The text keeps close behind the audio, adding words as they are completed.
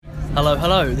Hello,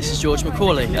 hello, this is George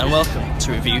Macaulay, and welcome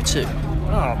to Review 2.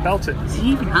 Oh, belted.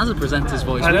 He even has a presenter's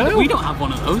voice. I know. We don't have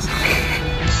one of those.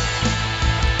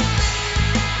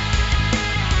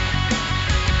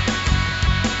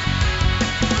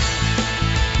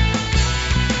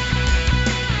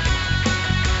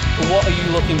 What are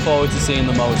you looking forward to seeing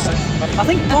the most? I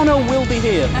think Bono will be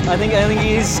here. I think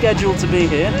he is scheduled to be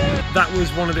here. That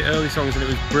was one of the early songs and it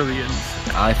was brilliant.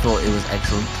 I thought it was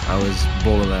excellent. I was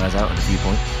bawling my eyes out at a few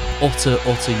points. Utter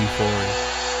euphoria.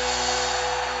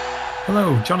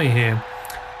 Hello, Johnny here.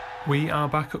 We are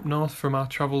back up north from our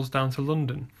travels down to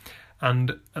London.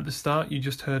 And at the start you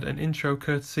just heard an intro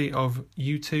courtesy of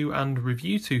U2 and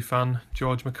Review 2 fan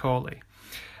George Macaulay.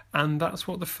 And that's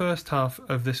what the first half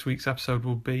of this week's episode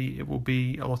will be. It will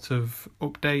be a lot of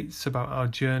updates about our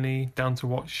journey down to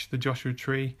watch the Joshua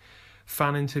Tree,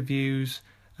 fan interviews,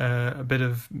 a bit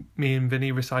of me and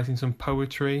Vinny reciting some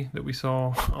poetry that we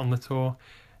saw on the tour,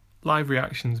 live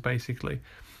reactions basically.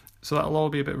 So that'll all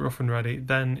be a bit rough and ready.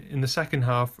 Then in the second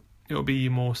half, it'll be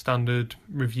your more standard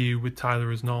review with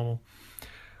Tyler as normal,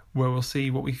 where we'll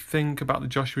see what we think about the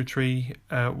Joshua Tree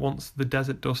once the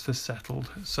desert dust has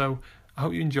settled. So I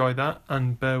hope you enjoy that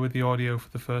and bear with the audio for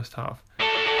the first half.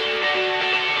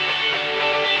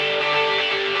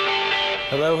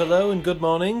 Hello and good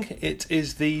morning. It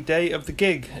is the day of the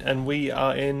gig and we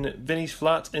are in Vinny's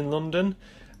flat in London,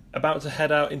 about to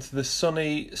head out into the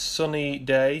sunny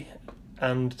day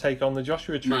and take on the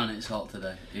Joshua Tree. Man, it's hot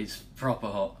today. It's proper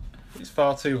hot. It's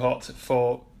far too hot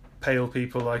for pale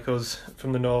people like us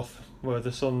from the north where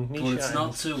the sun shines. Well, it's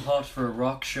not too hot for a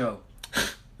rock show.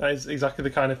 That is exactly the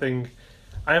kind of thing.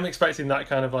 I am expecting that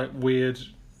kind of like weird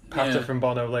patter from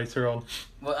Bono later on.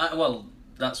 Well,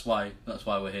 that's why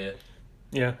we're here.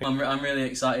 Yeah, I'm really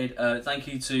excited. Thank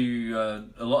you to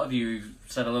a lot of you who've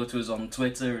said hello to us on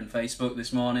Twitter and Facebook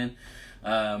this morning,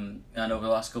 and over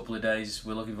the last couple of days.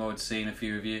 We're looking forward to seeing a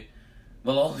few of you.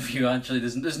 Well, all of you actually.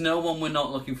 There's no one we're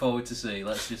not looking forward to see.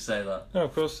 Let's just say that. No,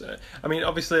 of course. I mean,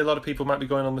 obviously, a lot of people might be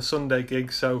going on the Sunday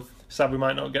gigs, so sad we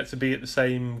might not get to be at the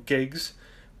same gigs.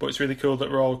 But it's really cool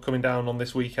that we're all coming down on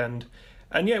this weekend.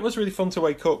 And yeah, it was really fun to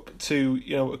wake up to,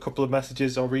 a couple of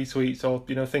messages or retweets or,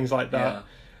 things like that. Yeah.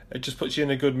 It just puts you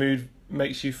in a good mood,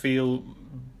 makes you feel,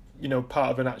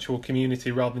 part of an actual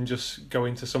community rather than just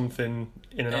going to something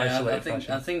in an isolated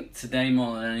fashion. I think today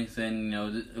more than anything,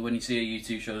 when you see a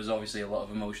U2 show, there's obviously a lot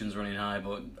of emotions running high,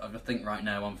 but I think right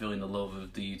now I'm feeling the love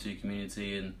of the U2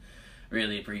 community and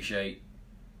really appreciate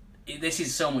it. This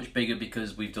is so much bigger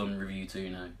because we've done Review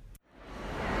 2 now.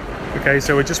 Okay,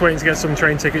 so we're just waiting to get some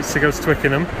train tickets to go to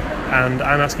Twickenham, and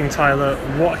I'm asking Tyler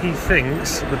what he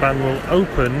thinks the band will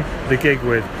open the gig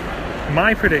with.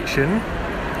 My prediction,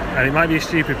 and it might be a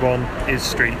stupid one, is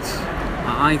Streets.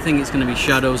 I think it's going to be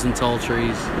Shadows and Tall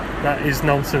Trees. That is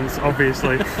nonsense,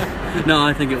 obviously. No,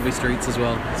 I think it'll be Streets as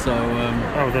well. So.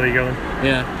 Oh, there you go.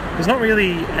 Yeah. There's not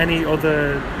really any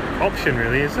other option,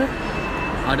 really, is there?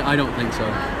 I don't think so,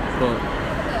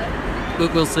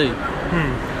 but we'll see.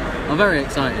 I'm very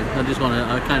excited.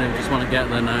 I kind of just want to get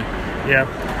there now. Yeah.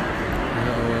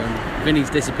 Vinny's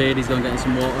disappeared. He's going to get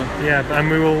some water. Yeah, and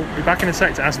we will be back in a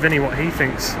sec to ask Vinny what he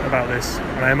thinks about this.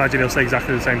 And I imagine he'll say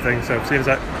exactly the same thing. So see you in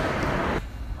a sec.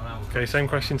 Okay, same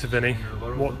question to Vinny.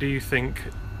 What do you think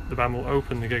the band will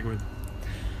open the gig with?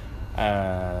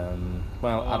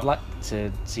 Well, I'd like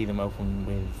to see them open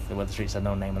with The Where the Streets Have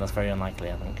No Name, and that's very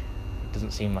unlikely, I think. It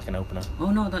doesn't seem like an opener. Oh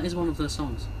no, that is one of their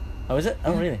songs. Oh, is it?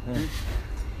 Oh, really? Yeah.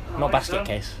 Not Basket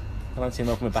Case. I don't see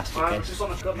them open with Basket Case.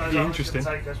 Yeah, interesting.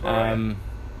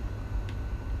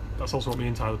 That's also what me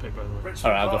and Tyler picked, by the way.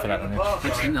 Alright, I'll go for that then. What do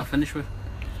you think they'll finish with?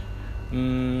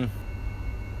 God,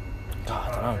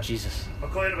 I don't know, Jesus.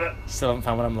 Still haven't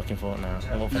found what I'm looking for now.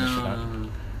 I won't finish with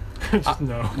that. Just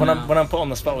no. When I'm put on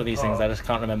the spot with these things, I just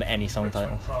can't remember any song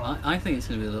titles. I think it's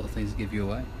going to be the little things that give you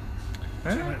away.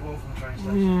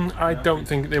 I don't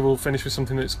think they will finish with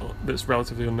something that's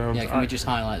relatively unknown. Yeah, can we just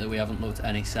highlight that we haven't looked at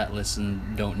any set lists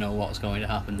and don't know what's going to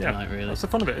happen tonight, really? That's the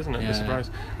fun of it, isn't it? Yeah. The surprise.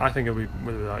 I think it'll be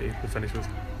With or Without You, the finish with.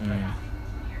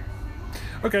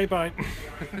 Okay, bye.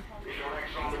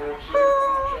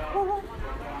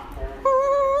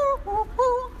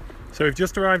 So we've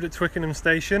just arrived at Twickenham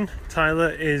station.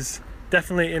 Tyler is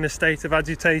definitely in a state of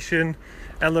agitation,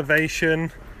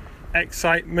 elevation,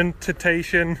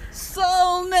 excitement-tation.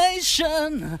 Soul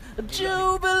Nation,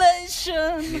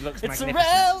 jubilation, looks it's a magnificent.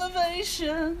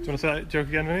 elevation. Do you want to say that joke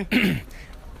again, Vinny?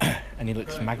 And he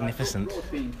looks magnificent.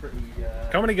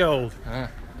 Comedy Gold.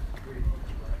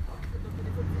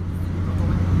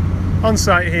 On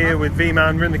site here with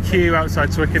V-Man, we're in the queue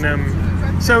outside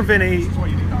Twickenham. So Vinny,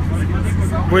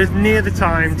 we're near the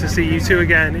time to see U2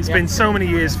 again. It's been so many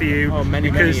years for you many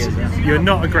because years, yeah. you're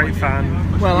not a great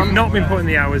fan. Well, you've not been putting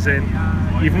the hours in.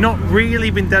 You've not really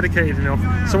been dedicated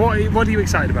enough. So what are you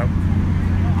excited about?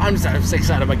 I'm just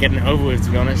excited about getting it over with,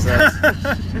 to be honest. No,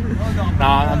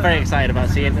 I'm very excited about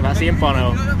seeing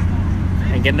Bono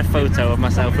and getting a photo of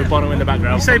myself with Bono in the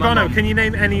background. You say Bono, can you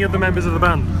name any other members of the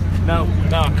band? No,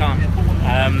 I can't.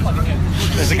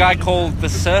 There's a guy called The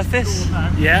Surface.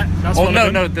 Yeah, that's Oh one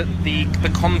no, of them. the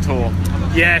Contour.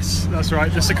 Yes, that's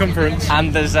right, the Circumference.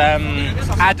 And there's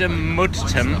Adam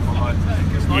Mudton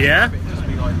Yeah.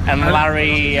 and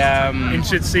Larry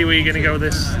Interested to see where you're going to go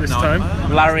this time.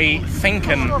 Larry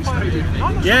Finken.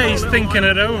 Yeah, he's thinking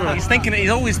it over. He's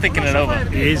always thinking it over.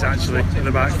 He is actually in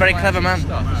the back. Very clever man.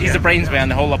 He's the brains behind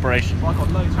the whole operation.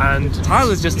 And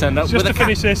Tyler's just turned up just with to a cat.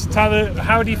 finish this, Tyler,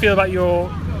 how do you feel about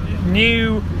your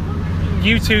new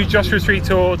U2 Joshua Tree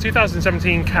Tour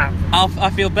 2017 cap? I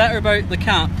feel better about the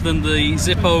cap than the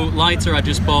Zippo lighter I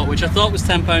just bought, which I thought was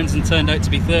 £10 and turned out to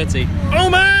be 30. Oh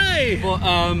my!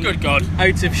 But Good God.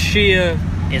 out of sheer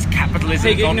Is capitalism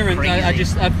big gone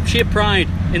ignorance, crazy? sheer pride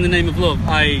in the name of love,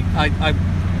 I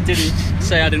didn't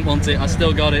say I didn't want it. I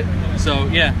still got it. So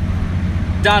yeah,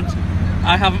 Dad,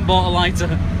 I haven't bought a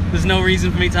lighter. There's no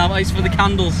reason for me to have it. It's for the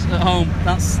candles at home.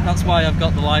 That's why I've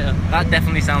got the lighter. That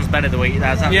definitely sounds better the way he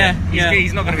does. Yeah,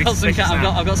 He's not going to be suspicious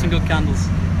now. I've got some good candles.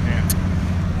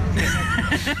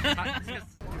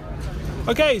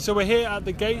 Okay, so we're here at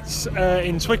the gates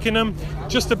in Twickenham,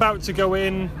 just about to go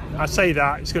in. I say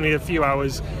that, it's going to be a few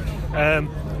hours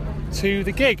to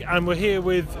the gig, and we're here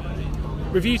with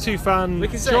Review 2 fan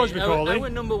George Macaulay. Our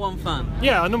number one fan.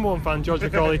 Yeah, our number one fan, George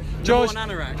Macaulay. George, one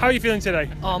anorak. how are you feeling today?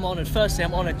 Oh, I'm honoured. Firstly,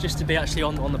 I'm honoured just to be actually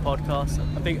on the podcast.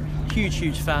 I'm a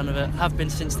huge fan of it. Have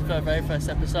been since the very first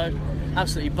episode.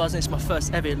 Absolutely buzzing. It's my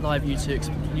first ever live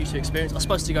U2 experience. I was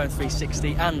supposed to go in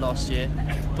 360 and last year,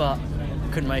 but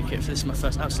couldn't make it, so this is my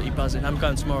first. Absolutely buzzing. I'm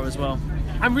going tomorrow as well.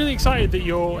 I'm really excited that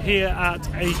you're here at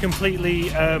a completely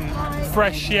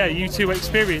fresh U2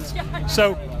 experience.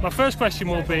 So my first question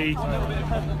will be,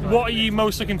 what are you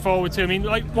most looking forward to? I mean,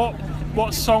 like,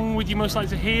 what song would you most like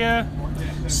to hear?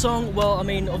 Song, well, I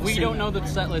mean, We obviously... don't know the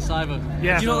set list either.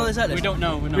 Yeah. Do you know what the set list? We don't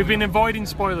know. We've been avoiding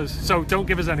spoilers, so don't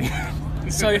give us any.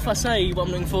 So if I say what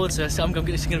I'm looking forward to, so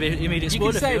this is going to be an immediate You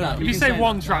spoiler. can say that. If you say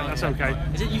one track, that's okay.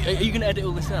 Is it, are you going to edit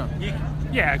all this down?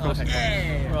 Yeah, of course.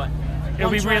 Right. It'll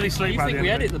be One track- really slick You by think the we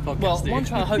end of edit it. the podcast? Well, do you? one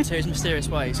track I hope to is Mysterious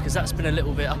Ways, because that's been a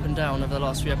little bit up and down over the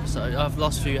last few episodes, the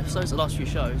last few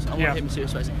shows. I want Yeah. to hit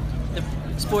Mysterious Ways.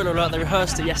 Spoiler alert, they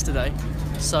rehearsed it yesterday,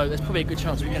 so there's probably a good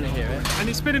chance we're going to hear it. And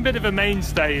it's been a bit of a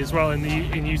mainstay as well in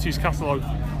U2's catalogue.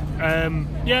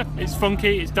 Yeah, it's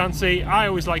funky, it's dancey. I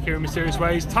always like hearing Mysterious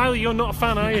Ways. Tyler, you're not a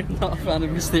fan, are you? Not a fan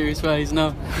of Mysterious Ways,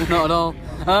 no, not at all.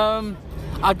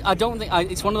 I don't think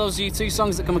it's one of those U2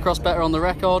 songs that come across better on the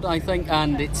record, I think,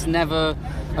 and it's never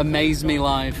amazed me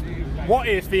live. What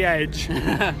if The Edge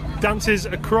dances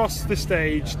across the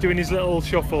stage doing his little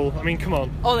shuffle? I mean, come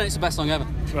on. Oh, then it's the best song ever.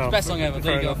 Well, Best song ever.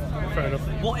 There you go. Fair enough.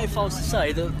 What if I was to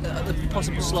say that the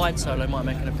possible slide solo might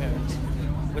make an appearance?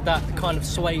 Would that kind of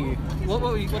sway you? What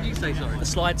do you say? Sorry. The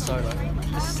slide solo.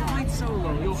 The slide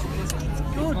solo.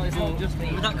 Good.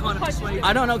 Would that kind of sway you?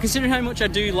 I don't know. Considering how much I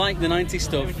do like the '90s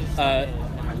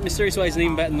stuff, Mysterious Ways and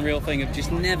Even Better Than the Real Thing have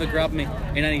just never grabbed me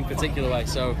in any particular way.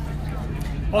 So.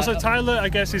 Also, Tyler, I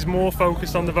guess, is more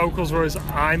focused on the vocals, whereas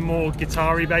I'm more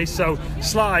guitar-y based. So,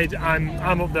 Slide,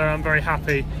 I'm up there, I'm very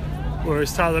happy.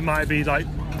 Whereas Tyler might be like,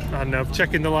 I don't know,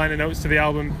 checking the liner notes to the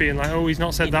album, being like, oh, he's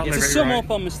not said that To lyric sum right.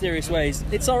 up on Mysterious Ways,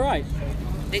 it's all right.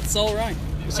 It's all right.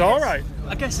 It's all right.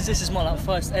 I guess as this is my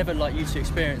first ever U2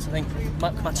 experience, I think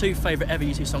my two favourite ever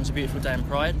U2 songs are Beautiful Day and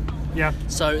Pride. Yeah.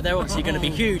 So they're obviously going to be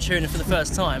huge hearing it for the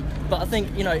first time. But I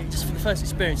think, just for the first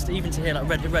experience, even to hear like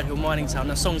Red Hill Mining Town,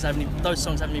 that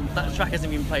track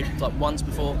hasn't even been played like once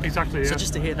before. Exactly, So yeah.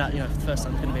 just to hear that, for the first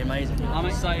time, it's going to be amazing. I'm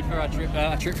excited for our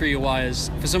trip through your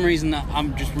wires. For some reason, that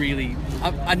I'm just really.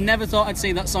 I'd never thought I'd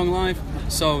see that song live,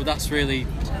 so that's really.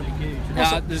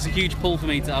 There's a huge pull for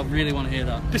me. I really want to hear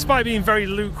that. Despite being very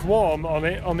lukewarm on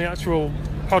it, on the actual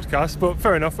podcast, but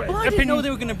fair enough. Well, I didn't know they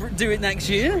were going to do it next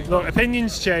year. Look,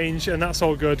 opinions change, and that's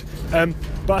all good. But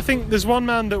I think there's one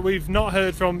man that we've not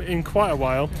heard from in quite a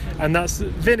while, and that's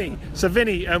Vinny. So,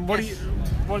 Vinny, what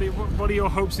are your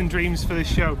hopes and dreams for this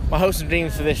show? My hopes and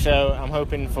dreams for this show, I'm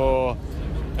hoping for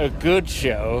a good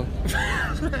show.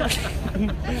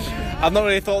 I've not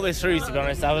really thought this through, to be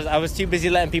honest. I was too busy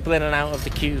letting people in and out of the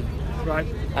queue. Right.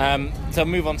 So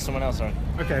move on to someone else, sorry.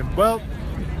 Okay. Well,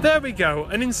 there we go.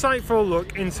 An insightful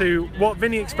look into what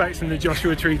Vinny expects from the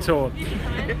Joshua Tree Tour.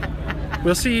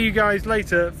 We'll see you guys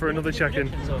later for another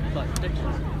check-in. So, like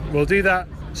predictions. We'll do that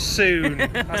soon.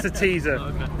 That's a teaser.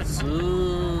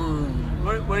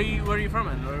 Where are you from,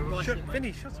 man?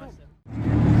 Vinny, shut up.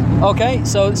 Okay,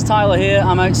 so it's Tyler here.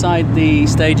 I'm outside the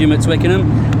stadium at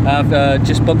Twickenham. I've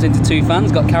just bumped into two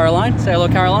fans. Got Caroline. Say hello,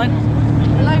 Caroline.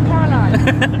 Hello, Caroline.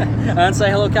 And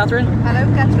say hello, Catherine. Hello,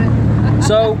 Catherine.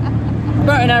 So,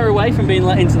 about an hour away from being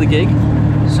let into the gig.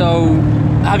 So,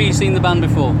 have you seen the band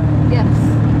before? Yes.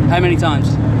 How many times?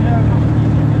 You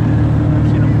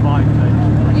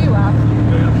have?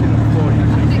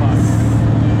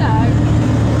 No.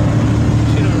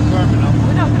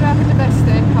 We're not going to have a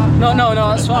domestic. No,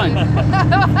 that's fine.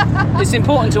 It's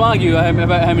important to argue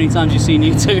about how many times you've seen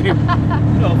U2.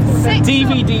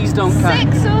 DVDs don't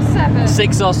count. 6 or 7.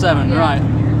 6 or 7, Yeah. right.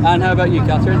 And how about you,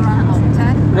 Catherine? Around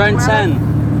 10. Round 10.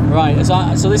 Right,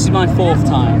 so this is my 4th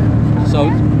time. So,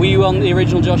 were you on the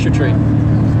original Joshua Tree?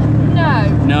 No.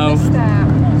 No. Missed out.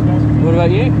 What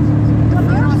about you?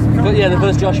 But yeah, the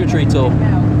first Joshua Tree tour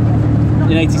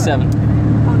in '87.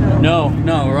 No,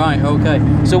 right, okay.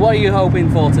 So what are you hoping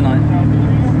for tonight?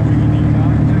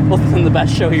 Other than the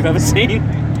best show you've ever seen? Yeah,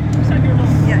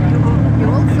 you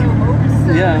also hope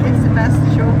so. Yeah. It's the best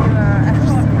show you've ever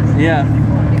seen. Yeah.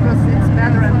 Because it's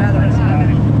better and better.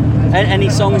 Any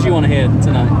songs you want to hear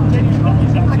tonight? I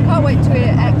can't wait to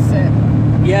hear Exit.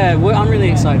 Yeah, I'm really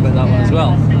excited about that one as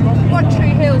well. One Tree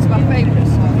Hill's my favourite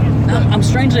song. I'm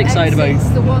strangely excited Exit's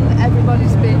about. the one that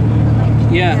everybody's been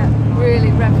really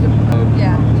revved up.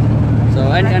 Yeah.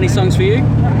 So any songs for you?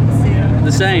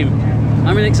 The same.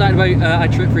 I'm really excited about I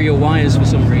Trip Through Your Wires for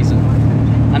some reason.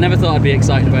 I never thought I'd be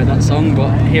excited about that song,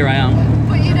 but here I am.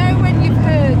 But you know when you've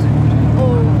heard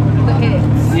all the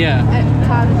hits Yeah. at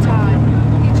time to time,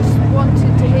 you just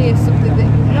wanted to hear something that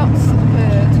you've not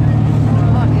heard,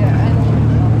 aren't you? And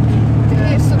to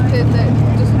hear something that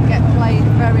doesn't get played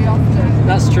very often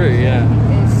That's true, yeah.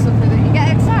 is something that you get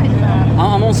excited about.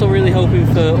 I'm also really hoping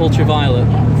for Ultraviolet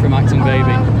from Acting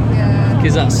Baby, Yeah.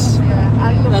 because I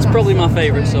love that's that probably my song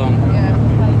favourite too. song. Yeah.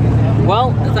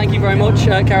 Well, thank you very much,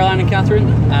 Caroline and Catherine.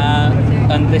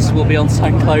 And this will be on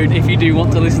SoundCloud if you do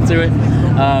want to listen to it.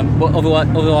 But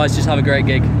otherwise, just have a great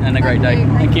gig and a great day.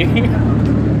 Thank you.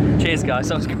 Cheers, guys.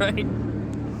 That was great.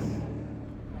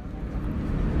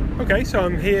 Okay, so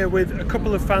I'm here with a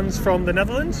couple of fans from the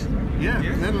Netherlands. Yeah,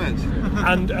 Netherlands.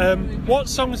 And what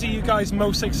songs are you guys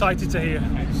most excited to hear?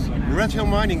 Red Hill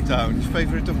Mining Town is a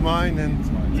favourite of mine, and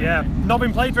Yeah, not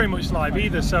been played very much live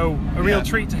either, so a real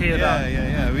treat to hear that.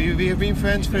 Yeah. We have been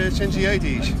friends since the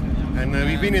 80s, and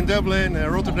we've been in Dublin,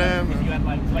 Rotterdam.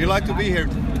 We like to be here.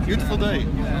 Beautiful day.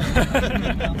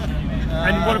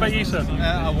 And what about you, sir?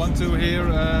 I want to hear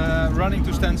Running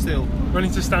to Stand Still.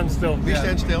 Running to Stand Still. We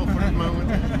stand still for the moment.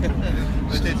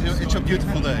 But it's a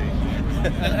beautiful day.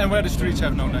 And Where the Streets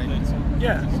Have No Name.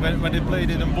 Yeah. When they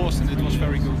played it in Boston, it was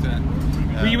very good.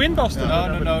 Were you in Boston?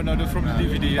 No, from the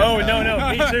DVD. Oh, no,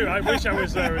 me too. I wish I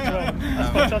was there as well. That's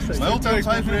fantastic. My all-time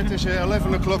favourite is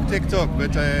 11 o'clock TikTok,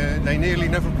 but they nearly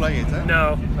never play it. Huh?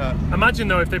 No. Imagine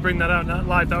though if they bring that out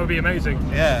live, that would be amazing.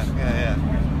 Yeah.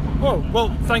 Whoa, well,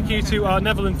 thank you to our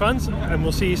Netherlands fans, and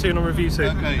we'll see you soon on Review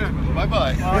Soon. Okay,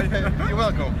 bye-bye. You're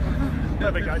welcome.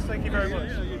 Perfect, guys. Thank you very much.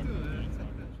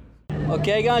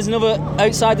 Okay, guys, another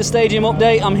outside the stadium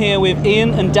update. I'm here with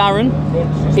Ian and Darren.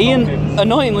 Ian,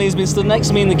 annoyingly, has been stood next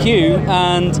to me in the queue,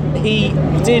 and he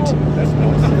did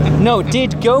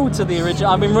go to the original.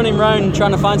 I've been running around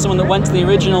trying to find someone that went to the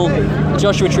original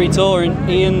Joshua Tree tour, and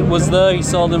Ian was there. He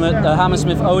saw them at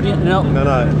Hammersmith Odeon. No,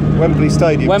 Wembley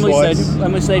Stadium twice.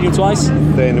 Wembley Stadium twice.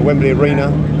 Then the Wembley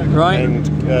Arena. Right. And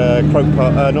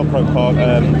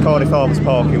Cardiff Arms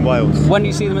Park in Wales. When did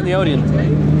you see them at the Odeon?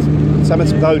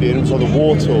 Hammersmith Odeon was on the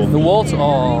War Tour. The War Tour?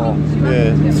 Oh.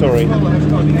 Yeah, sorry.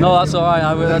 No, that's all right.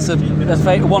 That's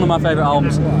one of my favourite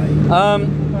albums.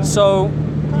 So,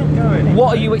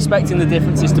 what are you expecting the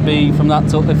differences to be from that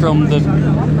tour, from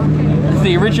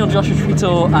the original Joshua Tree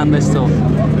tour and this tour?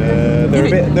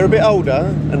 They're a bit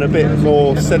older and a bit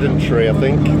more sedentary, I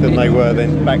think, than they were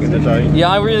then back in the day.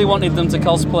 Yeah, I really wanted them to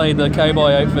cosplay the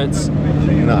cowboy outfits.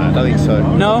 No, I don't think so.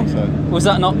 No? So. Was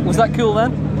that cool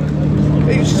then?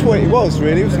 It was just what it was,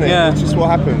 really, wasn't it? Yeah. It's just what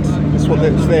happened. It's what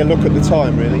was their look at the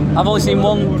time, really. I've only seen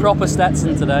one proper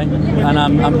Stetson today, and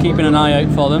I'm keeping an eye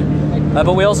out for them.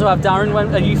 But we also have Darren.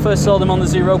 When you first saw them on the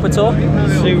Zooropa tour?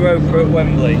 Zooropa at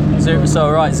Wembley. Zoo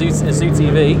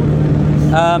TV.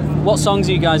 What songs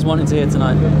are you guys wanting to hear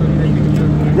tonight?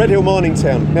 Red Hill Mining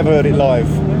Town. Never heard it live.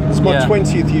 It's my Yeah.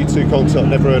 20th U2 concert.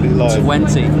 Never heard it live.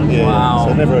 20. Yeah, Wow.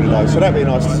 so never heard it live. So that'd be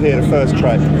nice to hear the first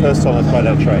track, first time I played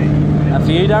that track. And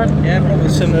for you, Darren? Yeah, probably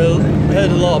similar.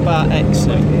 Heard a lot about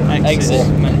Exit. Exit.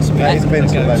 Meant to be That is meant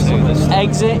to be the go-to. that song.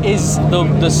 Exit is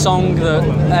the song that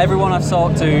everyone I've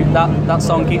talked to, that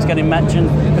song keeps getting mentioned.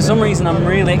 For some reason, I'm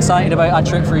really excited about I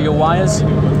Trip Through Your Wires,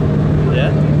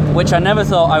 Yeah. which I never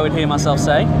thought I would hear myself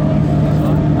say.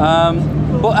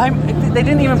 But they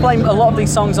didn't even play a lot of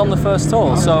these songs on the first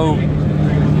tour, so...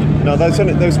 No, there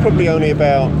was probably only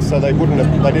about, so they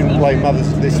didn't play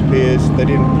Mothers Disappears, they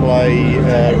didn't play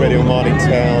Radio Mining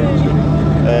Town,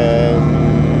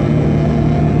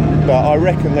 but I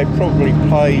reckon they probably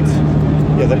played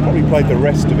the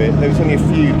rest of it. There was only a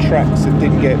few tracks that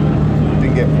didn't get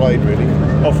played really,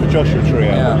 off the Joshua Tree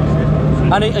album.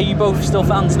 Yeah. And are you both still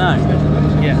fans now?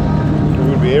 Yeah. We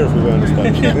wouldn't be here if we weren't as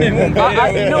much.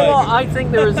 You know what? I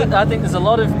think there's a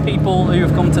lot of people who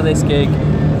have come to this gig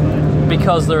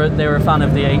because they're a fan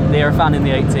in the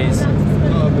 80s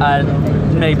and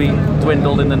maybe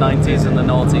dwindled in the 90s and the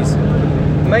noughties.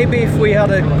 Maybe if we had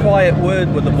a quiet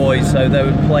word with the boys, so they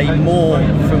would play more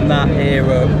from that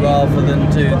era rather than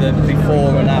do the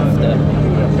before and after.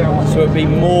 So it'd be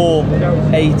more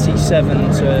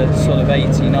 87 to sort of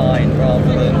 89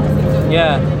 rather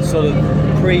than sort of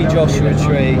pre-Joshua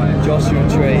Tree, Joshua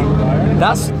Tree.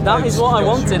 That is what I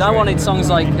wanted. I wanted songs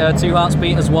like Two Hearts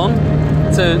Beat as One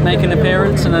to make an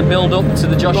appearance and then build up to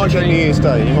the Joshua Tree. You might get New Year's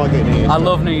Day. I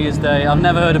love New Year's Day. I've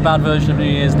never heard a bad version of New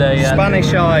Year's Day yet.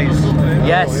 Spanish Eyes.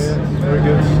 Yes. Oh, yeah. Very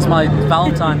good. It's my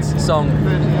Valentine's song.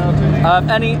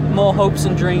 Any more hopes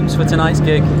and dreams for tonight's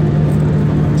gig?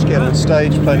 Just get on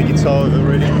stage, playing the guitar with them,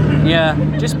 really. Yeah,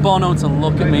 just Bono to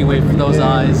look at me with those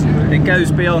eyes. It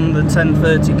goes beyond the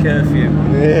 10:30 curfew.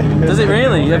 Yeah. Does it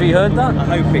really? Have you heard that?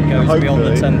 I hope it goes beyond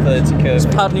the 10:30 curfew. It's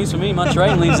bad news for me. My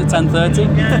train leaves at 10:30.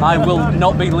 I will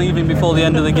not be leaving before the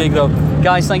end of the gig, though.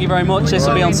 Guys, thank you very much. This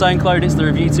will be on SoundCloud. It's the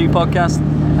Review 2 podcast.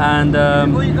 And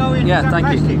yeah, thank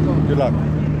you. Good luck.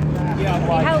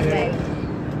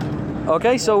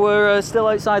 Okay, so we're still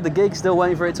outside the gig, still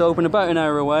waiting for it to open, about an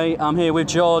hour away. I'm here with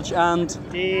George and...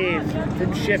 Dave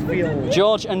from Sheffield.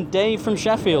 George and Dave from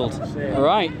Sheffield. All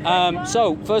right.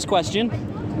 So, first question.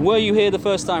 Were you here the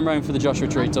first time round for the Joshua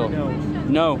Tree tour?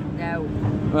 No.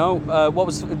 No?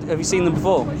 Have you seen them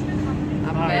before?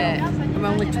 I'm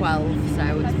only 12,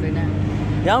 so it's been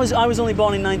Yeah, I was only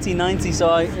born in 1990, so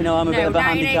I'm a bit of a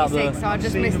handicap there. So I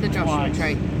just missed the Joshua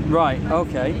Tree. Right,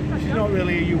 okay. She's not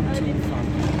really a YouTube fan.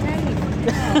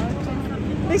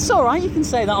 It's all right, you can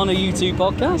say that on a YouTube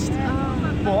podcast.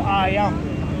 But I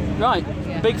am. Right,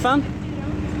 big fan?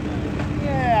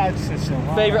 Yeah, I'd say so.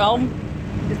 Favourite album?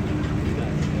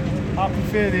 I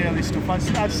prefer the early stuff.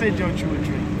 I'd say Joshua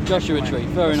Tree. Joshua Tree,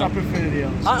 fair enough. I prefer the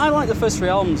early stuff. I like the first three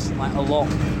albums like a lot.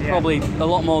 Yeah. Probably a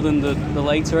lot more than the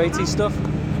later 80s stuff.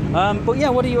 But yeah,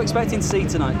 what are you expecting to see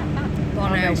tonight?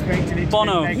 I'm expecting it to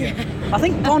Bono. be mega. I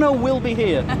think Bono will be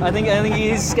here. I think he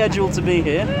is scheduled to be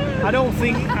here. I don't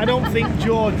think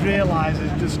George realises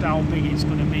just how big it's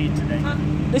going to be today.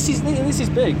 This is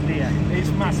big. Yeah, it's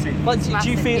massive. But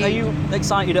do you feel? Are you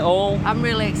excited at all? I'm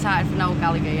really excited for Noel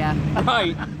Gallagher. Yeah.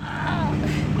 Right.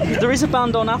 There is a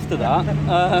band on after that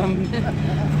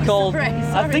called. Sorry.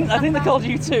 I think they're called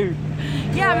U2.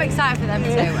 Yeah, I'm excited for them too.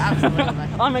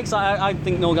 Absolutely. I'm excited. I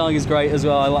think Noel Gallagher's great as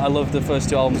well. I love the first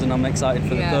two albums, and I'm excited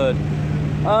for the third.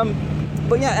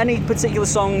 But yeah, any particular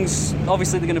songs?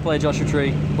 Obviously, they're going to play Joshua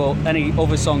Tree, but any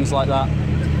other songs like that? I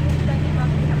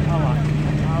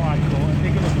like it.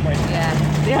 They're going to play.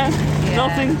 Yeah.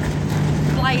 Nothing.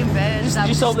 Flying Birds.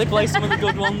 Just hope they play some of the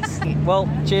good ones. Well,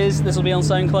 cheers. This will be on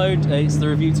SoundCloud. It's the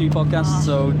Review 2 podcast,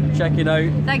 so check it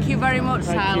out. Thank you very much,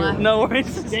 Tyler. No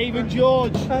worries. David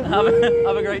George. Have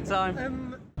a great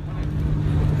time.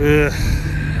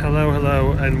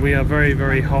 Hello, and we are very,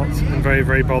 very hot and very,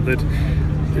 very bothered.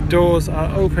 The doors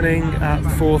are opening at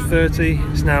 4:30.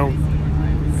 It's now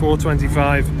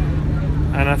 4:25,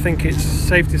 and I think it's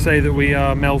safe to say that we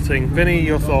are melting. Vinny,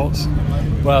 your thoughts?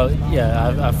 Well,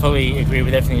 yeah, I fully agree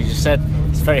with everything you just said.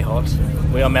 It's very hot.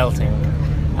 We are melting,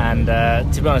 and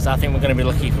to be honest, I think we're going to be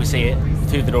lucky if we see it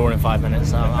through the door in 5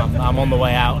 minutes. I'm on the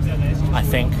way out, I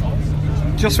think.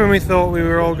 Just when we thought we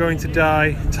were all going to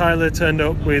die, Tyler turned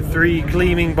up with 3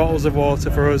 gleaming bottles of water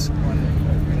for us.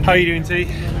 How are you doing, T?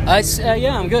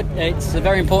 Yeah, I'm good. It's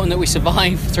very important that we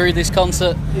survive through this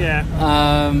concert. Yeah.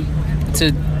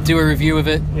 To do a review of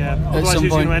it. Yeah. At Otherwise, some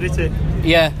who's point. going to edit it?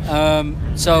 Yeah.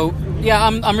 So yeah,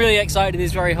 I'm really excited.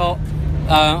 It's very hot.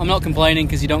 I'm not complaining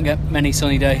because you don't get many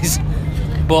sunny days.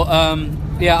 But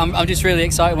yeah, I'm just really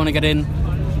excited when I get in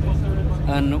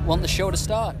and want the show to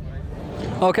start.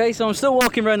 Okay, so I'm still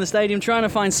walking around the stadium trying to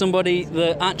find somebody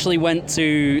that actually went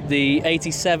to the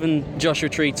 87 Joshua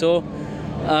Tree Tour.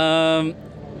 There's a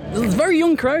very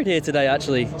young crowd here today,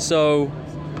 actually, so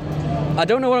I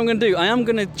don't know what I'm going to do. I am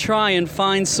going to try and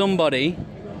find somebody,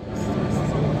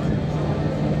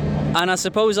 and I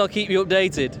suppose I'll keep you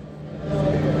updated.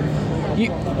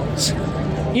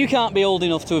 You can't be old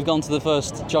enough to have gone to the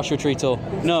first Joshua Tree Tour.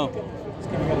 No.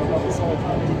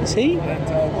 Is he?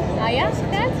 Yes,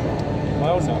 Dad.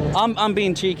 I'm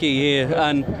being cheeky here,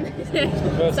 and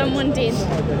Someone did.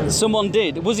 someone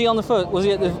did. Was he on the first? Was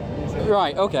he at the?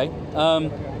 Right. Okay.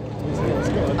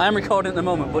 I am recording at the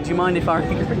moment, but do you mind if I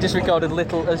just recorded a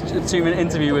 2-minute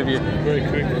interview with you? Very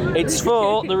quick. It's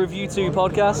for the Review 2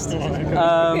 podcast,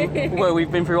 where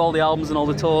we've been through all the albums and all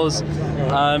the tours.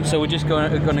 So we're just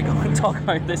going to go and talk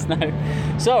about this now.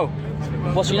 So,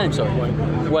 what's your name? Sorry,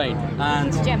 Wayne.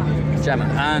 And Gemma.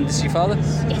 And is your father?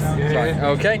 Yes. Right.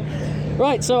 Okay.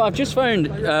 Right, so I've just found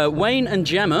Wayne and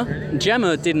Gemma.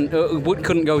 Gemma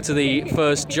couldn't go to the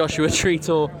first Joshua Tree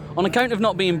Tour on account of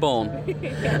not being born.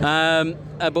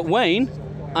 But Wayne,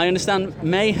 I understand,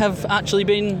 may have actually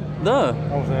been there.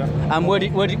 I was there. And where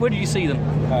did you see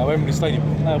them? Wembley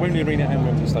Stadium. Wembley Arena and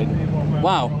Wembley Stadium.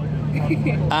 Wow.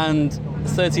 And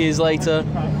 30 years later,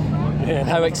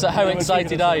 how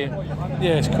excited are you?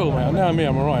 Yeah, it's cool, man. Now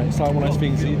I'm alright. It's like one of those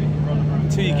things,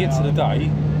 until you get to the day,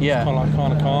 yeah, it's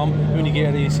kind of calm. When you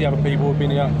get there, you see other people who've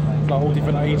been here, like all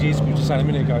different ages. We were just saying a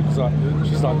minute ago, because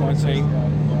she's like 19.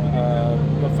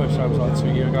 My first show was like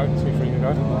 3 years ago. And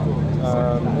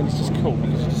it's just cool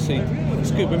because you just see,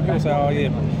 it's good when people say, oh yeah,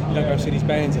 you don't go see these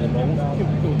bands anymore.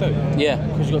 People do. Yeah.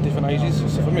 Because you've got different ages.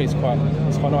 So for me, it's quite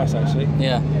nice actually.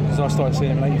 Yeah. Because I started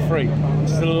seeing them in '83, which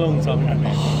is a long time ago.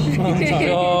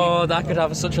 God, I could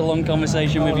have such a long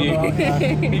conversation with you. You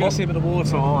got to see them at the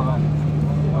water.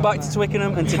 Back to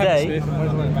Twickenham, and today.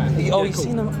 You've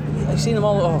seen them. You've seen them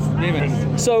all. Oh. Yeah,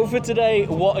 man. So for today,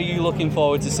 what are you looking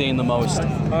forward to seeing the most?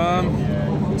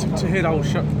 To hear the whole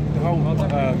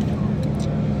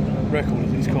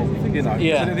record, it's called. You know.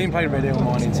 Yeah. They didn't play Red Hill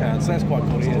Mine in town, so that's quite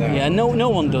cool to hear that. Yeah. No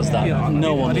one does that. Yeah,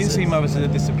 no one. I didn't see Mothers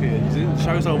that disappeared.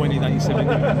 Shows I went in '87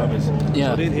 with Mothers. Yeah.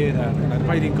 So I didn't hear that. They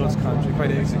played in God's Country,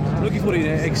 played at Exit. Looking forward to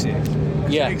their Exit.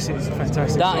 Yeah. Exit is a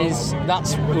fantastic song.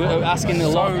 That's we're asking a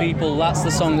lot of people. That's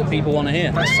the song that people want to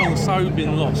hear. That song's so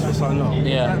been lost for so long.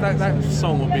 Yeah. That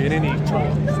song will be in any tour.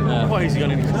 Yeah. Quite easy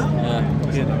on any tour. Yeah.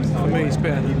 You know, for me, it's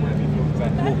better than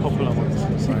more popular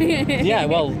ones. So. Yeah.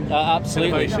 Well,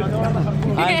 absolutely. And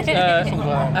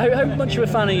how much of a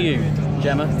fan are you,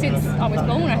 Gemma? Since I was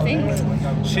born, I think.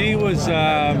 She was.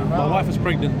 My wife was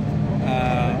pregnant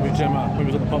with Gemma when we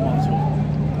was on the Pop Mart tour.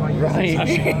 Right.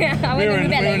 we were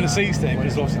in the seats then, but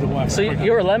it's obviously the wife. So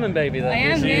you're a lemon baby then? I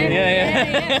am,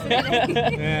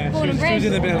 Yeah. Yeah, she was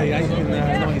in the belly in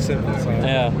 '97. So.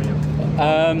 Yeah.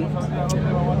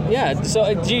 Yeah. So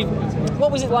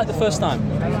what was it like the first time?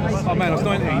 Oh man, I was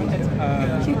 19.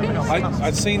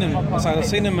 I'd seen them. I'd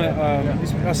seen them.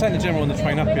 I sat in the General on the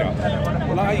train up here.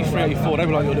 Well, like '83, '84, they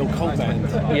were like your little cult band.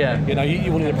 Yeah. You know,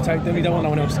 you wanted to protect them. You don't want no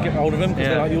one else to get hold of them because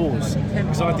they're like yours.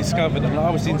 Because I discovered them. Like,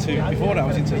 I was into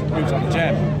groups like the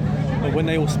Jam. But when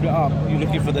they all split up, you're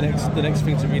looking for the next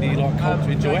thing to really like cult to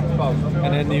enjoy.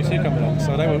 And then the U2 came along,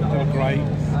 so they were great.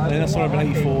 And then I saw them in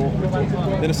 '84.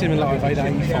 Then I see them in Live Aid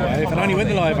 '85. And I only went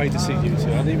to Live Aid to see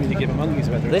U2. I didn't really give a monkey's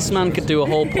about it. This man could do a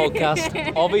whole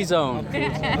podcast of his own.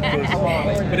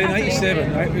 But in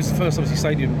 '87, it was the first obviously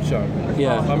stadium show.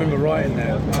 Yeah. I remember writing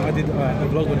that. I did a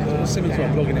blog on it. Similar to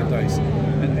blogging in days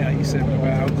in '87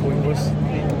 about how cool it was.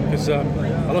 Because I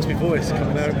lost my voice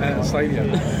coming out of the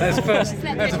stadium. That's the first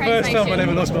time I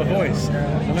ever lost my voice.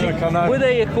 Were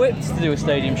they equipped to do a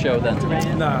stadium show then?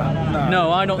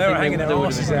 No, I don't they think were hanging their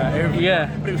asses out. Yeah.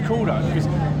 But it was cool though, because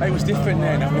it was different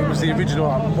then. I mean, it was the original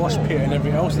mosh pit and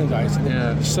everything else in the days. So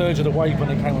the surge of the wave when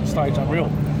they came on stage, unreal.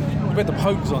 We had the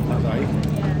Pogues on that day,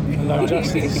 and No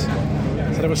Justice.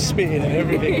 So they were spitting and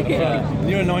everything. And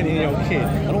you're a 19-year-old kid,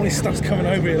 and all this stuff's coming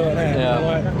over you like that. Yeah.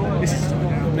 Like, this is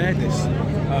madness.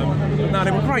 But no,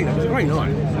 they were great. It was a great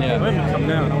night. Yeah. I remember coming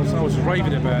down. I was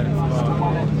raving about it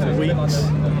for weeks.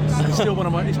 It's still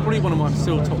it's probably one of my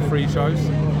still top 3 shows.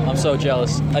 I'm so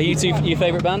jealous. Are you two your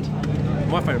favourite band?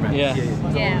 My favourite band. Yeah.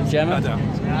 Gemma?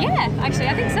 Yeah, actually,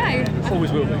 I think so.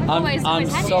 Always will be. I'm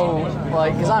so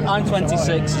like, because I'm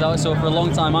 26, so for a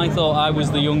long time I thought I was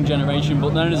the young generation,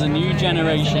 but then there's a new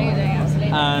generation.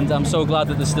 And I'm so glad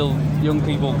that there's still young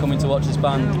people coming to watch this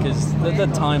band because they're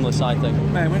timeless, I think.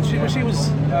 Man, when she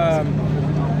was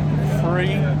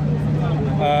 3,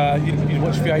 You'd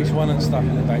watch VH1 and stuff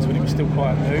in the days when it was still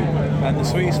quite new, and the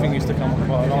sweetest thing used to come on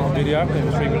quite a lot on video. It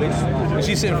was re-released, and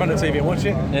she'd sit in front of the TV and watch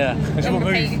it. Yeah. And she wouldn't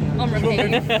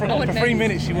move. For 3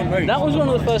 minutes, she wouldn't move. That was one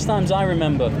of the first times I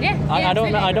remember. I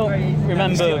don't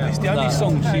remember. It's the only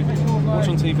song she watched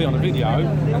on TV on a video,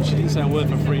 and she didn't say a word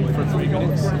for 3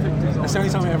 minutes. That's the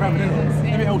only time it ever happened, isn't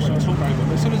it? Every else she would talk over,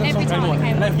 but as soon as that song came on,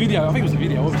 and that video, I think it was a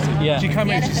video, obviously. Yeah. She came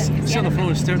in, she sit on the floor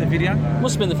and stare at the video.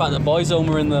 Must have been the fact that Boyzone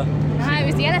were in there. It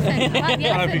was the elephant. I like the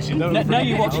I don't think she knows. Now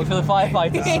you watch it for the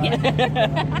firefighters.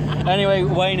 Anyway,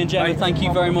 Wayne and Gemma, thank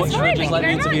you very much for just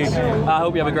letting me interview. I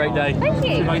hope you have a great day.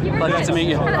 Thank you. Pleasure to meet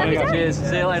you. Cheers.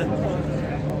 See you later.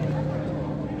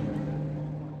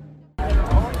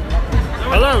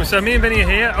 Hello, so me and Vinny are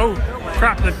here. Oh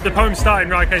crap, the poem's starting.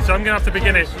 Right, okay, so I'm going to have to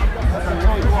begin it.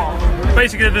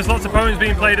 Basically, there's lots of poems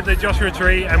being played at the Joshua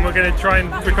Tree, and we're going to try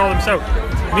and recall them. So,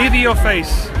 neither your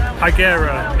face,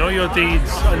 Hagera, nor your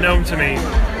deeds are known to me,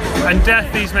 and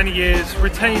death these many years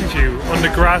retains you under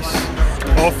grass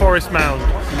or forest mound.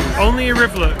 Only a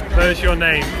rivulet bears your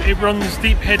name. It runs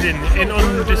deep hidden in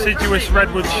undeciduous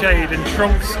redwood shade, and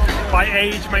trunks by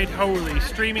age made holy,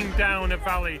 streaming down a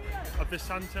valley of the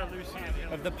Santa Lucia.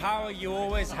 Of the power you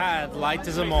always had, light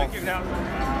as a moth,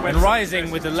 and rising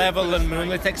with the level and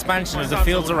moonlit expansion of the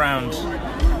fields around,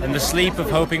 and the sleep of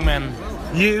hoping men.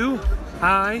 You,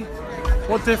 I,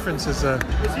 what difference is there?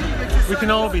 We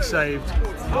can all be saved.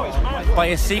 By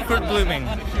a secret blooming.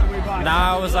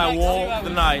 Now as I walk the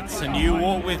nights and you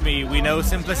walk with me, we know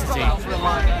simplicity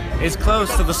is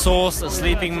close to the source that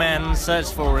sleeping men search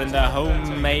for in their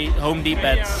home deep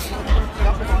beds.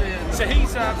 So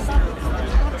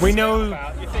we know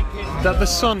that the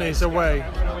sun is away.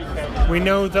 We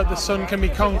know that the sun can be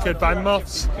conquered by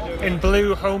moths in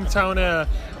blue hometown air.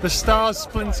 The stars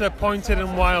splinter pointed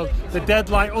and wild. The dead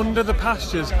lie under the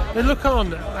pastures. They look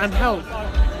on and help.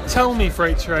 Tell me,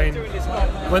 freight train,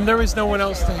 when there is no one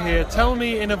else to hear, tell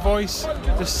me in a voice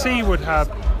the sea would have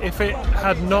if it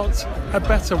had not a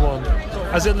better one.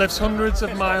 As it lives hundreds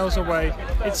of miles away,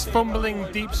 its fumbling,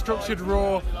 deep-structured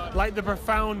roar, like the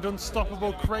profound,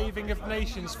 unstoppable craving of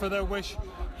nations for their wish,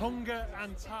 hunger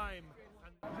and time.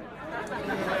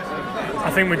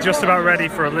 I think we're just about ready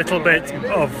for a little bit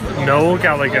of Noel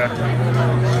Gallagher.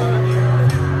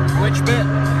 Which bit?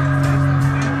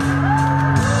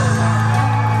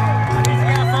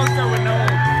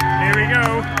 Here we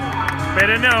go. Bit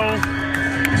of Noel.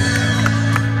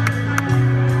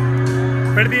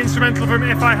 Bit of the instrumental from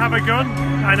If I Have a Gun,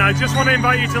 and I just want to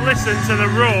invite you to listen to the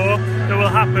roar that will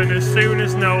happen as soon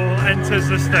as Noel enters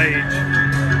the stage.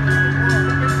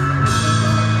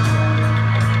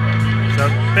 So,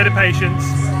 bit of patience.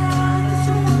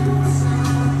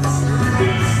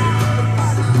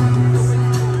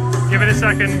 Give it a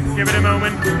second, give it a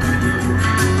moment.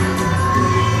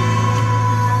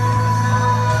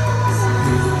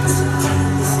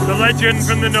 The legend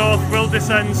from the north will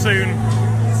descend soon.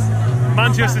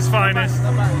 Manchester's finest.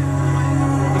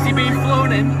 Is he being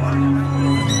flown in?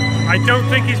 I don't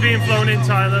think he's being flown in,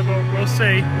 Tyler, but we'll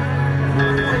see.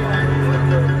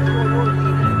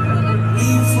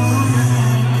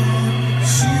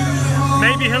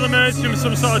 Maybe he'll emerge from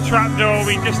some sort of trapdoor,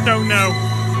 we just don't know.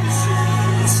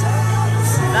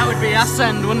 That would be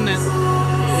Ascend, wouldn't it?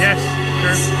 Yes,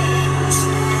 true.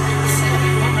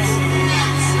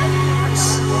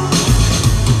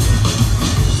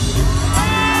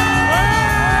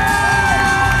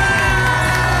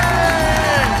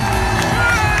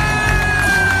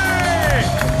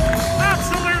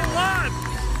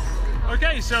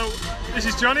 So, this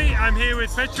is Johnny, I'm here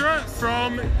with Petra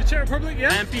from the Czech Republic,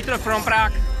 yeah? And Peter from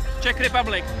Prague, Czech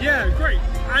Republic. Yeah, great.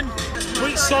 And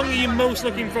which song are you most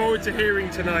looking forward to hearing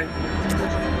tonight?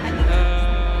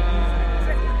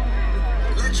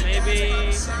 Maybe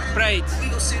Pride.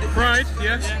 Pride,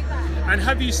 yes. Yeah. And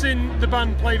have you seen the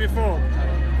band play before?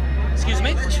 Excuse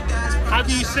me? Have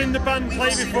you seen the band play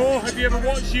before? Have you ever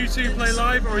watched U2 play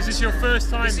live, or is this your first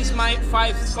time? This is my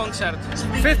 5th concert.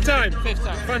 5th time? 5th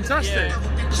time. Fantastic.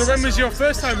 Yeah. So when was your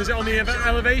first time? Was it on the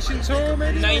Elevation tour,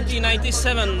 maybe?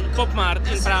 1997, Pop Mart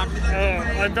in Prague. Oh,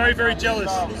 I'm very, very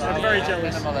jealous. I'm very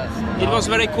jealous. It was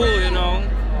very cool, you know,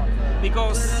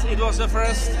 because it was the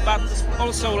first, but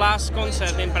also last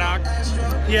concert in Prague.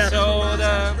 Yeah. So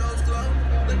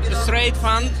the straight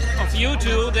fund of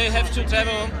U2, they have to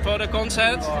travel for the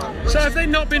concert. So have they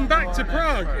not been back to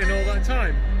Prague in all that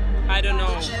time? I don't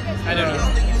know.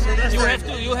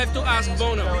 You have to ask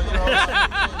Bono.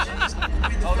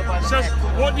 So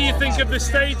what do you think of the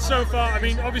stage so far? I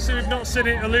mean, obviously we've not seen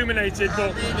it illuminated,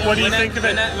 but what do you think of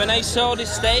it? When I saw the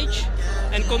stage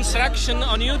and construction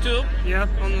on YouTube, yeah,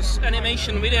 on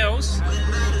animation videos,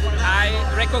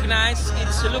 I recognize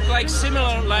it's look like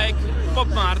similar like Pop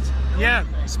Mart. Yeah,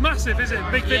 it's massive, isn't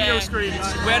it? Big video screen.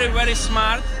 It's very, very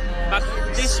smart. But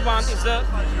this one is the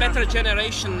better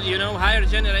generation, you know, higher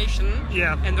generation.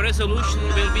 Yeah. And the resolution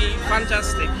will be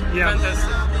fantastic. Yeah.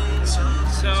 Fantastic.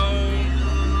 So,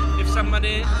 if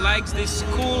somebody likes this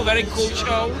cool, very cool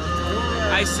show,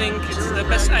 I think it's the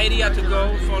best idea to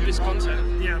go for this concert.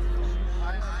 Yeah.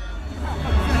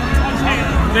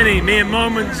 Vinny, mere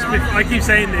moments before, I keep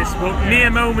saying this, but mere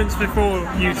moments before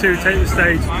you two take the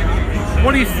stage,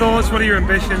 what are your thoughts, what are your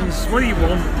ambitions, what do you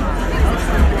want?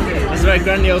 It's a very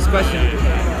grandiose question.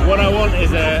 What I want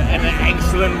is an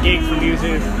excellent gig from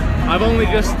U2. I've only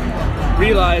just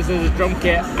realised there's a drum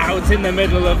kit out in the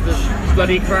middle of the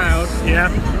bloody crowd. Yeah.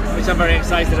 Which I'm very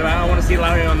excited about. I want to see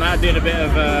Larry on that, doing a bit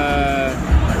of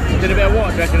what?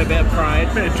 Do you reckon a bit of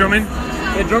Pride? Bit of drumming.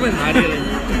 Yeah, drumming, ideally.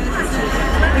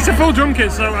 It's a full drum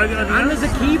kit, so I don't know. And there's a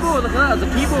keyboard, look at that,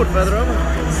 there's a keyboard further over.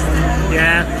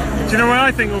 Yeah. Do you know what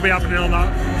I think will be happening on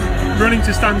that? Running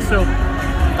to Standstill.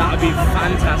 That would be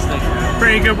fantastic.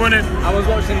 Pretty good, wouldn't it? I was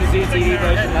watching the ZTV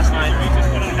version last night,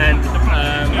 and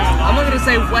I'm not going to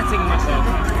say wetting myself,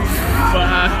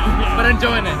 but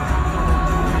enjoying it.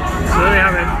 So there we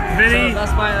have it. Vinny, so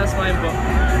that's my input.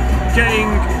 Getting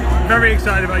very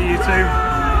excited about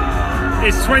U2.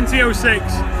 It's 2006.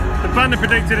 The band are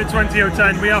predicted at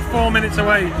 2010. We are 4 minutes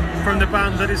away from the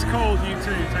band that is called U2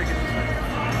 taking the stage.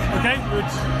 Okay,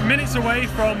 we're minutes away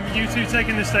from U2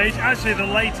 taking the stage, actually the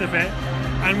later bit,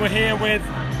 and we're here with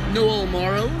Noel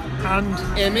Morrow and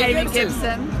Amy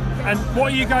Gibson. And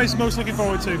what are you guys most looking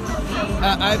forward to?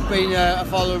 I've been a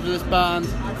follower of this band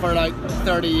for like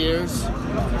 30 years.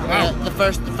 Wow. The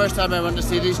first time I went to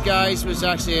see these guys was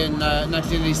actually in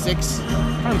 1986.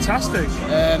 Fantastic.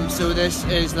 So this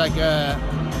is like a...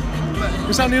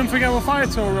 Was that the Unforgettable Fire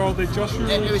Tour or the Josh?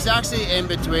 It was actually in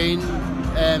between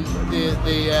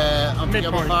the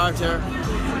Unforgettable Fire Tour.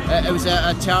 It was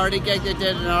a charity gig they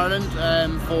did in Ireland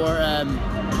for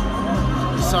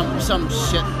some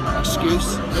shit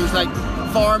excuse. It was like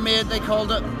Farm Aid, they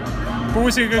called it. But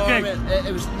was it a good gig?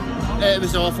 It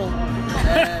was awful.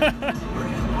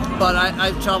 But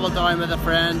I travelled down with a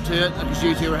friend to it because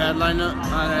U2 were headlining it,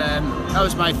 and that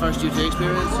was my first U2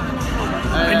 experience.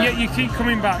 And yet you keep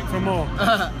coming back for more.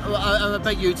 Well, I'm a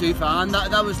big U2 fan.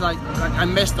 That was like I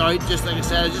missed out. Just like I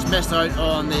said, I just missed out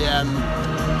on the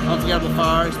Unforgettable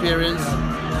Fire experience.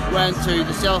 Went to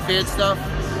the Self-Aid stuff.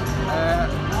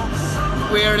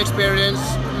 Weird experience,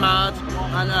 mad,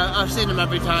 and I've seen them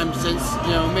every time since.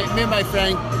 You know, me and my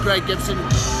friend Greg Gibson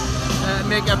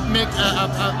make a big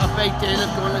deal of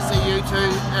going to see U2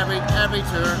 every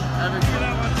tour.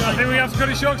 I think we have to cut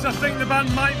it short because I think the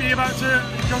band might be about to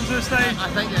come to the stage. I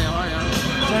think they are,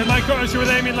 yeah. So I might cut us with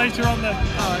Amy later on then.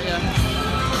 Oh, yeah.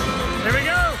 Here we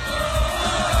go!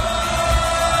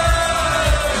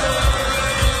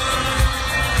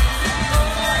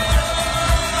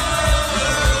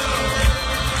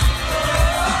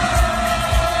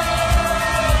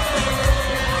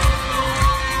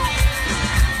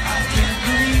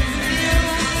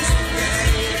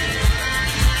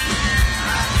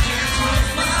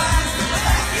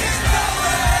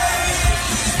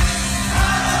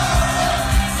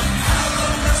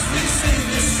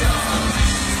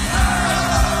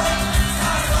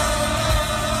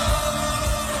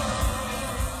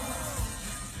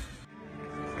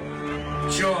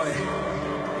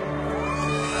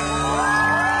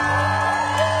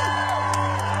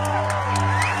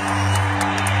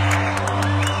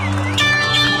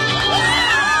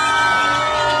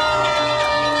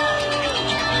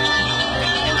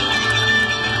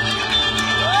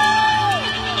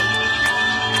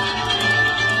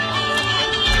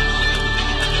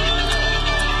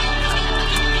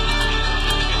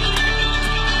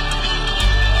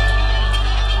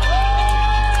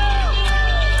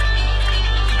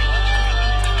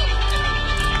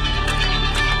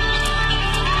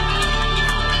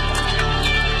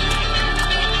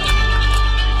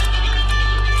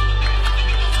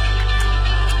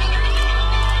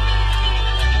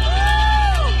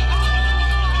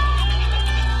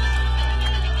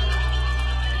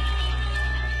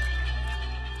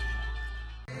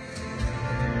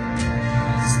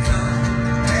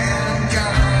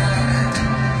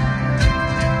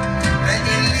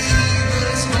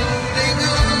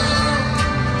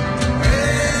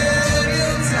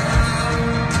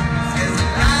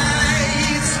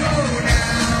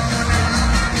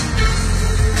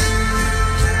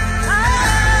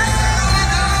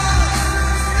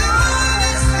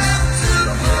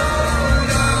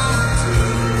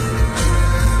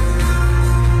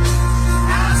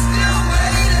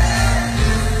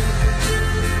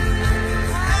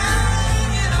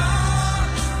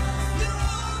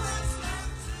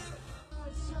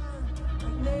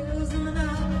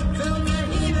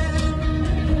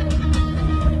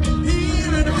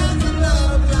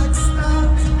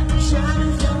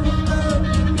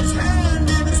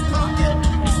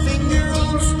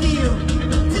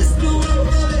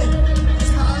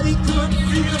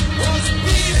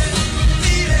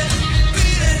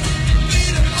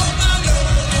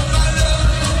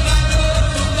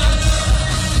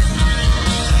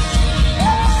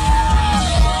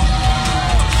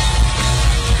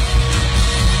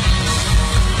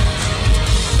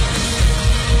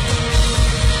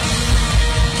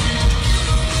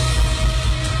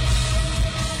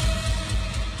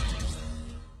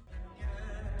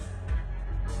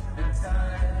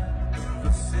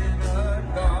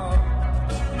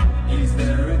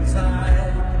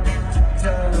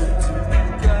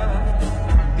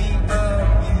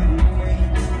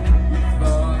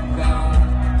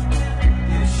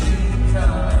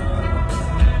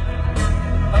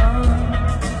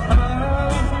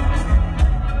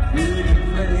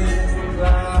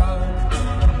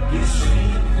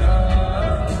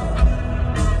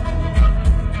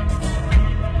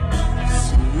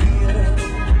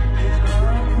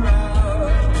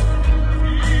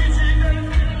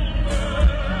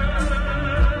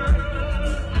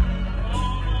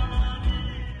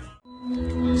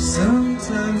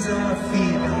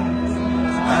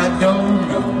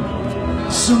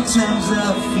 Sometimes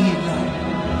I feel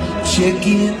like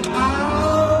checking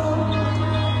out.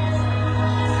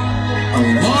 I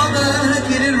wanna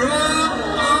get it wrong.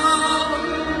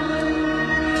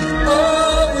 Can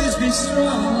always be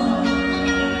strong.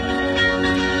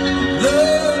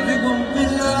 Love, it won't be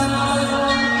long.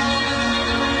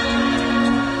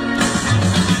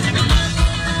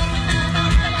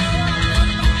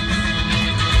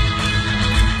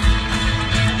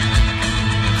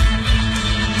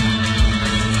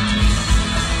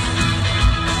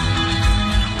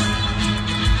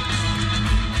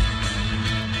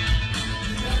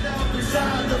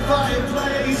 Beside the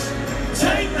fireplace,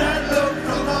 take that look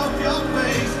from off your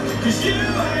face, 'cause you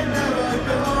ain't never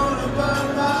gonna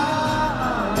burn my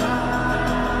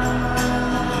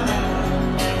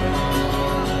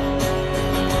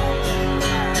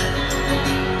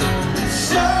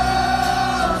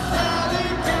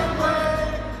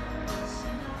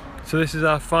So this is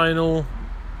our final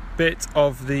bit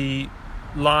of the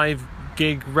live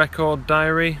gig record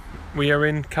diary. We are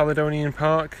in Caledonian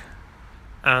Park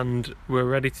and we're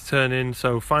ready to turn in.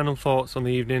 So final thoughts on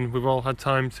the evening. We've all had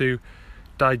time to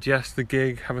digest the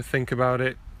gig, have a think about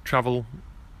it, travel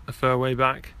a fair way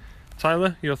back.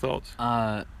 Tyler, your thoughts?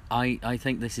 I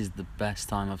think this is the best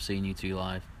time I've seen U2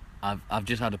 live. I've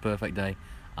just had a perfect day.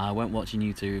 I went watching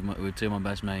U2 with two of my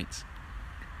best mates.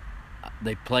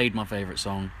 They played my favourite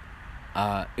song.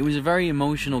 It was a very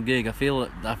emotional gig. I feel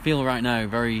right now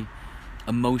very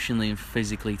emotionally and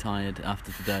physically tired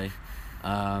after today.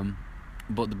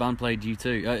 But the band played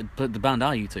U2. The band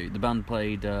are U2. The band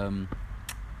played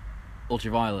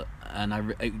Ultraviolet, and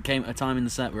it came a time in the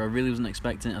set where I really wasn't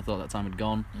expecting it. I thought that time had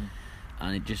gone,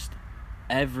 and it just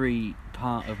every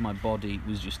part of my body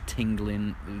was just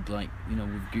tingling, with, like, you know,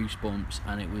 with goosebumps,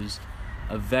 and it was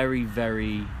a very,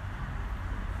 very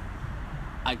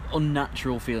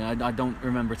unnatural feeling. I don't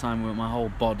remember a time where my whole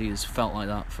body has felt like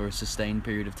that for a sustained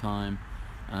period of time,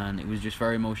 and it was just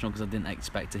very emotional because I didn't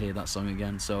expect to hear that song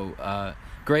again. So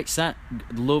great set.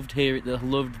 Loved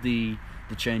the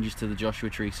changes to the Joshua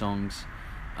Tree songs,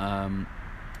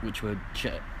 which were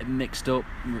mixed up,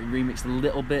 remixed a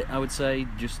little bit, I would say,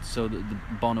 just so that the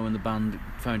Bono and the band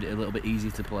found it a little bit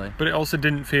easier to play. But it also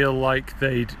didn't feel like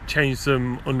they'd changed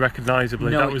them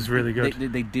unrecognisably. No, that was really good.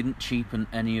 They didn't cheapen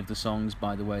any of the songs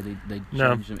by the way they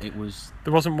changed them. It was,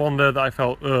 there wasn't one there that I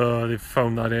felt, oh, they've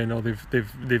phoned that in, or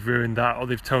they've ruined that, or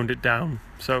they've toned it down.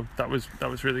 So that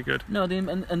was really good. No, the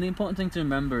important thing to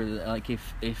remember, like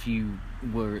if you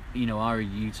were, you know, are a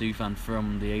U2 fan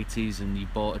from the 80s and you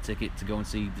bought a ticket to go and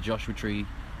see the Joshua Tree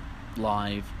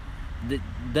live,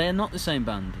 they're not the same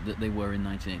band that they were in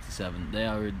 1987. They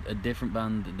are a different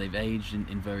band. They've aged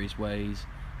in various ways.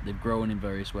 They've grown in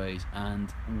various ways,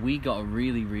 and we got a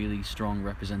really, really strong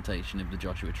representation of the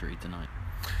Joshua Tree tonight.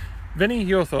 Vinny,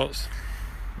 your thoughts?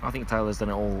 I think Tyler's done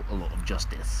it all a lot of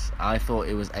justice. I thought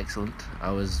it was excellent.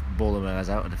 I was bawling my eyes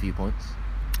out at a few points.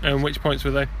 And which points were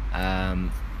they? At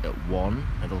one,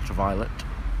 at Ultraviolet.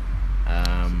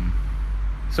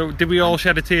 So did we all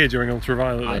shed a tear during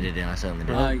Ultraviolet? I did, yeah, I certainly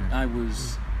did. I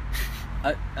was...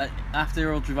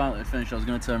 after Ultraviolet had finished, I was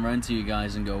going to turn around to you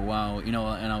guys and go, wow, you know,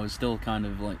 and I was still kind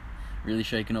of like really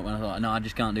shaken up when I thought, no, I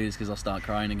just can't do this because I'll start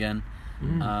crying again.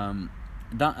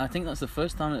 I think that's the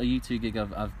first time at a U2 gig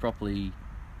I've properly,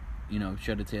 you know,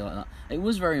 shed a tear like that. It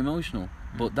was very emotional,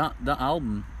 but that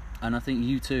album, and I think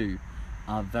U2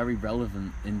 are very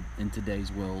relevant in today's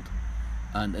world,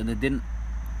 and they didn't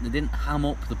ham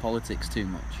up the politics too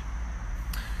much.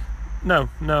 No,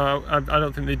 I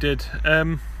don't think they did.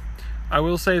 I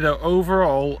will say though,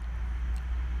 overall,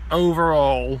 I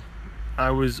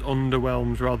was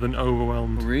underwhelmed rather than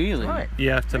overwhelmed. Really? Right.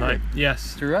 Yeah, tonight. Really?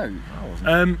 Yes. Throughout?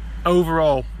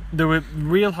 Overall, there were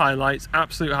real highlights,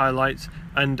 absolute highlights,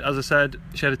 and as I said,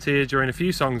 shed a tear during a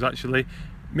few songs actually.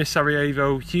 Miss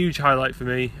Sarajevo, huge highlight for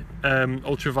me.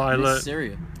 Ultraviolet. Miss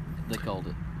Syria, they called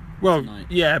it. Well, tonight.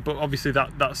 Yeah, but obviously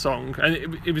that song,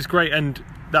 and it was great, and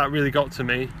that really got to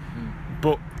me.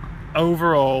 But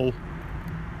overall,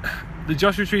 the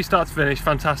Joshua Tree start to finish,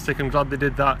 fantastic. I'm glad they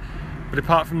did that. But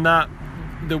apart from that,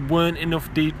 there weren't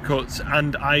enough deep cuts,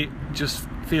 and I just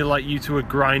feel like U2 are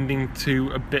grinding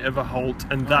to a bit of a halt,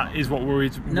 and that is what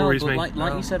worries me.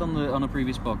 Like you said on a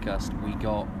previous podcast, we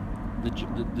got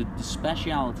the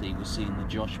speciality was seeing the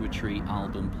Joshua Tree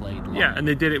album played live. Yeah, and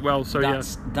they did it well. So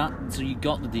so you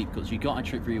got the deep cuts, you got A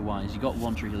Trick for Your Wise, you got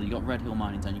One Tree Hill, you got Red Hill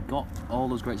Mining Town, you got all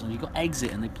those great songs, you got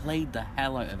Exit, and they played the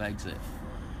hell out of Exit.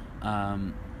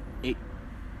 I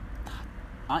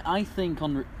think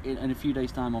in a few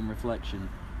days' time, on reflection,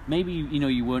 maybe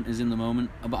you weren't as in the moment,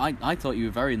 but I thought you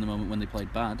were very in the moment when they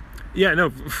played Bad. Yeah,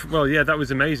 no, well, yeah, that was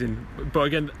amazing. But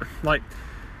again, like,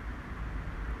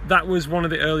 that was one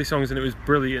of the early songs, and it was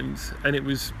brilliant, and it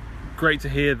was great to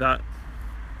hear that.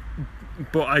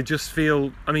 But I just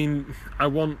feel, I mean, I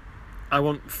want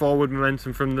forward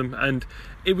momentum from them, and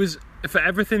it was, for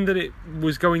everything that it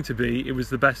was going to be, it was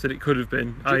the best that it could have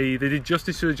been. They did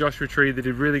justice to the Joshua Tree, they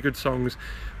did really good songs,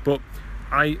 but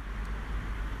I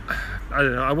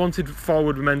don't know, I wanted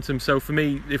forward momentum, so for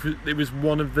me it was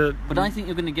one of the... But I think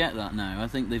you're going to get that now. I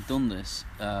think they've done this,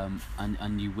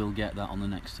 and you will get that on the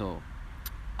next tour.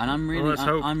 And I'm really,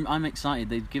 I'm excited.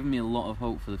 They've given me a lot of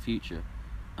hope for the future,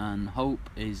 and hope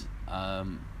is,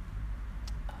 in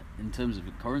terms of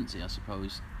currency, I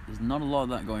suppose, there's not a lot of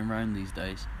that going around these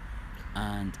days,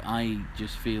 and I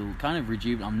just feel kind of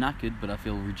rejuvenated. I'm knackered, but I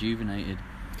feel rejuvenated,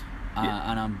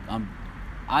 and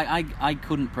I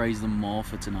couldn't praise them more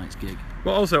for tonight's gig.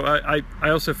 Well, also, I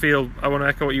also feel, I want to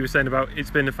echo what you were saying about it's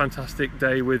been a fantastic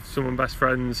day with some of my best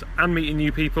friends and meeting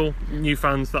new people, new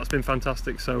fans. That's been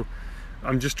fantastic. So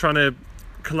I'm just trying to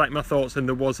collect my thoughts, and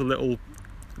there was a little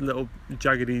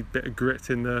jaggedy bit of grit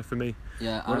in there for me.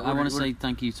 Yeah, I want to say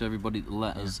thank you to everybody that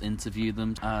let us interview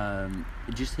them.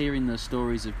 Just hearing the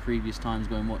stories of previous times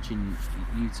going watching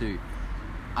U2.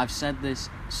 I've said this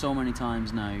so many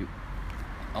times now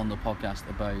on the podcast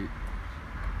about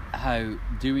how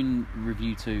doing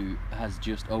Review 2 has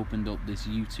just opened up this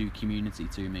U2 community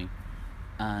to me,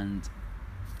 and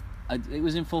it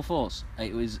was in full force.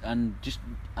 It was, and just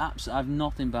I've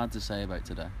nothing bad to say about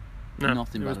today. No,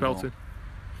 nothing it was bad at all. belted.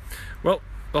 Well,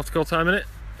 lots of call time in it,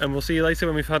 and we'll see you later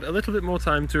when we've had a little bit more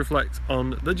time to reflect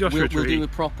on the Joshua Tree. We'll do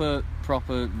a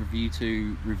proper Review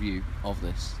 2 review of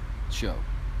this show.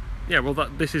 Yeah, well,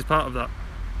 this is part of that.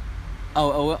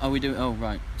 Oh, are we doing? Oh,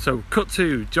 right. So, cut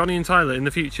to Johnny and Tyler in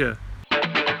the future.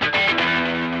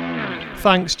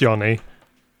 Thanks, Johnny.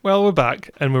 Well, we're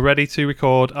back, and we're ready to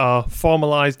record our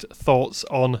formalised thoughts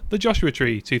on the Joshua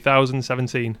Tree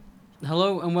 2017.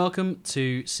 Hello and welcome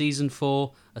to Season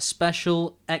 4, a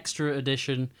special extra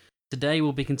edition. Today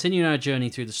we'll be continuing our journey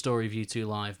through the story of U2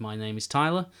 Live. My name is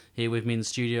Tyler. Here with me in the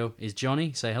studio is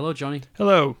Johnny. Say hello, Johnny.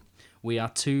 Hello. We are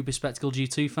two bespectacled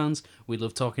U2 fans. We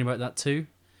love talking about that too.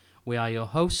 We are your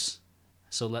hosts,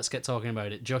 so let's get talking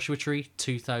about it. Joshua Tree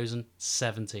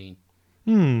 2017.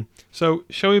 So,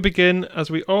 shall we begin, as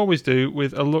we always do,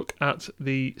 with a look at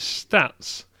the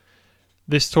stats?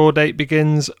 This tour date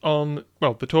begins on...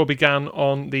 Well, the tour began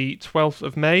on the 12th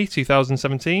of May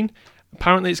 2017.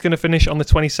 Apparently it's going to finish on the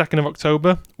 22nd of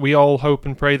October. We all hope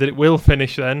and pray that it will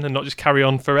finish then and not just carry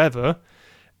on forever.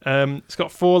 It's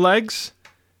got 4 legs,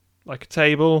 like a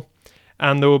table,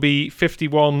 and there will be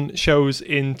 51 shows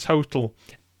in total.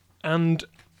 And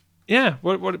yeah,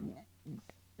 what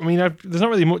I mean, there's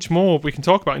not really much more we can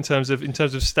talk about in terms of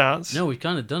stats. No, we've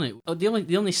kind of done it. The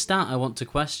only stat I want to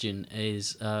question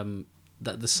is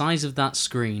that the size of that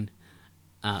screen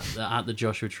at the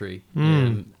Joshua Tree.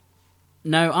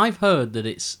 Now, I've heard that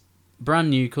it's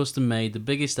brand new, custom made, the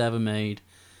biggest ever made,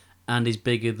 and is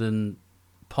bigger than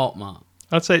Pop Mart.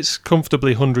 I'd say it's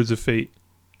comfortably hundreds of feet.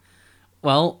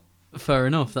 Well, fair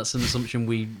enough. That's an assumption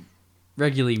we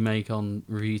regularly make on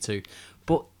Review 2.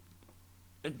 But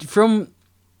from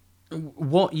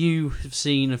what you have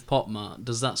seen of Pop Mart,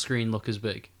 does that screen look as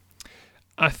big?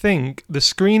 I think the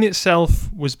screen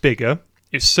itself was bigger.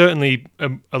 It's certainly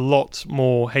a lot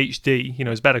more HD,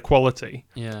 it's better quality.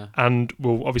 Yeah. And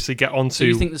we'll obviously get onto... So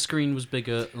you think the screen was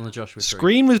bigger than the Joshua Tree?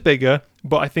 Screen was bigger,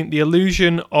 but I think the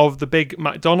illusion of the big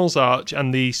McDonald's arch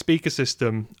and the speaker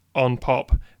system on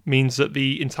Pop means that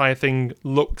the entire thing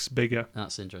looks bigger.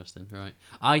 That's interesting, right.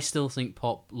 I still think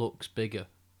Pop looks bigger.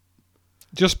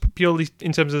 Just purely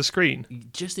in terms of the screen?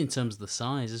 Just in terms of the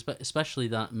size, especially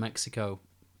that Mexico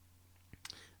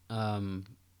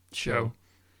show.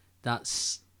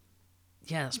 That's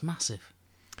massive.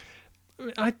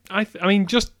 I mean,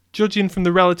 just judging from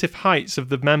the relative heights of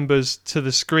the members to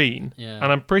the screen, and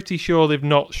I'm pretty sure they've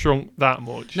not shrunk that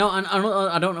much. No, and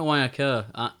I don't know why I care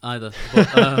either.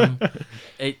 But,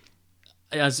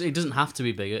 it doesn't have to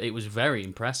be bigger. It was very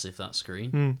impressive, that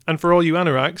screen. And for all you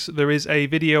anoraks, there is a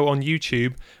video on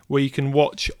YouTube where you can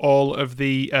watch all of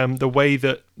the way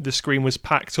that the screen was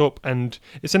packed up, and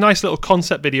it's a nice little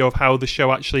concept video of how the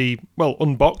show actually,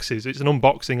 unboxes. It's an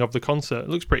unboxing of the concert. It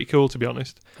looks pretty cool, to be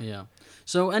honest. Yeah.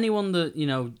 So anyone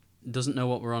that, doesn't know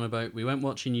what we're on about, we went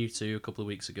watching U2 a couple of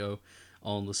weeks ago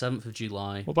on the 7th of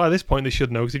July. Well, by this point they should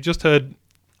know, because you've just heard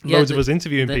loads of us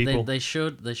interviewing people. They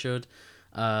should.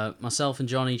 Myself and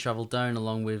Johnny travelled down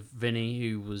along with Vinny,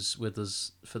 who was with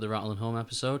us for the Rattle and Home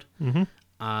episode.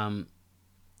 Mm-hmm.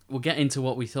 We'll get into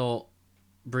what we thought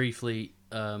briefly,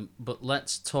 but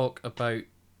let's talk about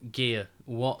gear.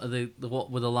 What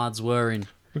were the lads wearing?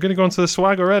 We're going to go on to the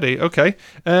swag already. Okay.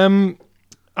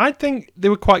 I think they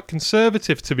were quite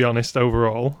conservative, to be honest,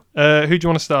 overall. Who do you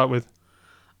want to start with?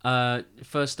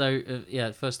 First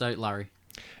out, Larry.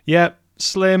 Yeah,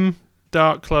 slim,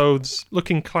 dark clothes,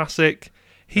 looking classic.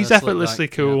 He's effortlessly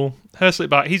cool. Her slick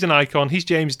back. He's an icon. He's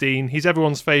James Dean. He's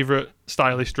everyone's favourite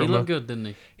stylish drummer. He looked good, didn't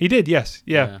he? He did, yes.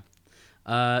 Yeah.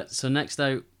 So next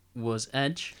out was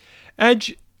Edge.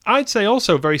 Edge, I'd say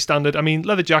also very standard. I mean,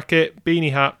 leather jacket,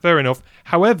 beanie hat, fair enough.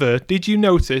 However, did you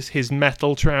notice his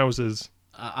metal trousers?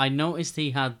 I noticed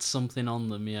he had something on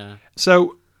them, yeah.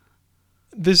 So,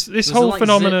 there's this Was whole there, like,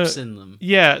 phenomena. zips in them?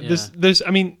 Yeah, there's. I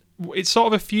mean, it's sort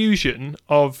of a fusion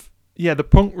of the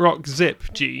punk rock zip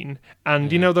gene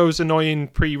and you know those annoying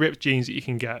pre-ripped jeans that you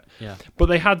can get. Yeah. But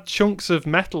they had chunks of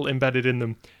metal embedded in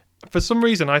them. For some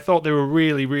reason, I thought they were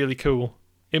really, really cool.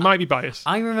 It might be biased.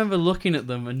 I remember looking at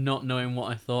them and not knowing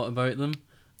what I thought about them.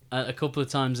 A couple of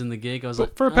times in the gig, I was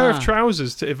like, for a pair of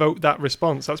trousers to evoke that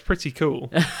response, that's pretty cool.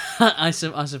 I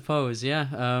suppose, yeah.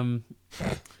 I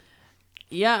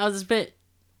was a bit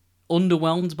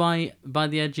underwhelmed by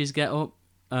the Edge's get up.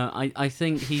 I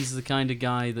think he's the kind of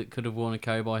guy that could have worn a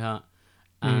cowboy hat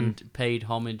and paid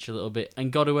homage a little bit and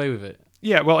got away with it.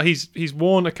 Yeah, well, he's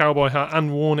worn a cowboy hat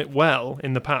and worn it well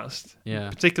in the past. Yeah,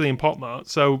 particularly in Pop Mart.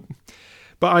 So,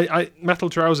 but I metal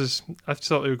trousers, I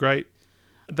thought they were great.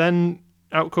 Then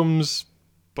out comes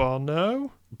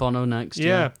Bono. Bono next.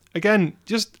 Yeah. Again,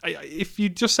 if you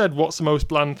just said what's the most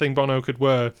bland thing Bono could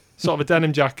wear, sort of a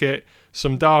denim jacket,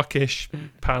 some darkish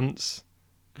pants.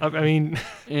 I mean,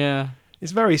 yeah.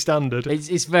 It's very standard.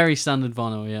 It's very standard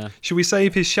Bono, yeah. Should we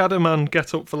save his Shadow Man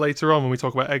get up for later on when we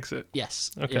talk about Exit?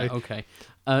 Yes. Okay. Yeah, okay.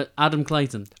 Adam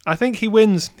Clayton. I think he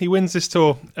wins. He wins this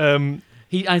tour. I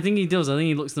think he does. I think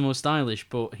he looks the most stylish,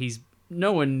 but he's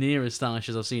nowhere near as stylish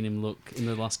as I've seen him look in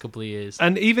the last couple of years.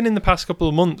 And even in the past couple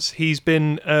of months, he's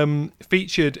been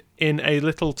featured in a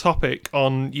little topic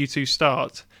on U2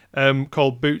 Start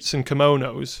called Boots and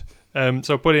Kimonos.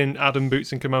 So put in Adam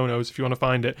Boots and Kimonos if you want to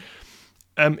find it.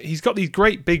 He's got these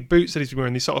great big boots that he's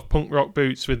wearing, these sort of punk rock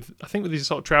boots with these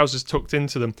sort of trousers tucked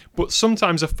into them, but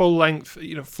sometimes a full length,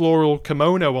 floral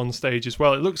kimono on stage as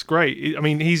well. It looks great. I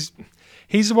mean, he's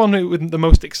the one with the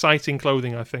most exciting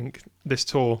clothing, I think, this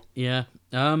tour. Yeah.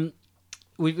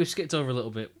 We've skipped over a little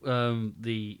bit.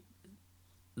 The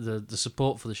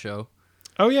support for the show.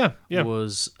 Oh yeah.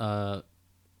 Was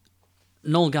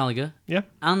Noel Gallagher. Yeah.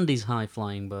 And his High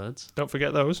Flying Birds. Don't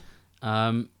forget those.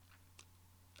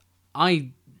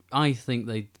 I think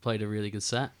they played a really good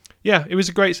set. Yeah, it was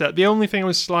a great set. The only thing I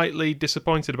was slightly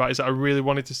disappointed about is that I really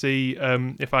wanted to see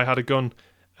If I Had a Gun,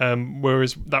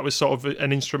 whereas that was sort of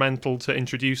an instrumental to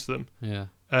introduce them. Yeah.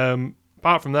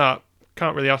 Apart from that,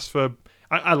 can't really ask for...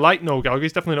 I like Noel Gallagher.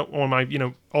 He's definitely not one of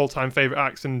my all-time favourite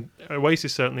acts, and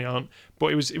Oasis certainly aren't. But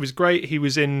it was great. He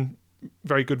was in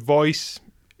very good voice,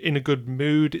 in a good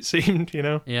mood, it seemed,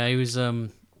 Yeah, he was...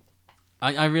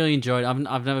 I really enjoyed it.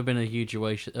 I've never been a huge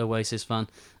Oasis fan.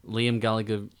 Liam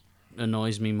Gallagher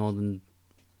annoys me more than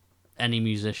any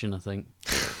musician, I think.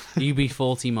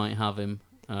 UB40 might have him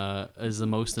as the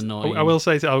most annoying. I will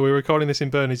say, we're recording this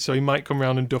in Burnage, so he might come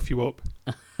round and duff you up.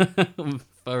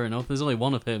 Fair enough. There's only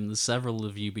one of him. There's several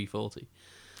of UB40.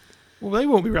 Well, they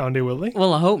won't be round here, will they?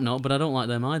 Well, I hope not, but I don't like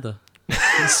them either.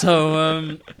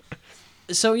 So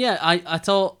yeah, I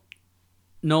thought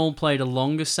Noel played a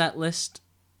longer set list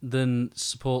than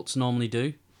supports normally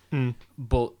do,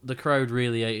 but the crowd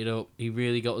really ate it up. He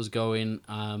really got us going.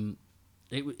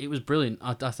 It was brilliant.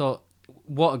 I thought,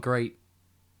 what a great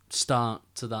start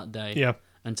to that day. Yeah,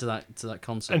 and to that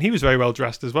concert. And he was very well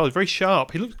dressed as well. Very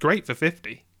sharp. He looked great for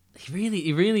 50.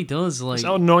 He really does. Like, it's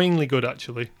annoyingly good,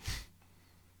 actually.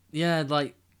 Yeah,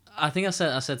 like I think I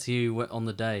said to you on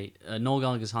the day, Noel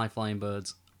Gallagher's High Flying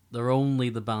Birds. They're only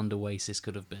the band Oasis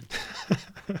could have been.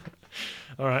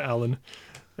 All right, Alan.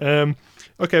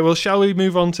 Okay, well, shall we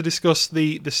move on to discuss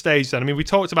the stage then? I mean, we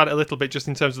talked about it a little bit just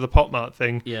in terms of the Pop Mart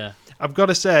thing. Yeah. I've got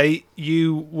to say,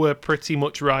 you were pretty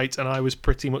much right and I was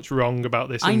pretty much wrong about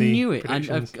this. I knew it.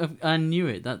 I knew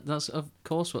it. That's of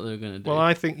course what they were going to do. Well,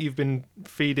 I think you've been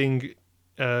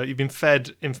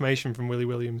fed information from Willie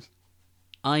Williams.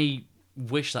 I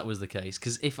wish that was the case,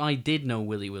 because if I did know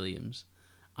Willie Williams,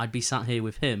 I'd be sat here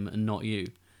with him and not you.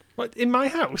 What, in my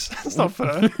house? That's not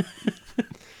fair.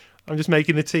 I'm just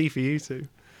making the tea for you two.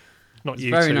 Not you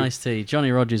two. Very nice tea.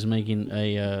 Johnny Rogers making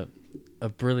a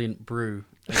brilliant brew.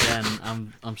 Again,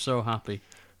 I'm so happy.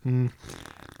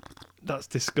 That's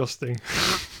disgusting.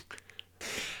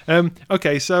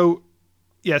 Okay, so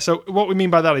what we mean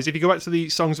by that is if you go back to the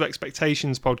Songs of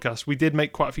Expectations podcast, we did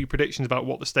make quite a few predictions about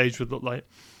what the stage would look like.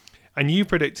 And you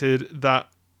predicted that,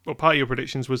 well, part of your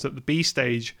predictions was that the B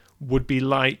stage would be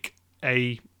like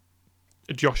a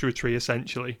a Joshua Tree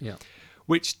essentially. Yeah.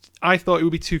 Which I thought it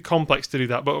would be too complex to do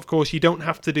that, but of course you don't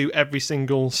have to do every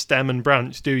single stem and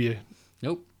branch, do you?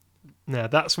 Nope. Yeah,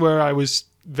 that's where I was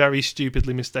very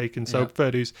stupidly mistaken. So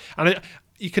fair dues. And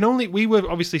we were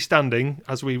obviously standing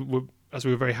as we were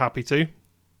very happy to.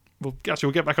 We'll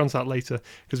get back onto that later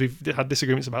because we've had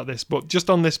disagreements about this. But just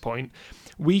on this point,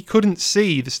 we couldn't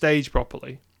see the stage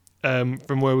properly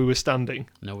from where we were standing.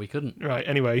 No, we couldn't. Right.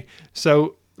 Anyway,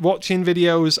 so watching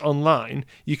videos online,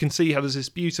 you can see how there's this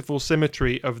beautiful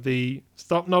symmetry of the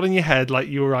stop nodding your head like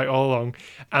you were right all along,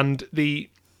 and the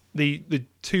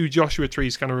two Joshua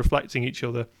trees kind of reflecting each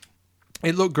other.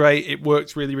 It looked great. It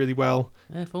worked really, really well.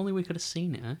 Yeah, if only we could have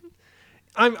seen it.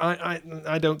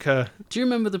 I don't care. Do you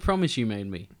remember the promise you made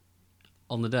me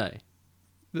on the day?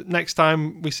 Next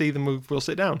time we see them, we'll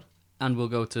sit down and we'll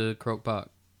go to Croke Park.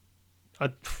 I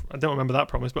don't remember that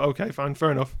promise, but okay, fine,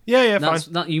 fair enough. Yeah,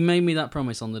 fine. You made me that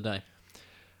promise on the day.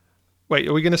 Wait,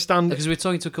 are we going to stand? Because we were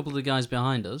talking to a couple of the guys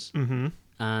behind us, Mhm.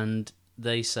 and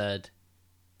they said,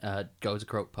 "Go to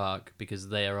Croke Park because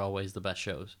they are always the best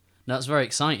shows." Now that's very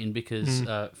exciting because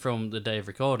from the day of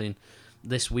recording,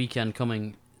 this weekend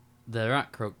coming, they're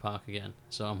at Croke Park again.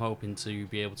 So I'm hoping to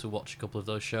be able to watch a couple of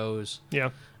those shows. Yeah.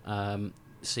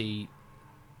 See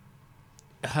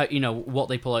how, what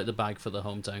they pull out the bag for the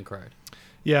hometown crowd.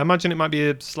 Yeah, I imagine it might be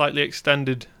a slightly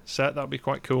extended set. That'd be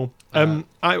quite cool. Isn't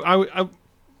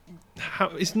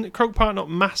Croke Park not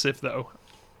massive though?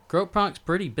 Croke Park's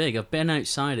pretty big. I've been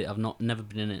outside it. I've never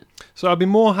been in it. So I'd be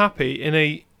more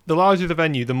happy the larger the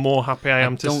venue, the more happy I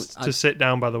am to sit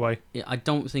down. By the way, yeah, I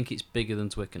don't think it's bigger than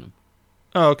Twickenham.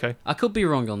 Oh, okay. I could be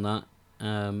wrong on that,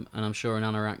 and I'm sure an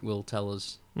Anorak will tell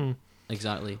us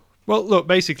exactly. Well, look,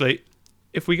 basically,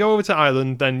 if we go over to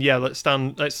Ireland, then yeah, let's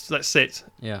sit.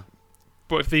 Yeah.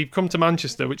 But if they come to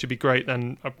Manchester, which would be great,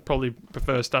 then I'd probably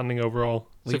prefer standing overall.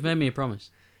 Well, you've made me a promise.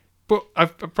 But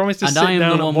I've promised to sit down. And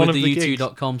I am the one with the gigs.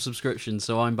 U2.com subscription,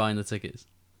 so I'm buying the tickets.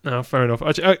 No, fair enough.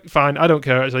 Fine, I don't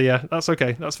care. Actually, yeah, that's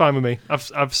okay. That's fine with me.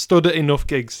 I've stood at enough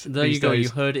gigs. There you go. You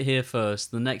heard it here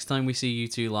first. The next time we see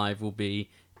U2 live will be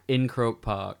in Croke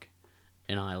Park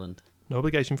in Ireland. No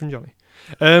obligation from Johnny.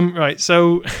 Right,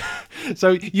 so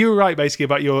you were right basically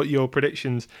about your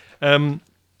predictions. Does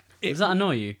that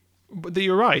annoy you? But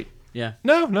you're right. Yeah.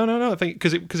 No. I think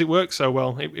because it worked so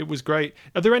well, it was great.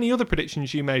 Are there any other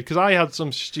predictions you made? Because I had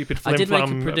some stupid flim-flam. I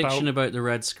did make a prediction about the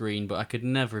red screen, but I could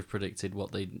never have predicted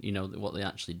what they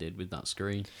actually did with that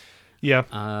screen. Yeah.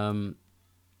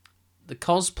 The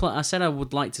cosplay. I said I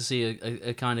would like to see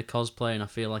a kind of cosplay, and I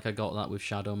feel like I got that with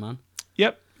Shadow Man.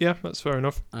 Yep. Yeah, that's fair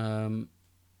enough.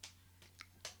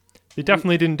 They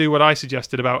definitely didn't do what I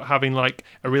suggested about having like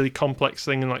a really complex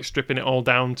thing and like stripping it all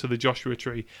down to the Joshua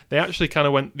Tree. They actually kind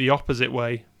of went the opposite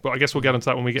way, but I guess we'll get into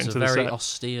that when we get into the set. It's a very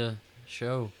austere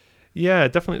show. Yeah,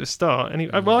 definitely at the start.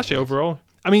 Well, actually, overall,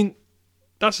 I mean,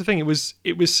 that's the thing. It was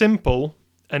simple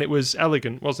and it was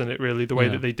elegant, wasn't it? Really, the way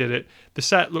that they did it. The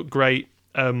set looked great.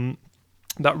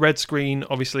 That red screen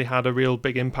obviously had a real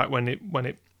big impact when it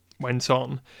went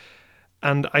on,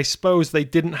 and I suppose they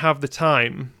didn't have the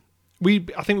time. I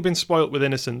think we've been spoilt with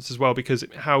Innocence as well because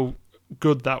how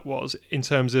good that was in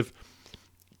terms of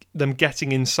them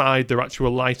getting inside their actual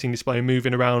lighting display and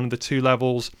moving around the two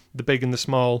levels, the big and the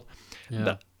small.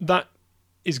 Yeah. That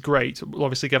is great. We'll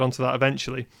obviously get onto that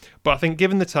eventually. But I think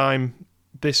given the time,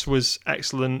 this was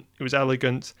excellent. It was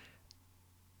elegant.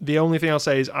 The only thing I'll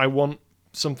say is I want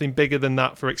something bigger than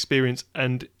that for experience,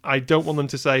 and I don't want them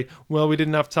to say, well, we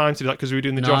didn't have time to do that because we were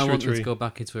doing the Joshua Tree. I want them to go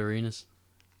back into arenas.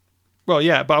 Well,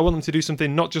 yeah, but I want them to do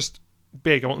something not just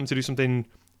big. I want them to do something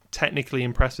technically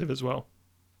impressive as well.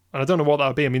 And I don't know what that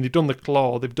would be. I mean, they've done the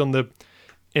Claw, they've done the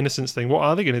Innocence thing. What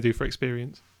are they going to do for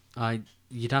experience?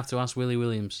 You'd have to ask Willie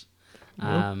Williams.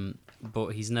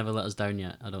 But he's never let us down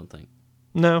yet, I don't think.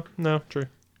 No, true.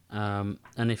 And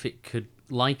if it could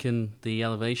liken the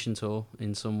Elevation Tour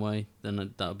in some way,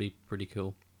 then that would be pretty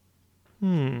cool.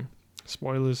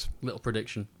 Spoilers. Little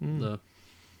prediction, though.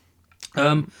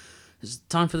 It's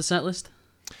time for the set list?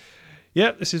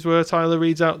 Yeah, this is where Tyler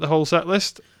reads out the whole set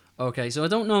list. Okay, so I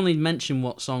don't normally mention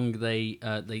what song they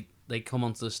come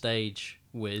onto the stage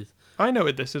with. I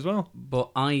noted this as well. But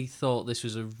I thought this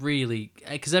was a really...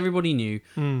 Because everybody knew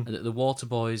that the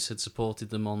Waterboys had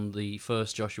supported them on the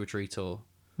first Joshua Tree tour.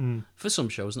 For some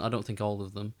shows, and I don't think all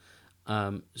of them.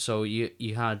 So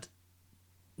you had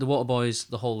the Waterboys,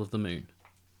 The Whole of the Moon,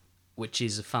 which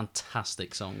is a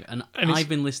fantastic song. And I've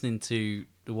been listening to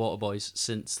the Waterboys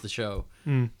since the show,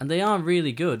 and they are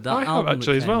really good. That I album have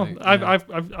actually as well. Out,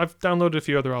 I've downloaded a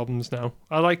few other albums now.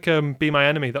 I like Be My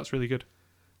Enemy. That's really good.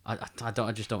 I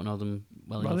just don't know them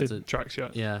well enough the to tracks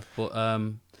yet. Yeah,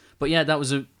 but yeah, that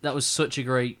was such a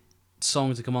great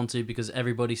song to come onto because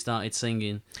everybody started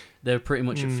singing. They were pretty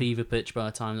much at fever pitch by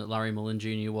the time that Larry Mullen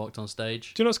Jr. walked on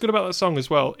stage. Do you know what's good about that song as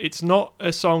well? It's not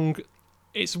a song...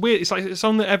 It's weird. It's like a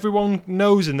song that everyone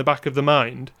knows in the back of the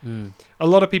mind. A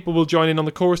lot of people will join in on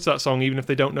the chorus to that song, even if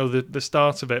they don't know the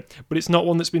start of it. But it's not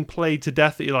one that's been played to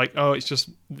death that you're like, oh, it's just,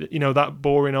 that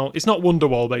boring old... It's not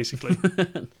Wonderwall, basically.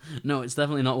 No, it's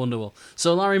definitely not Wonderwall.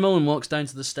 So Larry Mullen walks down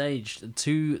to the stage,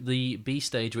 to the B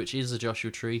stage, which is the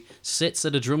Joshua Tree, sits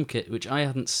at a drum kit, which I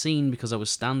hadn't seen because I was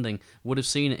standing. Would have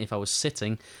seen it if I was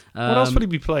sitting. What else would he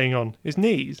be playing on? His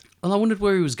knees? Well, I wondered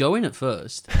where he was going at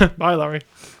first. Bye, Larry.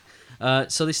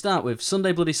 So they start with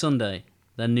Sunday Bloody Sunday,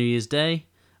 then New Year's Day,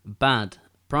 Bad,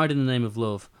 Pride in the Name of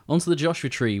Love, onto the Joshua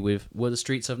Tree with Where the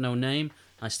Streets Have No Name,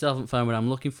 I Still Haven't Found What I'm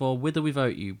Looking For, Whither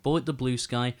Without You, Bullet the Blue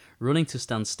Sky, Running to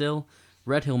Stand Still,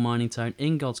 Red Hill Mining Town,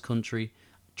 In God's Country,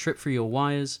 Trip for Your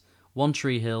Wires, One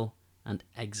Tree Hill, and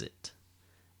Exit.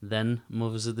 Then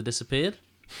Mothers of the Disappeared.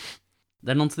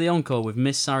 Then onto the encore with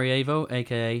Miss Sarajevo,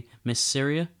 aka Miss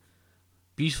Syria,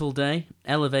 Beautiful Day,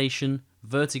 Elevation,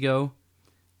 Vertigo,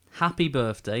 Happy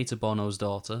Birthday to Bono's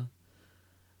Daughter,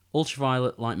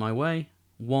 Ultraviolet, Light My Way,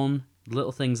 One,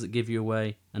 Little Things That Give You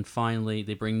Away, and finally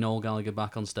they bring Noel Gallagher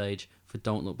back on stage for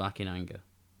Don't Look Back in Anger.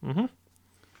 Mm-hmm.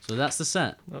 So that's the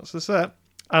set. That's the set.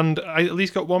 And I at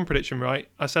least got one prediction right.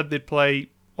 I said they'd play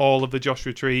all of the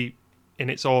Joshua Tree in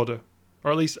its order.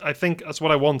 Or at least I think that's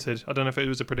what I wanted. I don't know if it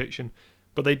was a prediction.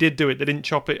 But they did do it. They didn't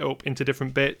chop it up into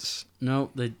different bits.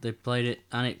 No, they played it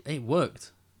and it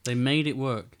worked. They made it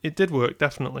work. It did work,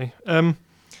 definitely.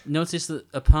 Notice that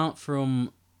apart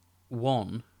from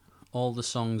one, all the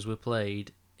songs were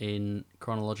played in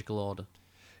chronological order.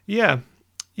 Yeah.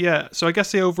 So I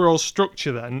guess the overall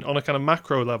structure then, on a kind of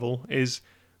macro level, is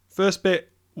first bit,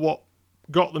 what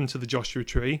got them to the Joshua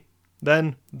Tree,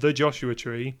 then the Joshua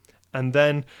Tree, and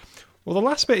then, well, the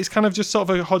last bit is kind of just sort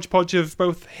of a hodgepodge of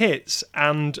both hits,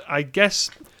 and I guess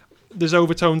there's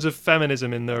overtones of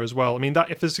feminism in there as well. I mean,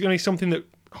 that if there's going to be something that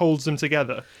holds them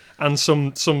together, and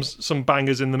some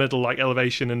bangers in the middle like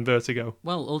Elevation and Vertigo.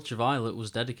 Well, Ultraviolet was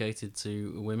dedicated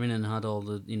to women and had all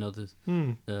the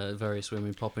various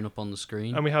women popping up on the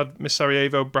screen. And we had Miss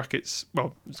Sarajevo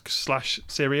 /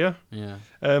 Syria. Yeah.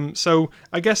 So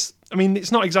I guess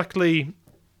it's not exactly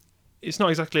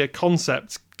a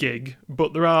concept gig,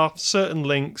 but there are certain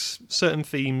links, certain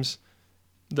themes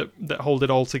that hold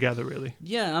it all together, really.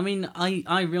 Yeah,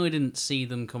 I really didn't see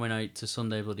them coming out to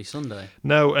Sunday Bloody Sunday.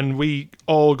 No, and we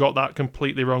all got that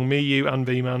completely wrong. Me, you, and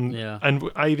V-Man. Yeah. And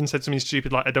I even said something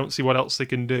stupid like, I don't see what else they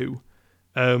can do.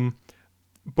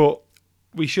 But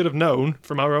we should have known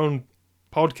from our own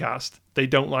podcast, they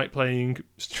don't like playing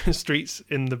Streets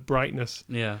in the Brightness.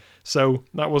 Yeah. So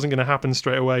that wasn't going to happen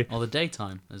straight away. Or the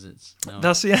daytime, as it's known.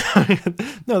 That's, yeah.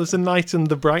 No, there's a night and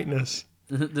the brightness.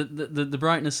 The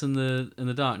brightness and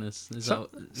the darkness.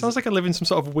 Sounds like I live in some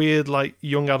sort of weird, like,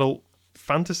 young adult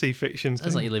fantasy fiction.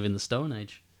 Sounds like you live in the Stone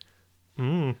Age.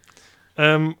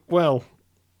 Well,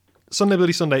 Sunday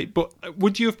Bloody Sunday. But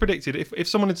would you have predicted if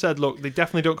someone had said, "Look, they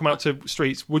definitely don't come out to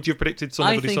Streets"? Would you have predicted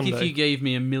Sunday Bloody Sunday? I think if you gave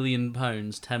me £1 million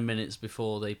 10 minutes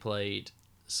before they played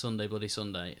Sunday Bloody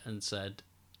Sunday and said,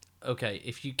 "Okay,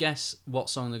 if you guess what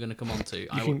song they're going to come on to, you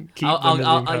can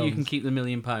keep the £1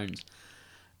 million."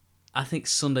 I think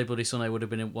Sunday Bloody Sunday would have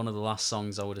been one of the last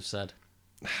songs I would have said.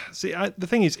 See, the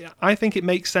thing is, I think it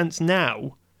makes sense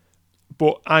now,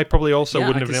 but I probably also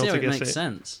wouldn't have been able to guess it. Makes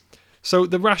sense. So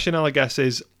the rationale, I guess,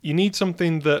 is you need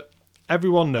something that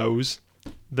everyone knows,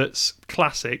 that's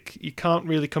classic. You can't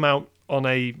really come out on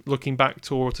a looking back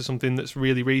tour to something that's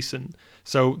really recent.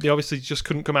 So they obviously just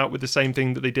couldn't come out with the same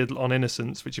thing that they did on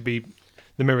Innocence, which would be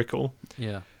The Miracle.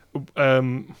 Yeah.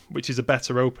 Which is a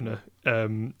better opener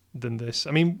than this.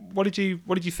 I mean, what did you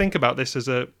think about this as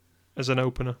an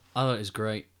opener? I thought it was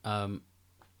great. I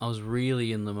was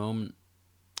really in the moment.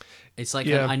 It's like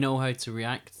Yeah. I know how to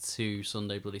react to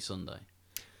Sunday Bloody Sunday.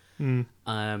 One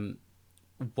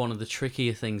of the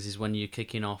trickier things is when you're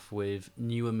kicking off with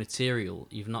newer material.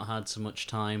 You've not had so much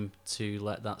time to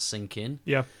let that sink in.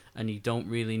 Yeah. And you don't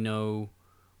really know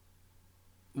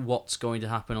what's going to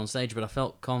happen on stage, but I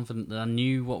felt confident that I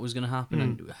knew what was going to happen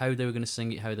and how they were going to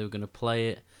sing it, how they were going to play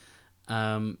it.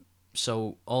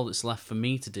 So all that's left for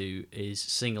me to do is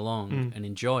sing along and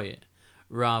enjoy it,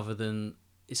 rather than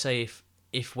say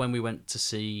if when we went to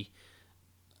see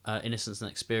Innocence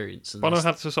and Experience, and Bono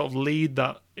had to sort of lead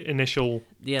that initial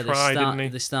cry, didn't he?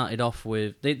 They started off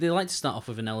with they like to start off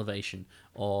with an Elevation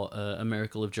or A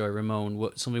Miracle of Joy Ramone,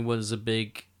 something where there's a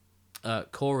big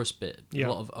chorus bit, a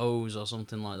lot of O's or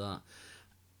something like that.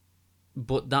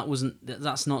 But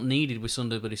that's not needed with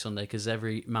Sunday Bloody Sunday because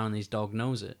every man and his dog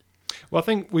knows it. Well, I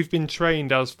think we've been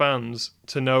trained as fans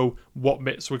to know what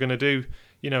bits we're going to do,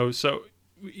 so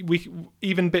we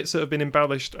even bits that have been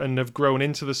embellished and have grown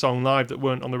into the song live that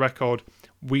weren't on the record,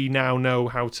 we now know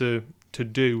how to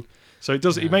do. So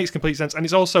it makes complete sense, and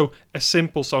it's also a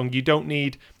simple song. You don't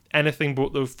need anything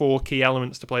but the 4 key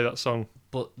elements to play that song.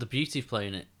 But the beauty of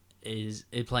playing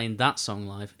that song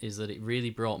live is that it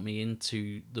really brought me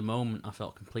into the moment. I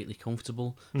felt completely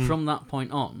comfortable from that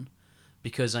point on,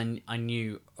 because I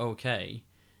knew, okay,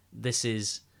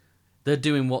 they're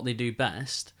doing what they do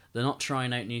best. They're not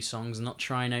trying out new songs, they're not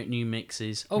trying out new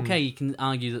mixes. Okay, you can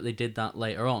argue that they did that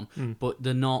later on, but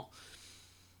they're not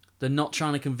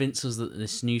trying to convince us that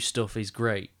this new stuff is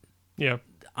great. Yeah.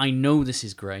 I know this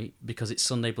is great because it's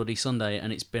Sunday Bloody Sunday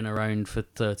and it's been around for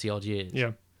 30 odd years.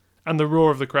 Yeah. And the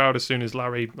roar of the crowd as soon as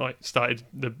Larry started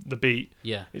the beat.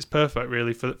 Yeah. It's perfect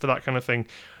really for that kind of thing.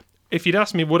 If you'd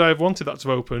asked me would I have wanted that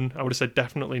to open, I would have said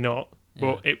definitely not.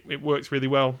 But it works really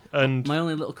well. And my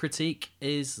only little critique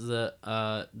is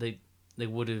that they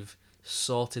would have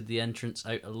sorted the entrance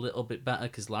out a little bit better,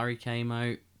 because Larry came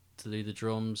out to do the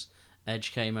drums,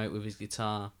 Edge came out with his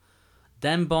guitar,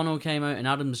 then Bono came out and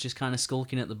Adam's just kind of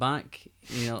skulking at the back,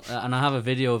 and I have a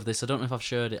video of this. I don't know if I've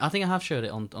shared it. I think I have shared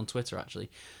it on Twitter actually.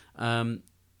 Adam's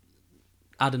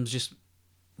just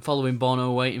following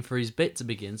Bono, waiting for his bit to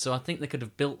begin. So I think they could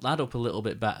have built that up a little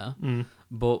bit better.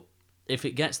 But if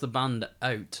it gets the band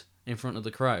out in front of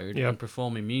the crowd and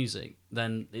performing music,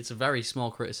 then it's a very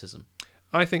small criticism.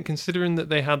 I think considering that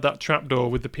they had that trapdoor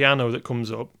with the piano that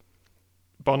comes up,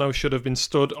 Bono should have been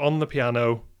stood on the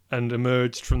piano and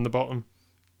emerged from the bottom.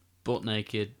 Butt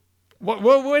naked. What?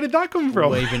 Where did that come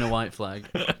from? Waving a white flag.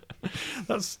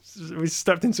 We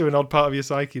stepped into an odd part of your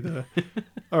psyche there.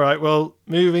 All right, well,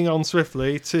 moving on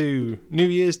swiftly to New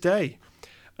Year's Day.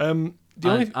 I'm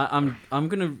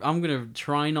gonna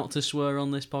try not to swear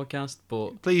on this podcast,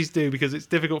 but please do, because it's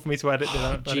difficult for me to edit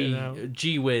that.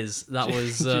 Gee whiz, that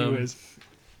was. Gee whiz.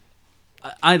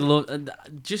 I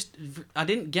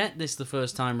didn't get this the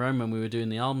first time round when we were doing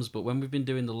the albums, but when we've been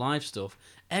doing the live stuff,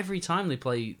 every time they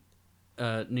play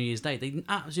New Year's Day, they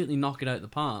absolutely knock it out of the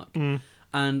park.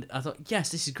 And I thought, yes,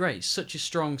 this is great. Such a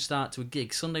strong start to a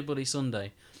gig. Sunday Bloody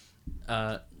Sunday,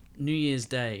 New Year's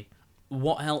Day.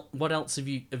 What else have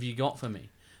you got for me?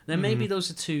 Then maybe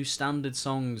those are 2 standard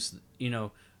songs,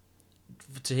 to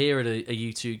hear at a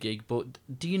U2 gig. But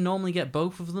do you normally get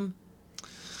both of them?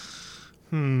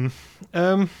 I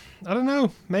don't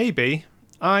know. Maybe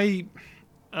I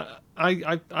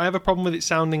have a problem with it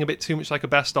sounding a bit too much like a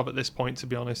best of at this point. To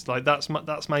be honest, that's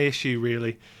my issue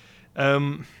really.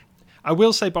 I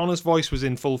will say Bono's voice was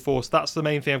in full force. That's the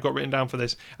main thing I've got written down for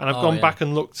this, and I've gone back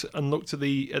and looked at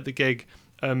the gig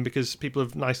because people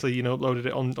have nicely uploaded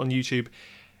it on YouTube.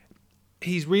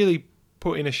 He's really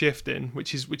put in a shift in,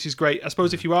 which is great. I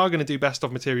suppose if you are going to do best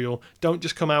of material, don't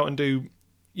just come out and do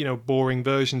boring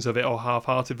versions of it or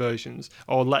half-hearted versions,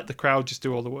 or let the crowd just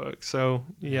do all the work. So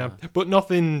yeah. But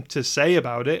nothing to say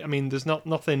about it. I mean, there's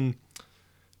nothing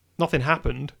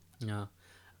happened. Yeah.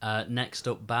 Next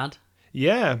up, Bad.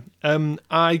 Yeah,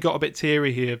 I got a bit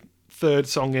teary here. 3rd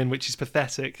song in, which is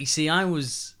pathetic. You see, I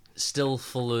was still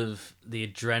full of the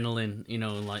adrenaline.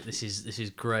 This is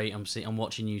great. I'm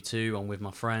watching U2. I'm with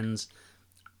my friends,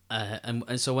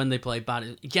 and so when they play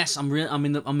Bad, yes, I'm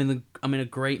in a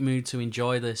great mood to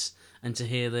enjoy this and to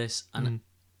hear this. And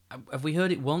have we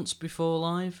heard it once before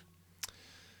live?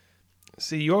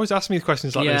 See, you always ask me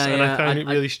questions like this, and I find it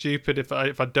really stupid if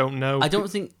I don't know. I don't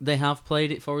think they have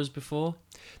played it for us before.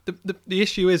 The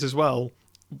issue is as well,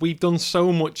 we've done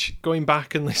so much going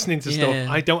back and listening to stuff.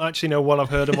 I don't actually know what I've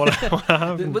heard and what I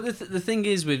haven't. But the thing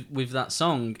is with that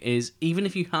song is, even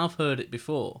if you have heard it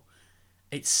before,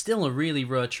 it's still a really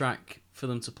rare track for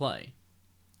them to play.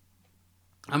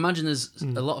 I imagine there's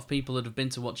a lot of people that have been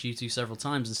to watch U2 several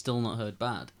times and still not heard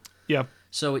Bad. Yeah.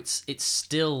 So it's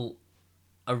still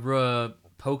a rare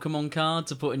Pokemon card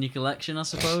to put in your collection, I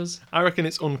suppose. I reckon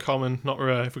it's uncommon, not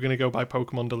rare, if we're going to go by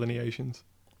Pokemon delineations.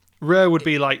 Rare would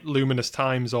be like Luminous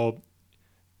Times, or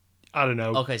I don't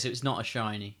know. Okay, so it's not a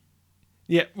shiny.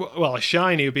 Yeah, well, a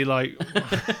shiny would be like...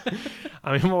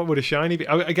 I mean, what would a shiny be?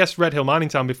 I guess Red Hill Mining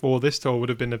Town before this tour would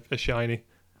have been a shiny.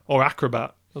 Or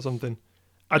Acrobat, or something.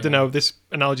 I don't know, this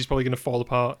analogy's probably going to fall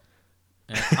apart.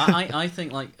 Yeah. I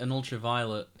think like an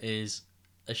Ultraviolet is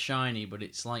a shiny, but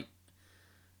it's like...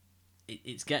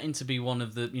 It's getting to be one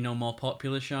of the more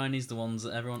popular shinies, the ones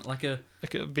that everyone... Like a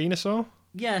Venusaur?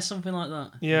 Yeah, something like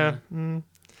that. Yeah.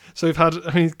 So we've had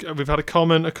a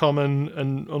common,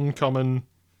 and uncommon.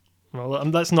 Well,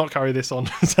 let's not carry this on.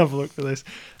 Let's have a look for this.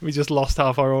 We just lost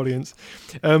half our audience.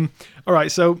 All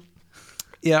right, so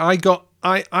yeah, I got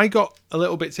a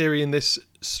little bit teary in this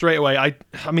straight away, I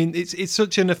mean, it's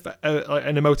such an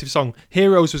emotive song.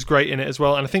 Heroes was great in it as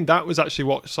well, and I think that was actually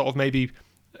what sort of maybe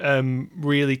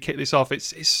really kicked this off.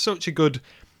 It's such a good.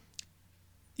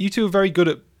 U2 are very good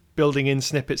at building in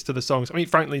snippets to the songs. I mean,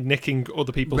 frankly, nicking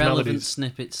other people's relevant melodies.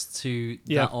 snippets to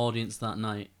that audience that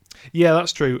night. Yeah,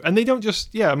 that's true. And they don't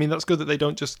just... Yeah, I mean, that's good that they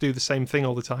don't just do the same thing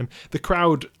all the time. The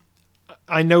crowd...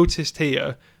 I noticed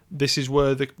here, this is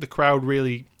where the crowd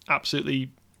really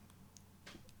absolutely...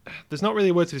 There's not really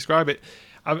a word to describe it.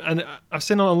 And I've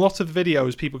seen on a lot of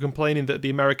videos people complaining that the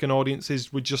American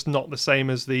audiences were just not the same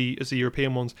as the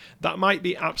European ones. That might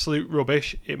be absolute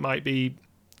rubbish. It might be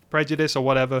prejudice or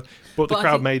whatever, but the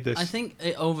crowd made this. I think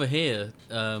over here,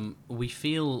 we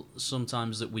feel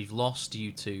sometimes that we've lost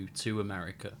U2 to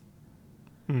America.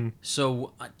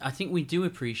 So I think we do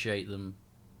appreciate them,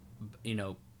 you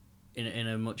know, in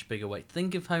a much bigger way.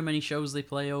 Think of how many shows they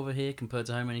play over here compared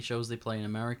to how many shows they play in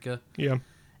America. Yeah.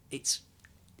 It's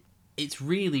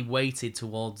really weighted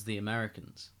towards the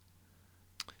Americans.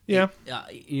 Yeah.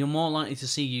 You're more likely to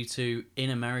see U2 in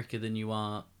America than you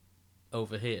are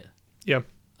over here. Yeah.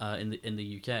 In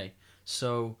the UK.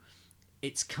 So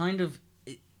it's kind of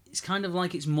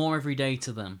like it's more every day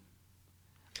to them.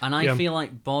 And I feel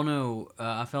like Bono,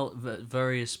 I felt at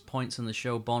various points in the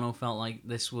show, Bono felt like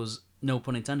this was, no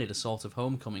pun intended, a sort of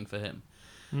homecoming for him.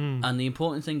 And the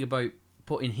important thing about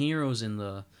putting Heroes in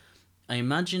there, I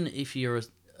imagine if you're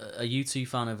a U2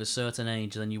 fan of a certain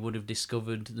age, then you would have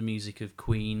discovered the music of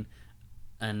Queen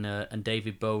and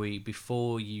David Bowie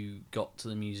before you got to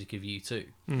the music of U2.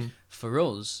 For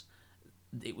us,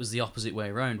 it was the opposite way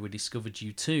around. We discovered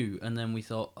U2, and then we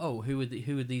thought, oh, who are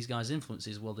these guys'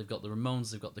 influences? Well, they've got the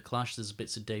Ramones, they've got the Clash, there's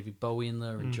bits of David Bowie in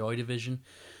there, and Joy Division.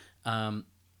 And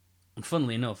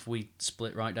funnily enough, we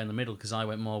split right down the middle, because I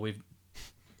went more with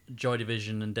Joy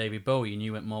Division and David Bowie, and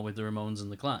you went more with the Ramones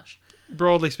and the Clash.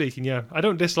 Broadly speaking, yeah. I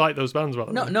don't dislike those bands, by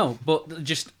the way. No, but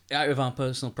just out of our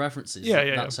personal preferences,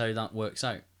 that's how that works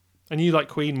out. And you like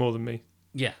Queen more than me.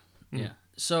 Yeah.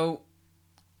 So,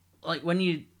 like, when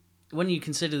you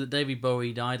consider that David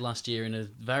Bowie died last year in a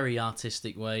very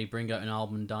artistic way, bring out an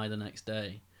album and die the next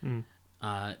day,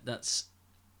 I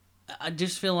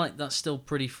just feel like that's still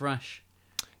pretty fresh.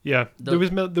 Yeah, there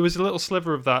was a little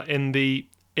sliver of that in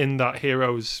that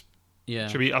Heroes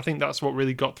tribute. I think that's what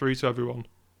really got through to everyone.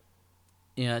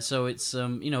 Yeah, so it's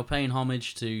paying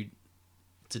homage to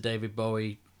David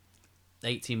Bowie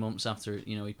 18 months after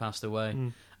he passed away,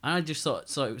 and I just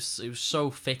thought it was so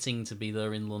fitting to be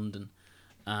there in London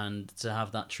and to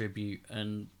have that tribute,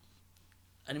 and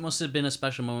it must have been a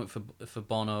special moment for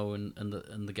Bono and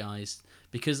the guys,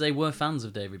 because they were fans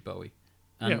of David Bowie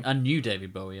and knew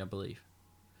David Bowie, I believe.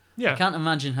 Yeah, I can't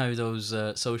imagine how those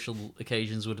social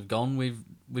occasions would have gone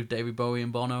with David Bowie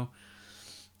and Bono.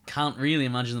 Can't really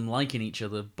imagine them liking each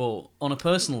other, but on a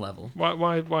personal level, why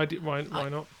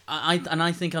not?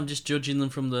 I think I'm just judging them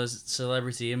from the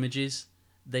celebrity images.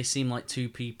 They seem like two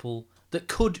people that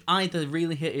could either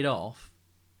really hit it off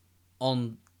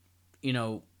on,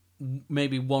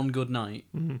 maybe one good night,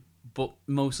 but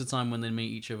most of the time when they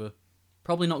meet each other,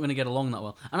 probably not going to get along that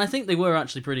well. And I think they were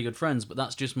actually pretty good friends, but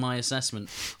that's just my assessment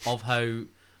of how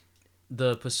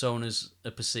the personas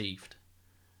are perceived.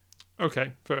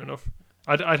 Okay, fair enough.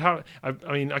 I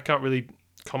mean, I can't really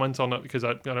comment on that because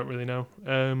I don't really know.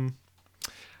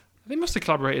 They must have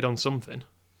collaborated on something.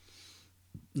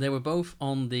 They were both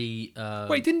on the...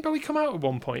 Wait, didn't Bowie come out at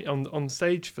one point on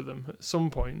stage for them at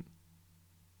some point?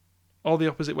 Or the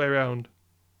opposite way around?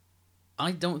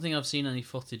 I don't think I've seen any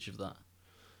footage of that.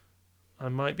 I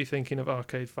might be thinking of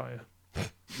Arcade Fire.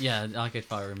 Yeah, Arcade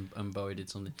Fire and Bowie did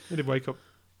something. They did Wake Up.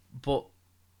 But...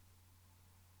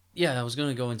 yeah, I was going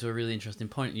to go into a really interesting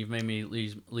point. You've made me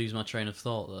lose my train of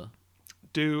thought there.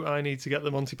 Do I need to get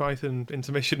the Monty Python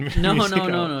intermission music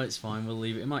No, it's fine. We'll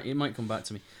leave it. It might come back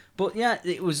to me. But yeah,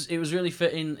 it was really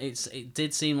fitting. It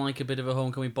did seem like a bit of a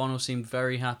homecoming. Bono seemed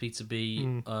very happy to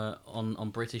be on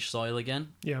British soil again.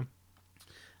 Yeah.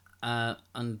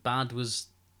 And Bad was,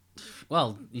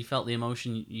 well, you felt the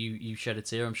emotion. You shed a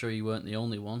tear. I'm sure you weren't the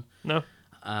only one. No.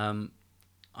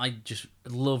 I just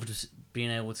loved being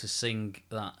able to sing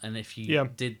that, and if you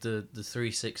did the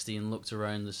 360 and looked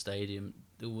around the stadium,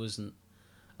 there wasn't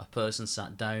a person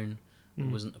sat down, there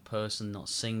wasn't a person not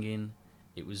singing.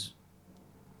 It was...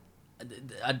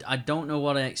 I don't know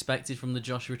what I expected from the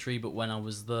Joshua Tree, but when I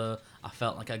was there, I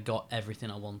felt like I got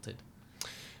everything I wanted.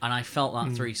 And I felt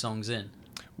that 3 songs in.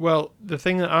 Well, the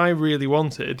thing that I really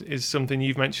wanted is something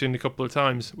you've mentioned a couple of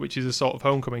times, which is a sort of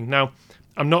homecoming. Now,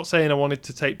 I'm not saying I wanted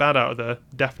to take Bad out of there,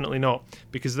 definitely not,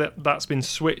 because that's been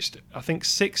switched, I think,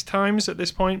 6 times at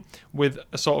this point with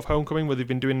a sort of homecoming where they've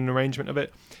been doing an arrangement of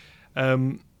it.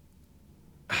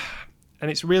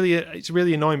 and it's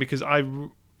really annoying because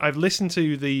I've listened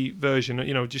to the version,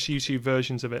 just YouTube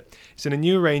versions of it. It's in a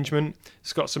new arrangement.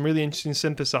 It's got some really interesting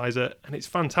synthesizer, and it's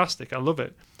fantastic. I love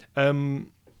it.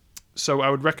 So I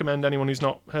would recommend anyone who's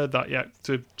not heard that yet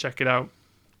to check it out.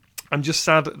 I'm just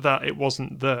sad that it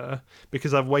wasn't there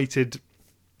because I've waited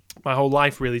my whole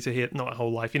life really to hear, not my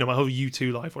whole life, my whole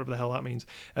U2 life, whatever the hell that means,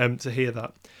 to hear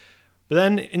that. But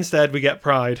then instead we get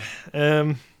Pride.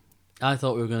 I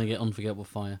thought we were going to get Unforgettable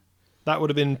Fire. That would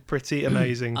have been pretty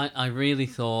amazing. I really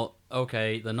thought,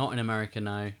 okay, they're not in America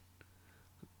now.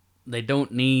 They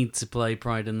don't need to play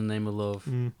Pride in the Name of Love.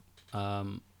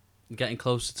 Getting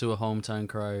closer to a hometown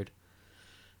crowd.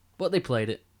 But they played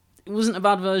it. It wasn't a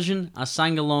bad version. I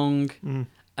sang along.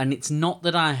 And it's not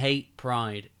that I hate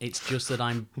Pride. It's just that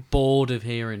I'm bored of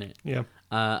hearing it. Yeah.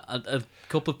 A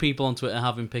couple of people on Twitter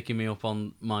have been picking me up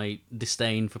on my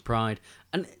disdain for Pride.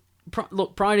 And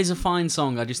look, Pride is a fine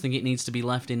song. I just think it needs to be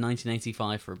left in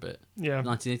 1985 for a bit. Yeah.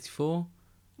 1984?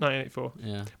 1984.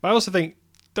 Yeah. But I also think,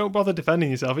 don't bother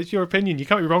defending yourself. It's your opinion. You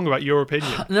can't be wrong about your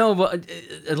opinion. No, but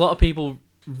a lot of people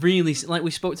really... Like,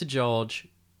 we spoke to George,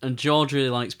 and George really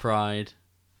likes Pride.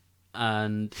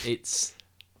 And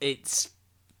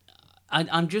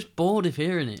I'm just bored of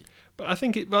hearing it. But I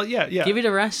think yeah. Give it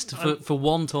a rest for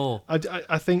one tour.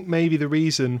 I think maybe the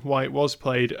reason why it was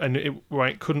played and why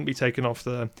it couldn't be taken off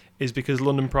there is because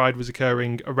London Pride was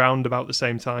occurring around about the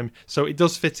same time. So it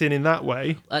does fit in that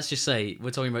way. Let's just say we're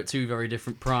talking about two very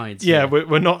different prides. Yeah,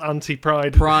 we're not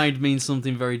anti-Pride. Pride means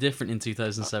something very different in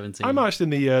 2017. I marched in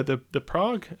the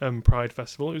Prague Pride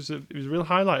Festival. It was a real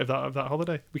highlight of that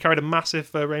holiday. We carried a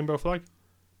massive rainbow flag.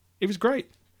 It was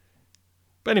great.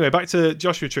 But anyway, back to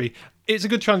Joshua Tree. It's a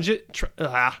good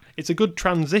it's a good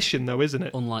transition, though, isn't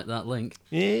it? Unlike that link.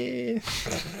 Yeah.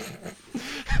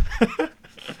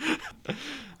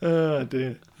 Oh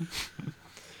dear.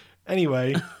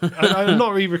 Anyway, I'm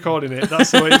not re-recording it. That's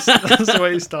the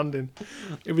way it's standing.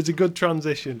 It was a good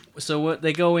transition. So what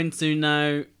they go into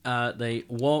now, they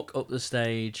walk up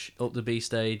the B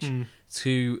stage,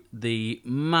 to the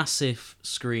massive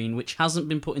screen, which hasn't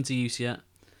been put into use yet.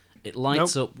 It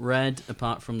lights up red,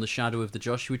 apart from the shadow of the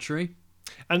Joshua Tree.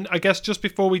 And I guess just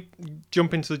before we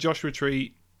jump into the Joshua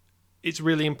Tree, it's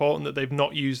really important that they've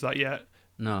not used that yet.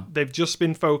 No. They've just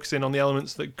been focusing on the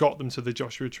elements that got them to the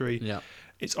Joshua Tree. Yeah.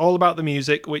 It's all about the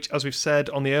music, which, as we've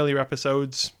said on the earlier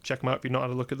episodes, check them out if you've not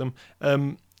had a look at them,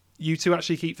 U2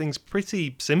 actually keep things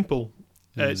pretty simple.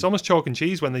 It's almost chalk and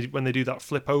cheese when they do that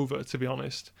flip over, to be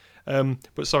honest.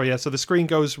 But sorry, yeah. So the screen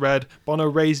goes red. Bono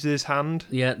raises his hand.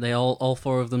 Yeah, they all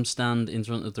four of them stand in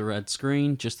front of the red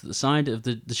screen, just at the side of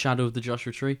the shadow of the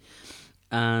Joshua Tree,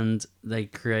 and they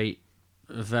create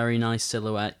a very nice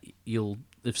silhouette. You'll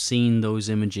have seen those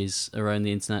images around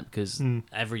the internet because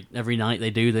every night they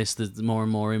do this. There's more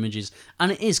and more images,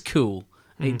 and it is cool.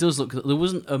 It does look. There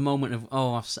wasn't a moment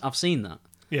of I've seen that.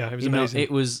 Yeah, it was amazing.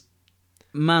 It was.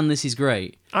 Man, this is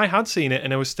great. I had seen it,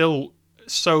 and it was still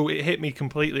it hit me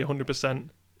completely, 100%.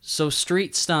 So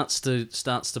Street starts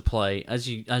to play, as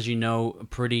you know, a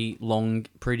pretty long,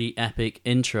 pretty epic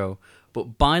intro.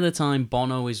 But by the time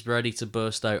Bono is ready to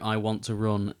burst out "I Want to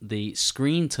Run," the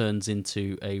screen turns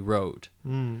into a road,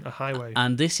 a highway,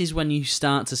 and this is when you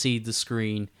start to see the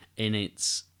screen in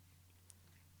its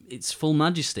full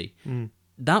majesty.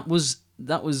 That was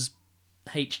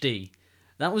HD.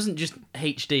 That wasn't just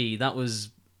HD. That was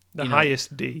the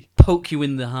highest D. Poke you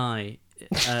in the eye,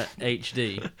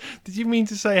 HD. Did you mean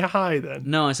to say hi then?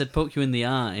 No, I said poke you in the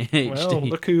eye, HD. Well,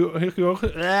 look who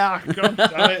God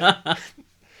damn it.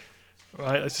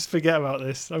 Right, let's just forget about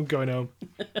this. I'm going home.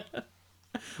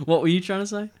 What were you trying to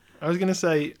say? I was going to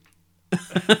say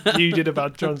you did a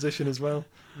bad transition as well.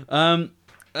 And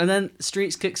then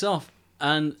Streets kicks off,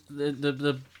 and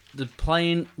the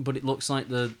playing, but it looks like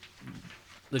they're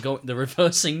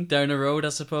reversing down a road, I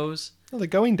suppose. Oh, they're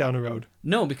going down a road.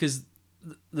 No, because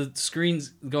the screen's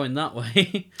going that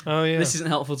way. Oh, yeah. This isn't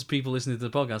helpful to people listening to the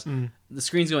podcast. The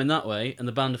screen's going that way, and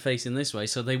the band are facing this way,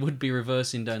 so they would be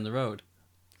reversing down the road.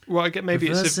 Well, I get maybe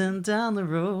reversing down the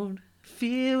road,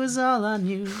 fear was all I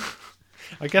knew.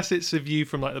 I guess it's a view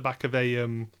from like the back of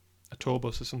a tour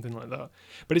bus or something like that.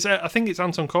 But I think it's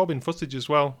Anton Corbijn footage as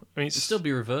well. I mean, it'll still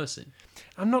be reversing.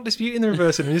 I'm not disputing the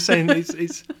reversing. I'm just saying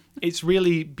it's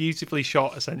really beautifully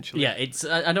shot, essentially. Yeah,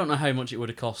 I don't know how much it would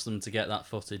have cost them to get that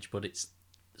footage, but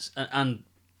and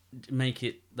make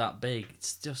it that big.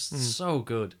 It's just so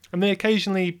good. And they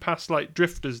occasionally pass like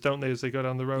drifters, don't they, as they go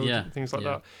down the road and things like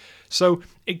that. So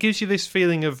it gives you this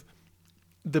feeling of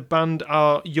the band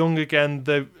are young again.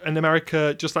 In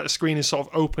America, just like the screen is sort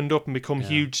of opened up and become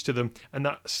huge to them, and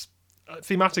that's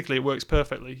thematically it works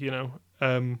perfectly. You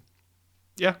know,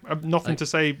 yeah, nothing to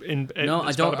say. No, I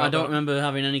that's bad don't. about I don't that. remember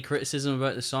having any criticism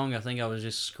about the song. I think I was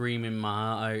just screaming my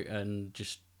heart out and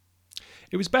just.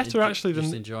 It was better actually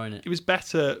just than enjoying it. It was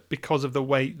better because of the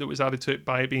weight that was added to it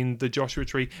by it being the Joshua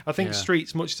Tree. I think Yeah.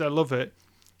 Streets, much as I love it,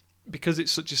 because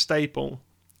it's such a staple,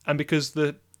 and because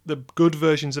the good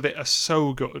versions of it are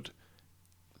so good,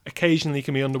 occasionally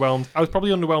can be underwhelmed. I was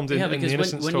probably underwhelmed in the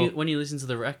Innocence tour. when you listen to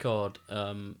the record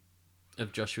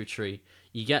of Joshua Tree,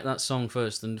 you get that song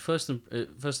first and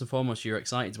foremost, you're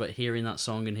excited about hearing that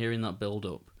song and hearing that build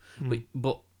up.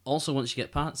 But also, once you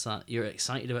get past that, you're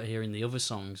excited about hearing the other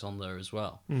songs on there as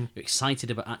well. You're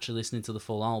excited about actually listening to the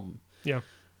full album. Yeah.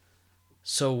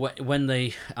 So when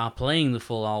they are playing the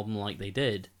full album like they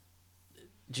did,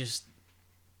 just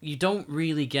you don't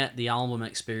really get the album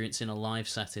experience in a live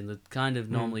setting. They're kind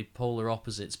of normally polar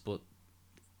opposites, but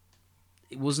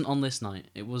it wasn't on this night.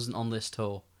 It wasn't on this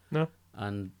tour. No.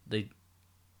 And they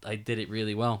did it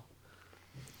really well.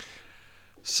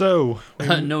 So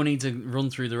no need to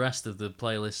run through the rest of the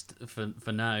playlist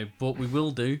for now, but we will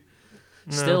do.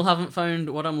 No. Still haven't found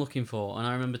what I'm looking for, and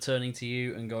I remember turning to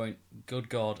you and going, "Good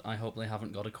God, I hope they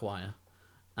haven't got a choir."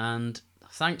 And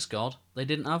thanks God, they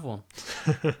didn't have one.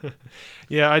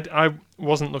 Yeah, I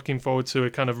wasn't looking forward to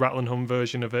a kind of rattle and hum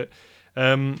version of it.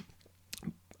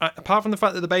 Apart from the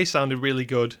fact that the bass sounded really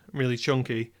good, really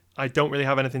chunky, I don't really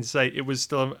have anything to say. It was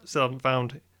still haven't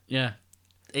found. Yeah.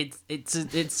 It's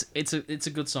a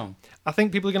good song. I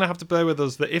think people are going to have to bear with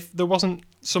us that if there wasn't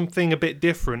something a bit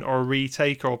different or a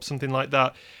retake or something like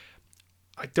that,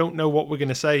 I don't know what we're going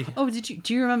to say. Oh,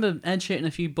 do you remember Edge hitting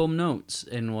a few bum notes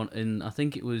in I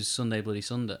think it was Sunday Bloody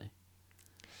Sunday?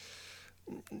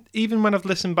 Even when I've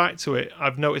listened back to it,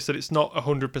 I've noticed that it's not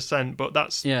 100%, but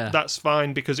that's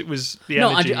fine because it was the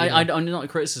energy. I'm not a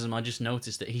criticism. I just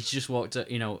noticed it. He's just walked out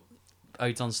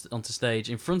onto stage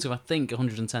in front of I think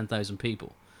 110,000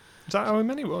 people. Is that how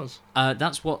many it was?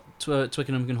 That's what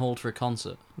Twickenham can hold for a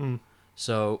concert.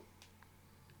 So,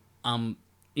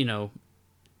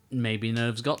 maybe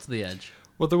nerves got to the edge.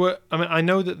 Well, I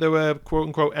know that there were quote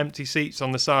unquote empty seats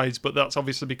on the sides, but that's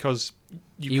obviously because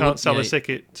you can't sell a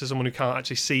ticket to someone who can't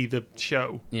actually see the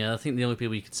show. Yeah, I think the only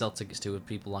people you could sell tickets to are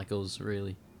people like us,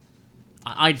 really.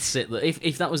 I'd sit there.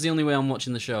 If that was the only way I'm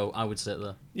watching the show, I would sit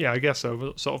there. Yeah, I guess so,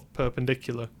 but sort of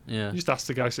perpendicular. Yeah. You just ask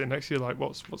the guy sitting next to you, like,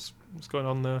 what's going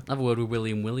on there? Have a word with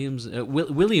William Williams.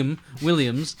 William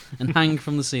Williams and hang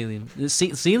from the ceiling.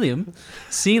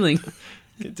 Ceiling.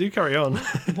 Do carry on.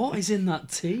 What is in that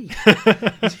tea?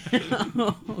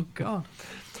 Oh, God.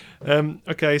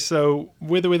 Okay, so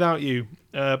With or Without You.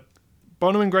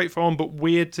 Bono in great form, but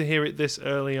weird to hear it this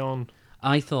early on.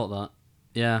 I thought that,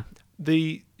 yeah.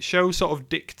 The show sort of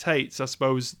dictates, I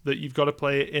suppose, that you've got to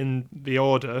play it in the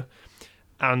order,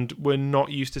 and we're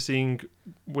not used to seeing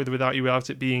With or Without You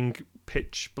without it being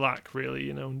pitch black,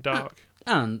 really, and dark.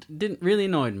 And didn't really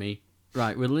annoyed me.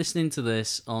 Right, we're listening to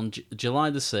this on July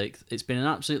the 6th. It's been an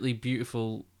absolutely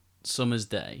beautiful summer's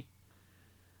day.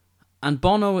 And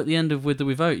Bono at the end of With or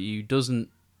Without You doesn't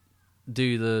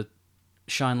do the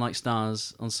Shine Like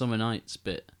Stars on Summer Nights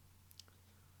bit.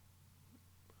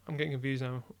 I'm getting confused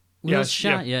now. Yeah.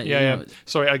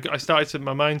 Sorry,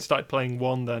 my mind started playing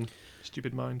one then.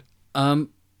 Stupid mind. And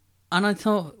I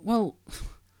thought, well,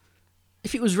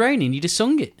 if it was raining, you'd have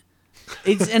sung it.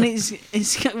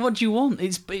 It's what do you want?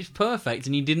 It's perfect,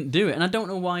 and you didn't do it, and I don't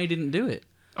know why you didn't do it.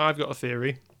 I've got a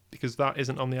theory because that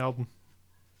isn't on the album.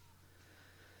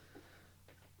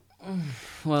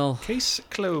 Well, case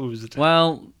closed.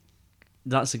 Well,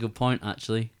 that's a good point,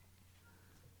 actually.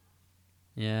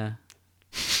 Yeah,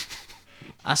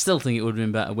 I still think it would have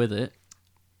been better with it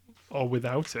or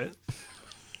without it.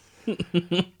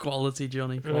 Quality,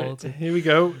 Johnny. Quality. Right, here we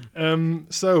go. And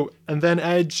then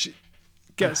Edge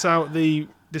gets out the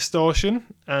distortion,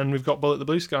 and we've got Bullet the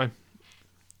Blue Sky.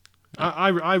 I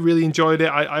really enjoyed it.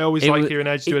 I always like hearing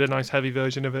Edge do a nice heavy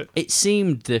version of it. It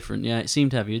seemed different, yeah. It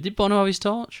seemed heavier. Did Bono have his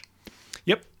torch?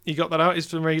 Yep, he got that out. It's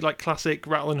some very classic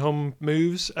rattle and hum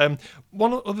moves.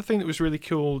 One other thing that was really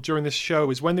cool during this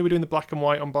show is when they were doing the black and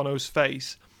white on Bono's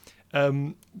face,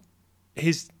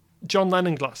 his John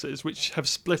Lennon glasses, which have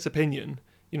split opinion,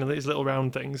 these little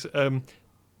round things,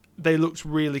 they looked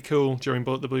really cool during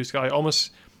Bullet the Blue Sky.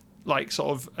 Almost like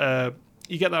sort of...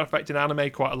 you get that effect in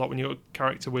anime quite a lot when you're a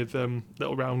character with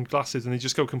little round glasses and they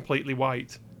just go completely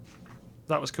white.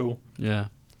 That was cool. Yeah.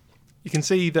 You can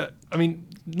see that... I mean,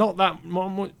 not that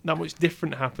much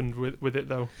different happened with it,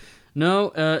 though. No,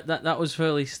 that was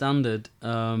fairly standard.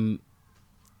 I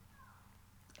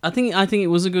think it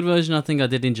was a good version. I think I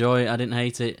did enjoy it. I didn't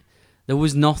hate it. There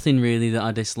was nothing really that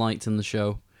I disliked in the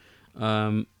show.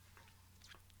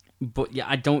 But yeah,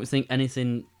 I don't think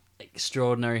anything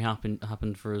extraordinary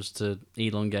happened for us to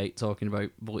elongate talking about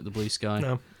Bullet the Blue Sky.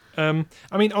 No.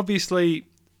 I mean, obviously,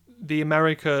 the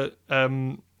America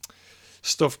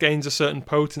stuff gains a certain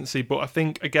potency, but I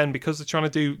think, again, because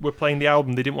we're playing the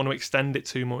album, they didn't want to extend it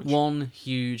too much. One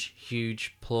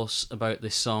huge plus about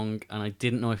this song, and I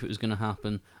didn't know if it was going to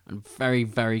happen, and very,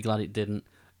 very glad it didn't.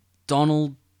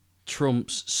 Donald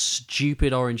Trump's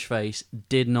stupid orange face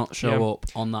did not show up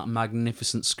on that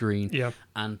magnificent screen,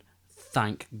 and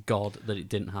thank God that it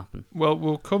didn't happen. Well,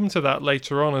 we'll come to that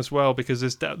later on as well, because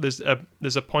there's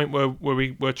a point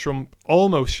where Trump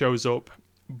almost shows up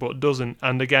but doesn't,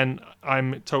 and again,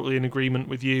 I'm totally in agreement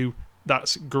with you.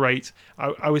 That's great.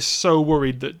 I was so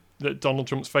worried that Donald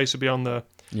Trump's face would be on there.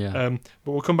 Yeah.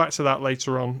 But we'll come back to that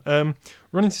later on.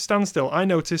 Running to Standstill, I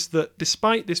noticed that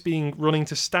despite this being Running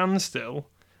to Standstill,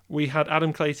 we had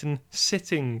Adam Clayton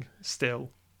sitting still.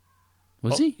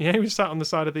 Was he? Yeah, he was sat on the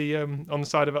side of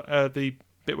the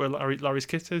bit where Larry's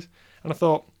kit is, and I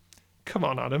thought, come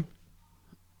on, Adam.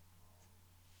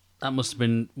 That must have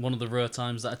been one of the rare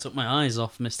times that I took my eyes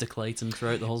off Mr. Clayton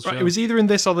throughout the whole show. Right, it was either in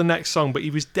this or the next song, but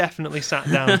he was definitely sat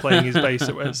down playing his bass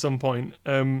at some point.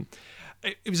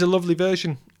 It was a lovely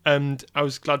version, and I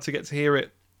was glad to get to hear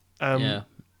it. Yeah,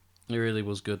 it really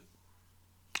was good.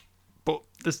 But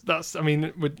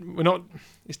we're not.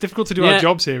 It's difficult to do our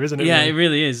jobs here, isn't it? Yeah, it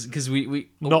really is, because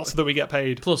we not so that we get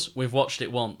paid. Plus, we've watched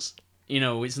it once. You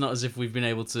know, it's not as if we've been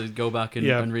able to go back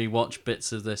and re-watch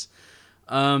bits of this.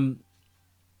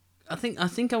 I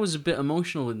think I was a bit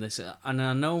emotional in this, and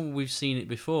I know we've seen it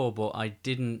before, but I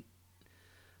didn't.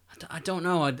 I don't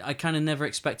know. I kind of never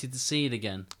expected to see it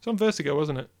again. It's on Vertigo,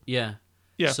 wasn't it? Yeah.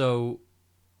 Yeah. So.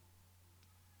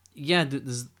 Yeah,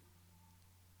 there's.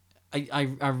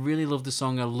 I really love the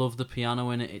song. I love the piano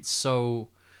in it. It's so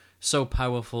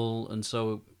powerful and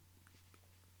so.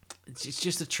 It's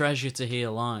just a treasure to hear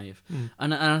live,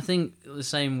 and I think the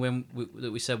same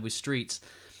that we said with Streets.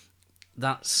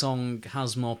 That song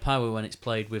has more power when it's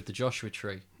played with the Joshua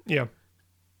Tree. Yeah.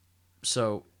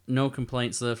 So, no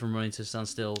complaints there from Running to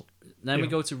Standstill. Then we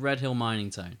go to Red Hill Mining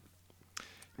Town.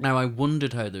 Now, I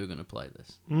wondered how they were going to play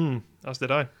this. As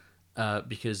did I.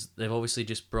 Because they've obviously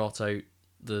just brought out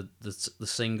the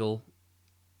single,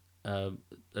 a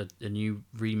new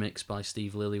remix by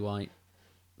Steve Lillywhite,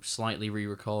 slightly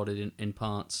re-recorded in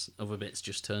parts, other bits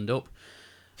just turned up.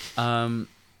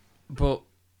 But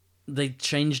they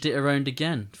changed it around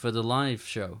again for the live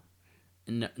show.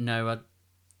 Now,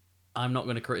 I'm not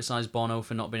going to criticise Bono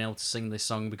for not being able to sing this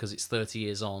song because it's 30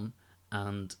 years on,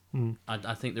 and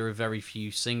I think there are very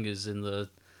few singers in the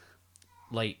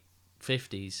late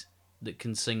 50s that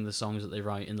can sing the songs that they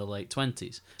write in the late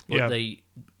 20s. But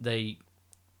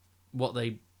what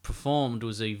they performed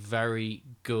was a very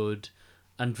good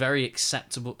and very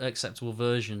acceptable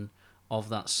version of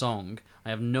that song. I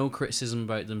have no criticism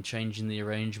about them changing the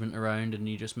arrangement around and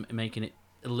you just making it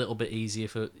a little bit easier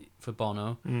for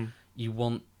Bono.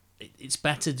 It's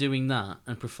better doing that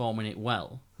and performing it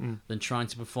well than trying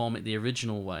to perform it the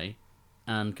original way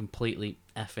and completely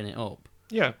effing it up.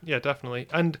 Yeah, definitely.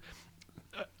 And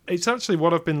it's actually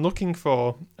what I've been looking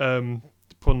for, pun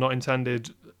not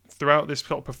intended, throughout this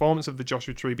sort of performance of the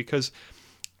Joshua Tree, because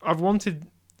I've wanted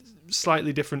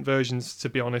slightly different versions, to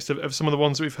be honest, of some of the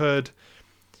ones that we've heard.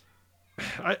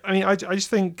 I just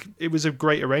think it was a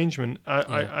great arrangement.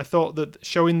 I thought that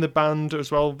showing the band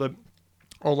as well,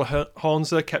 all the horns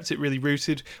there kept it really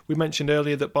rooted. We mentioned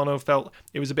earlier that Bono felt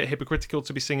it was a bit hypocritical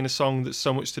to be singing a song that's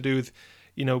so much to do with,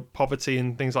 poverty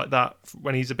and things like that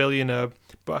when he's a billionaire.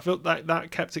 But I felt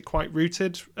that kept it quite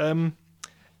rooted.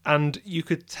 And you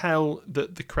could tell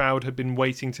that the crowd had been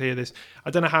waiting to hear this. I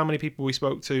don't know how many people we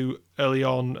spoke to early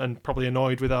on and probably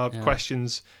annoyed with our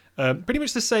questions. Pretty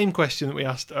much the same question that we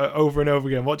asked over and over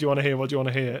again. What do you want to hear? What do you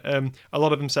want to hear? A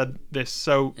lot of them said this.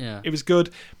 So it was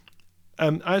good.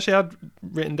 I actually had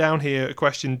written down here a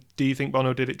question. Do you think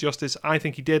Bono did it justice? I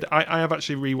think he did. I have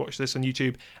actually rewatched this on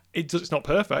YouTube. It's not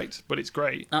perfect, but it's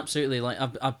great. Absolutely. Like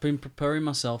I've been preparing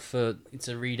myself to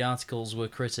read articles where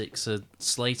critics are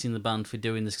slating the band for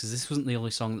doing this because this wasn't the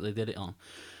only song that they did it on.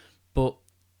 But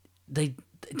they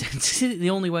did it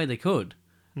the only way they could.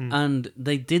 And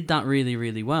they did that really,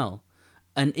 really well.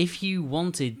 And if you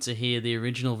wanted to hear the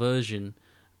original version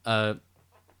of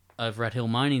Red Hill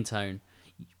Mining Town,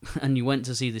 and you went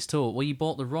to see this tour, well, you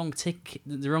bought the wrong ticket,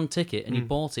 and you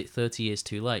bought it 30 years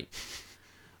too late.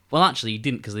 Well, actually, you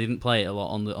didn't, because they didn't play it a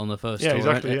lot on the first tour.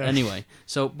 Exactly, yeah. Anyway,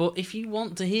 but if you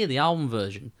want to hear the album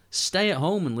version, stay at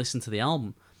home and listen to the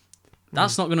album.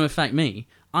 That's not going to affect me.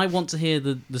 I want to hear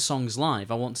the songs live.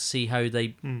 I want to see how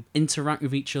they interact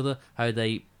with each other, how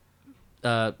they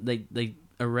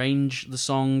arrange the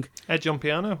song. Edge on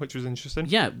piano, which was interesting.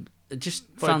 Yeah, just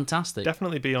fantastic.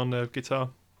 Definitely be on guitar.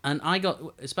 And I got,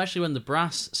 especially when the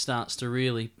brass starts to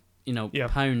really,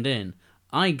 pound in,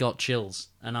 I got chills,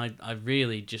 and I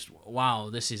really just, wow,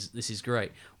 this is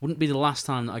great. Wouldn't be the last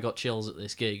time that I got chills at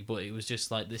this gig, but it was just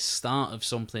like this start of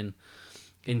something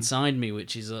inside me,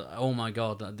 which is, oh my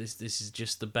god, this is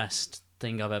just the best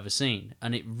thing I've ever seen,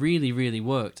 and it really, really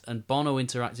worked. And Bono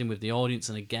interacting with the audience,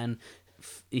 and again,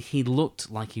 he looked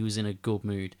like he was in a good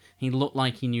mood. He looked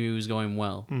like he knew he was going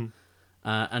well.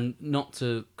 And not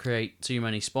to create too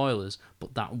many spoilers,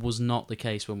 but that was not the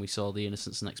case when we saw the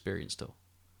Innocence and Experience tour.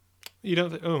 You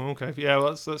don't think? Oh, okay. Yeah,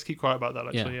 let's keep quiet about that.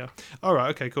 Actually, yeah. All right.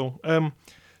 Okay. Cool.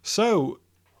 So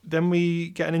then we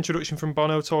get an introduction from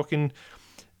Bono talking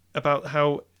about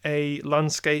how a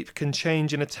landscape can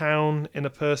change in a town, in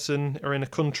a person, or in a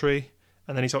country,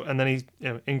 and then he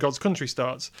in God's Country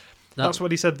starts. That's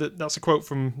what he said. That's a quote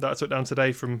from that I took down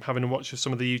today from having watched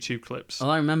some of the YouTube clips. Well,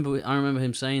 I remember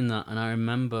him saying that, and I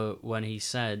remember when he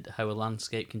said how a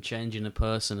landscape can change in a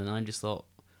person, and I just thought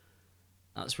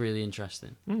that's really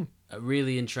interesting. A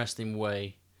really interesting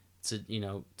way to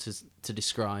to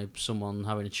describe someone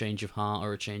having a change of heart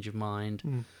or a change of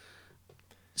mind.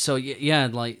 So yeah,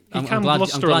 like I'm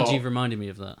glad you've reminded me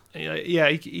of that. Yeah,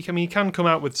 he can come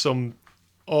out with some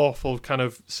awful kind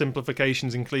of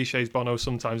simplifications and cliches, Bono,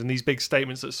 sometimes, and these big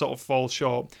statements that sort of fall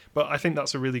short. But I think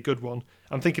that's a really good one.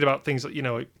 I'm thinking about things like,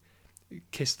 like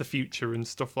kiss the future and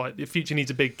stuff like the future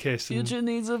needs a big kiss. Future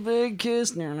needs a big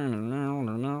kiss. No, no, no, no,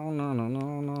 no, no, no,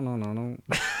 no, no,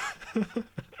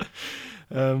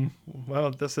 no.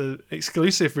 Well, that's an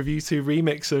exclusive Review 2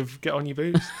 remix of Get On Your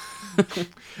Boots.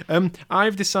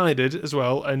 I've decided as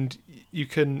well, and you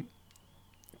can...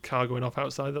 Car going off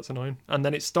outside, that's annoying. And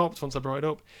then it stopped once I brought it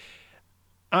up.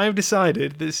 I've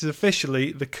decided this is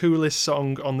officially the coolest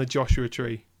song on the Joshua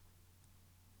Tree.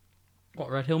 What,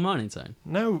 Red Hill Mining Town?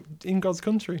 No, In God's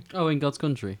Country. Oh, In God's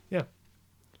Country. Yeah.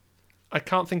 I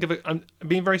can't think of it. I'm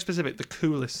being very specific. The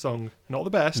coolest song. Not the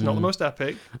best, not the most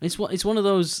epic. It's one of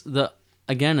those that,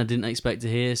 again, I didn't expect to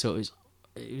hear, so it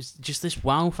was just this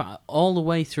wow factor all the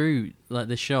way through like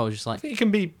this show. Just like, I think you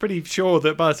can be pretty sure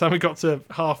that by the time we got to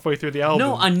halfway through the album.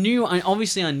 No, I knew.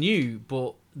 I knew,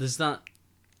 but there's that.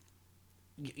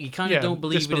 You kind of don't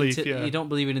believe it until you don't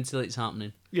believe it until it's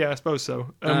happening. Yeah, I suppose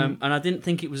so. And I didn't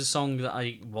think it was a song that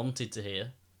I wanted to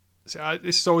hear. This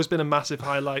has always been a massive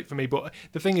highlight for me. But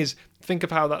the thing is, think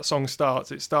of how that song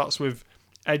starts. It starts with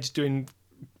Edge doing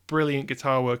brilliant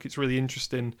guitar work. It's really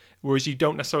interesting, whereas you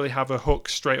don't necessarily have a hook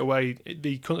straight away.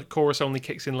 The chorus only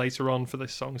kicks in later on for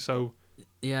this song. So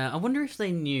yeah, I wonder if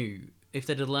they knew, if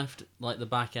they'd have left like the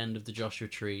back end of the Joshua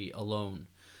Tree alone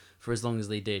for as long as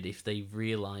they did, if they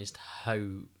realised how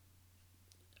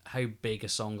big a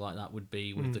song like that would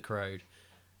be with the crowd.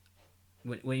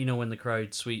 When the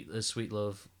crowd sweet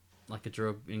love like a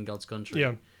drug in God's Country.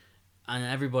 Yeah. And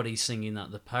everybody's singing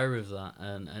that, the power of that,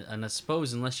 and I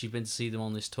suppose unless you've been to see them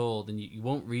on this tour, then you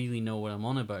won't really know what I'm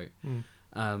on about.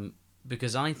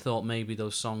 Because I thought maybe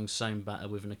those songs sound better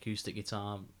with an acoustic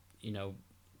guitar,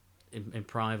 in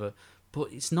private,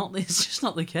 but it's not. It's just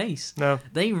not the case. No,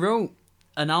 they wrote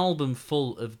an album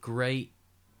full of great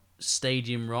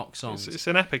stadium rock songs. It's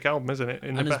an epic album, isn't it?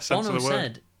 In the best sense of the word.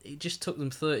 Said, it just took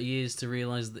them 30 years to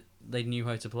realise that they knew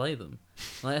how to play them.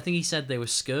 Like, I think he said they were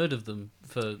scared of them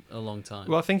for a long time.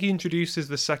 Well, I think he introduces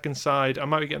the second side, I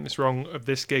might be getting this wrong, of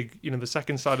this gig, the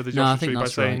second side of the Joshua Tree by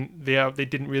saying they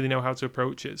didn't really know how to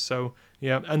approach it. So,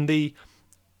 yeah, and the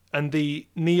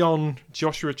neon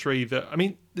Joshua Tree,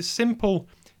 the simple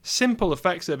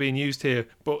effects that are being used here,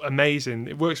 but amazing.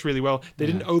 It works really well. They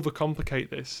didn't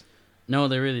overcomplicate this. No,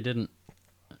 they really didn't.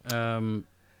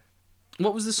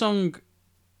 What was the song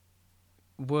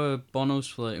where Bono's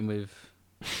flirting with?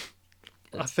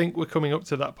 I think we're coming up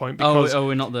to that point. Because,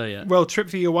 we're not there yet. Well,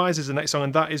 Trip for Your Wise is the next song,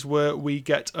 and that is where we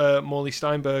get Morley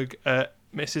Steinberg,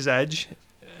 Mrs. Edge.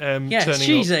 Yes,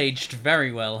 she's aged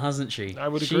very well, hasn't she? I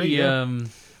would agree. And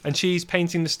she's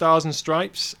painting the stars and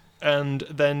stripes, and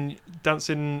then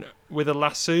dancing with a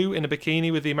lasso in a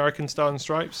bikini with the American Stars and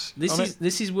Stripes.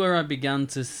 This is where I began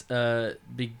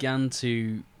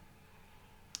to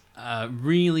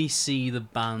really see the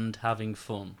band having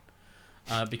fun,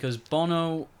 because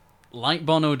Bono, like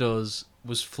Bono does,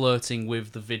 was flirting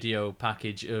with the video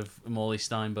package of Morley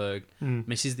Steinberg,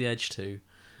 Mrs. The Edge 2,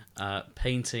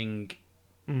 painting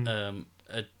a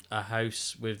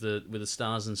house with the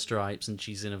Stars and Stripes, and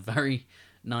she's in a very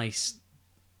nice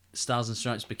Stars and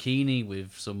Stripes bikini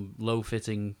with some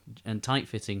low-fitting and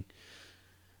tight-fitting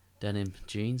denim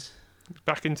jeans.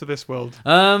 Back into this world.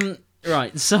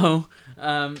 Right, so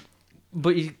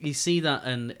But you see that,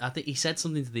 and I think he said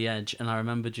something to The Edge, and I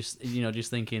remember just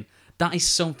thinking, that is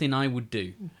something I would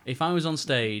do. If I was on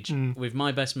stage with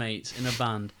my best mates in a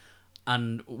band,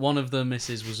 and one of the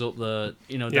misses was up there,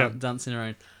 dancing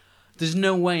around, there's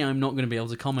no way I'm not going to be able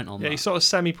to comment on that. Yeah, he sort of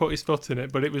semi-put his foot in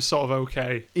it, but it was sort of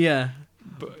okay. Yeah.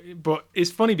 But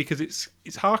it's funny because it's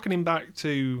harkening back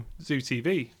to Zoo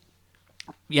TV.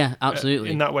 Yeah, absolutely.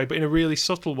 In that way, but in a really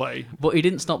subtle way. But he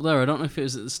didn't stop there. I don't know if it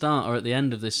was at the start or at the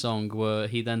end of this song where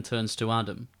he then turns to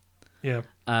Adam. Yeah.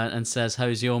 And says,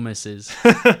 "How's your missus?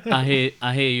 I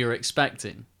hear you're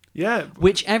expecting." Yeah.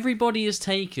 Which everybody has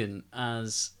taken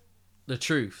as the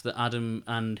truth, that Adam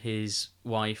and his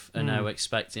wife are now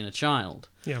expecting a child.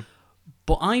 Yeah.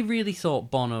 But I really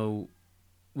thought Bono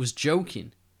was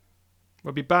joking.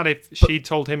 It'd be bad if she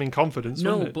told him in confidence,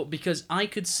 wouldn't it? But because I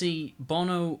could see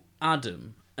Bono,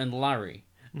 Adam, and Larry,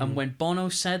 and when Bono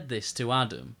said this to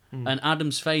Adam, and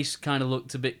Adam's face kind of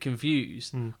looked a bit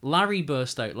confused, Larry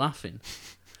burst out laughing,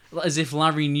 as if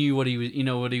Larry knew what he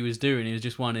was doing. He was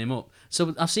just winding him up.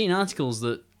 So I've seen articles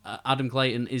that Adam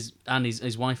Clayton and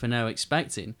his wife are now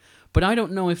expecting, but I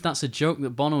don't know if that's a joke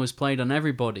that Bono has played on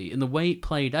everybody. And the way it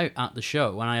played out at the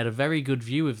show, and I had a very good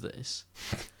view of this.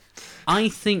 I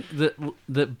think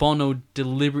that Bono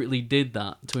deliberately did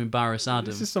that to embarrass Adam.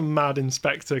 This is some mad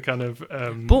inspector kind of.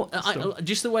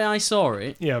 Just the way I saw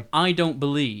it, yeah. I don't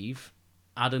believe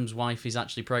Adam's wife is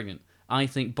actually pregnant. I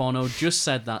think Bono just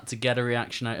said that to get a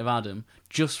reaction out of Adam,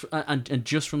 just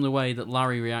from the way that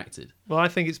Larry reacted. Well, I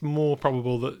think it's more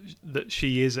probable that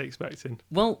she is expecting.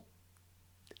 Well,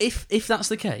 if that's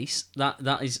the case, that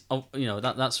is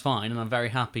that's fine, and I'm very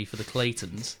happy for the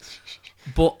Claytons.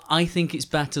 But I think it's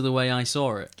better the way I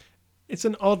saw it. It's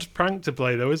an odd prank to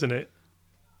play, though, isn't it?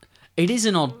 It is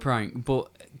an odd prank,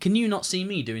 but can you not see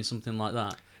me doing something like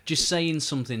that? Just saying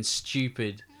something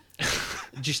stupid,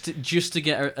 just to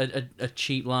get a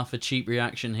cheap laugh, a cheap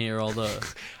reaction here or there.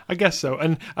 I guess so,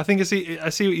 and I think I see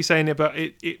what you're saying about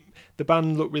it. The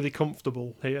band looked really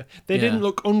comfortable here. They didn't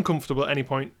look uncomfortable at any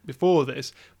point before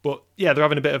this, but yeah, they're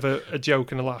having a bit of a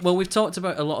joke and a laugh. Well, we've talked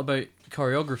a lot about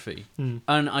choreography,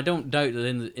 and I don't doubt that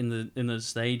in the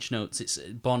stage notes, it's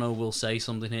Bono will say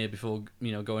something here before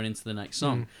going into the next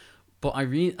song. But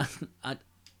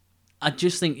I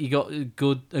just think you got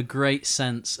a great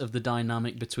sense of the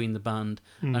dynamic between the band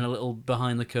and a little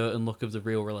behind the curtain look of the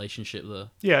real relationship there.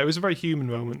 Yeah, it was a very human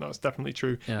moment. That's definitely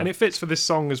true, and it fits for this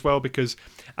song as well because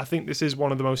I think this is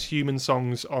one of the most human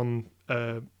songs on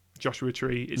Joshua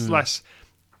Tree. It's less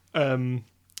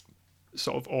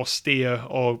sort of austere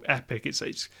or epic.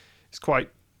 It's quite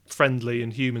friendly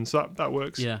and human, so that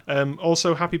works. Yeah.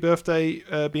 Also, Happy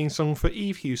Birthday being sung for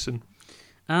Eve Hewson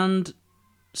and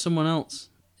someone else.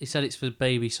 He said it's for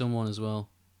baby someone as well.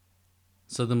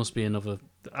 So there must be another...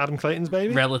 Adam Clayton's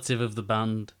baby? Relative of the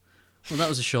band. Well, that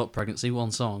was a short pregnancy, one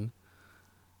song.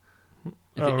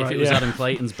 If it was Adam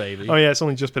Clayton's baby. Oh, yeah, it's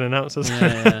only just been announced, hasn't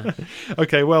it? Yeah.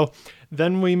 Okay, well,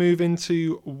 then we move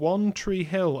into One Tree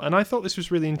Hill. And I thought this was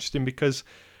really interesting because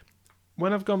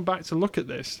when I've gone back to look at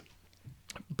this,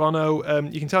 Bono,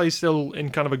 you can tell he's still in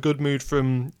kind of a good mood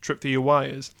from Trip Through Your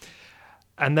Wires.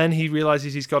 And then he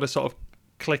realises he's got to sort of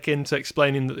click into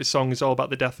explaining that this song is all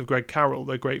about the death of Greg Carroll,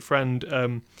 their great friend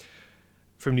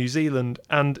from New Zealand.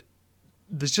 And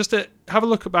there's just have a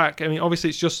look back. I mean, obviously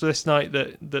it's just this night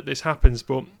that this happens,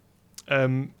 but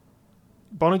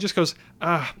Bono just goes,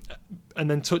 and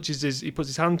then he puts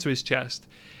his hand to his chest,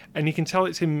 and you can tell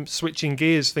it's him switching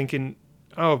gears, thinking,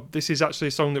 oh, this is actually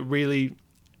a song that really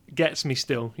gets me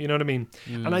still. You know what I mean?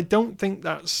 And I don't think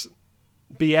that's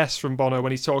BS from Bono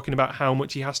when he's talking about how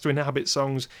much he has to inhabit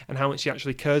songs and how much he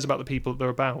actually cares about the people that they're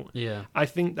about. Yeah. I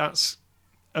think that's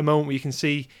a moment where you can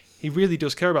see he really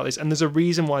does care about this, and there's a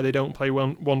reason why they don't play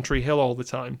One Tree Hill all the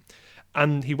time.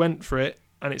 And he went for it,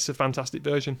 and it's a fantastic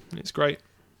version. It's great.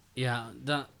 Yeah,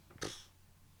 that...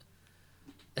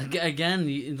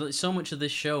 Again, so much of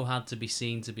this show had to be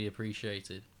seen to be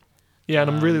appreciated. Yeah,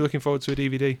 and I'm really looking forward to a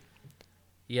DVD.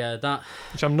 Yeah, that...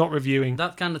 Which I'm not reviewing.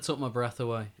 That kind of took my breath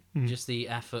away. Just the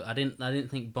effort. I didn't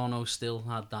think Bono still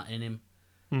had that in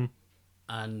him.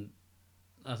 And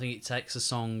I think it takes a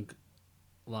song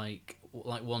like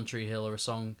One Tree Hill, or a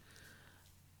song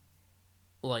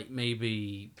like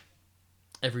maybe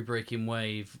Every Breaking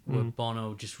Wave, where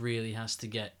Bono just really has to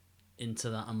get into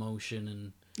that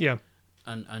emotion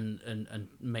and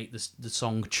make the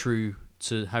song true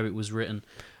to how it was written.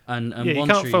 And you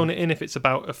can't phone it in if it's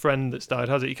about a friend that's died,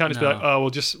 has it? You can't just be like, oh,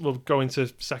 we'll go into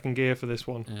second gear for this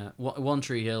one. Yeah, One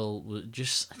Tree Hill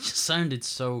just sounded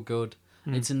so good.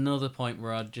 It's another point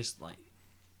where I just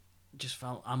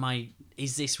felt,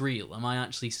 is this real? Am I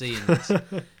actually seeing this?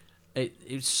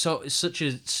 It's such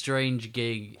a strange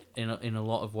gig in a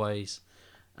lot of ways.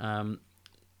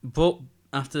 But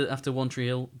after One Tree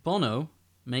Hill, Bono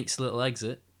makes a little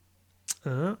exit,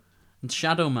 and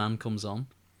Shadow Man comes on.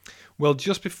 Well,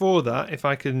 just before that, if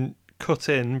I can cut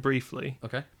in briefly,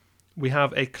 okay, we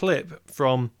have a clip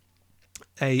from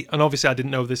and obviously I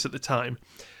didn't know this at the time,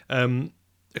 a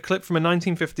clip from a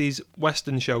 1950s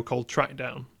Western show called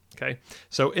Trackdown. Okay,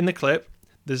 so in the clip,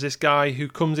 there's this guy who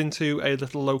comes into a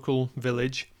little local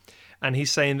village, and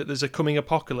he's saying that there's a coming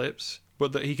apocalypse,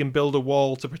 but that he can build a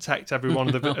wall to protect every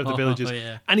one of the villagers.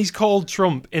 Yeah. And he's called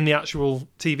Trump in the actual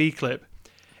TV clip.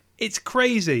 It's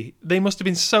crazy. They must have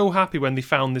been so happy when they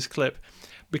found this clip,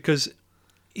 because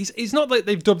he's not like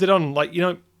they've dubbed it on, like, you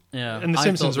know, in The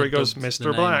Simpsons where he goes,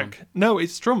 Mr. Black. No,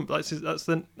 it's Trump. That's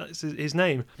his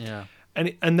name. Yeah.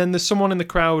 And then there's someone in the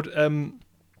crowd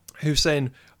who's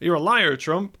saying, "You're a liar,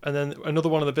 Trump." And then another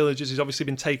one of the villagers who's obviously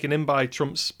been taken in by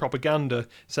Trump's propaganda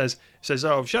says,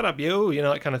 "Oh, shut up, you,"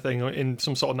 that kind of thing, in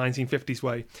some sort of 1950s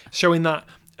way, showing that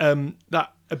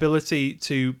that ability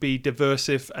to be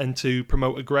diversive and to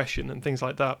promote aggression and things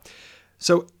like that.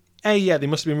 So, they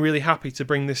must have been really happy to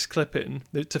bring this clip in,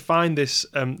 to find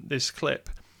this clip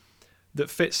that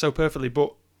fits so perfectly.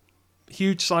 But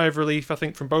huge sigh of relief, I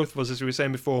think, from both of us, as we were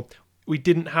saying before. We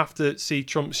didn't have to see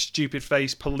Trump's stupid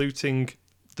face polluting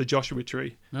the Joshua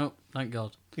Tree. No, thank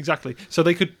God. Exactly. So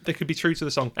they could be true to the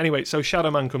song. Anyway, so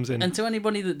Shadow Man comes in. And to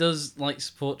anybody that does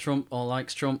support Trump or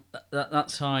likes Trump,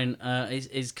 that's fine.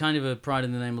 It's kind of a pride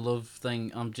in the name of love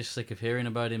thing. I'm just sick of hearing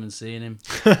about him and seeing him.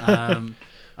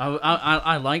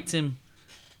 I liked him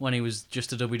when he was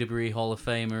just a WWE Hall of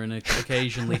Famer and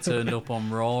occasionally turned up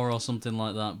on Raw or something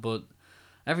like that. But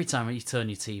every time you turn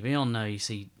your TV on now, you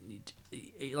see,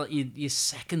 like, you're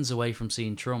seconds away from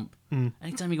seeing Trump.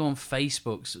 Anytime you go on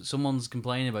Facebook, someone's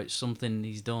complaining about something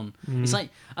he's done. It's like,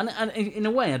 and in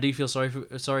a way, I do feel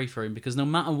sorry for him, because no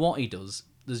matter what he does,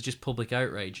 there's just public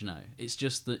outrage now. It's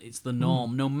just that it's the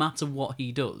norm. No matter what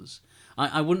he does,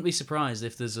 I wouldn't be surprised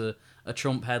if there's a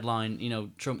Trump headline. You know,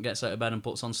 Trump gets out of bed and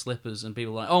puts on slippers, and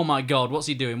people are like, "Oh my God, what's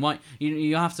he doing? Why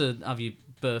you have to have your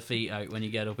bare feet out when you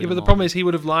get up." Yeah, but the problem is he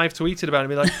would have live tweeted about it and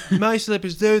be like, "My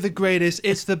slippers, they're the greatest.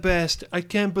 It's the best. I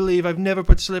can't believe I've never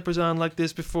put slippers on like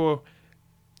this before.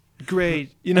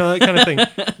 Great." That kind of thing.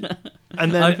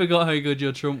 And then I forgot how good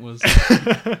your Trump was.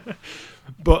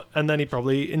 And then he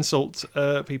probably insults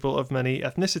people of many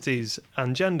ethnicities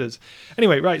and genders.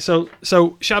 Anyway, right, so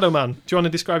Shadow Man. Do you want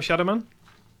to describe Shadow Man?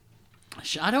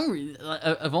 I don't really...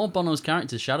 Of all Bono's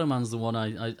characters, Shadow Man's the one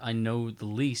I know the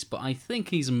least, but I think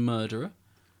he's a murderer.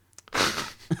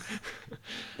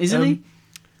 Isn't he?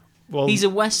 Well, he's a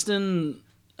Western...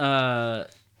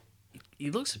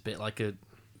 he looks a bit like a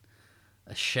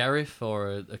sheriff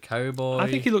or a cowboy.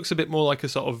 I think he looks a bit more like a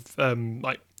sort of...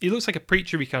 he looks like a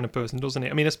preachery kind of person, doesn't he?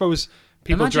 I mean, I suppose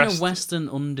people Imagine dressed... a Western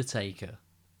Undertaker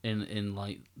in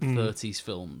 30s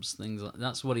films, things like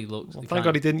that's what he looks like. Thank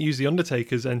God he didn't use the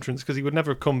Undertaker's entrance, because he would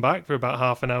never have come back for about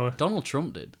half an hour. Donald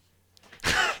Trump did.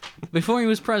 Before he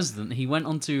was president, he went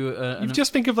on to... You've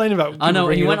just been complaining about... I know,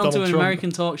 he went on to an Trump. American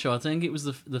talk show. I think it was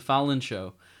the Fallon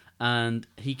Show. And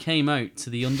he came out to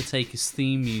the Undertaker's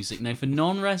theme music. Now, for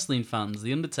non-wrestling fans,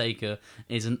 the Undertaker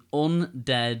is an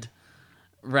undead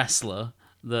wrestler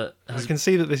that I can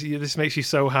see that this makes you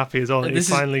so happy as well. That he's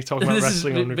finally talking about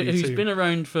wrestling on Review 2. Who's been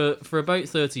around for about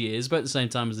 30 years, about the same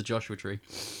time as the Joshua Tree.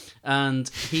 And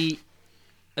he...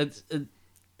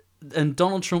 and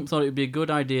Donald Trump thought it would be a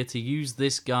good idea to use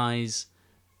this guy's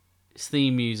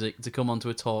theme music to come onto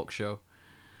a talk show.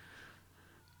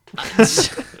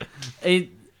 He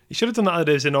should have done that at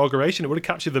his inauguration. It would have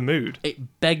captured the mood.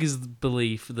 It begs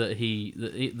belief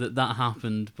that that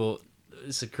happened, but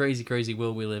it's a crazy, crazy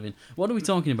world we live in. What are we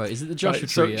talking about? Is it the Joshua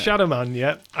Tree? So Shadow Man,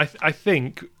 yeah. I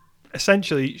think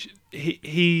essentially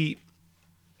he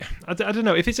I don't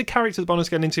know if it's a character that Bono's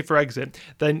getting into for Exit.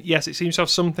 Then yes, it seems to have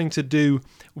something to do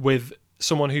with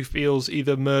someone who feels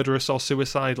either murderous or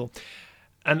suicidal.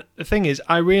 And the thing is,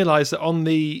 I realised that on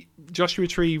the Joshua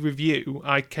Tree review,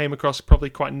 I came across probably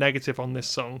quite negative on this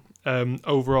song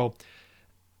overall.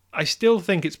 I still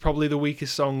think it's probably the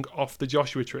weakest song off the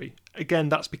Joshua Tree. Again,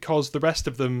 that's because the rest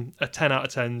of them are 10 out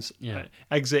of 10s. Yeah.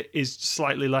 Exit is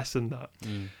slightly less than that.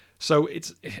 So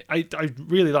I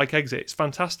really like Exit. It's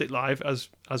fantastic live,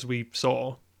 as we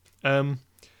saw.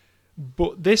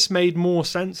 But this made more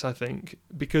sense, I think,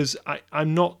 because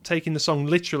I'm not taking the song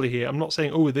literally here. I'm not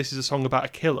saying, oh, this is a song about a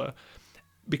killer.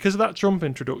 Because of that Trump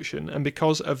introduction and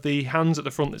because of the hands at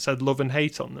the front that said love and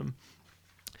hate on them,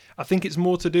 I think it's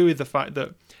more to do with the fact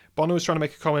that Bono was trying to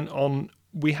make a comment on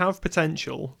we have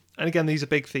potential and again, these are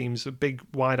big themes, big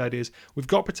wide ideas. We've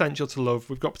got potential to love,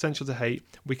 we've got potential to hate.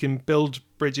 We can build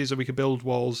bridges or we can build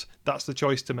walls. That's the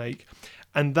choice to make,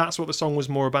 and that's what the song was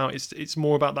more about. It's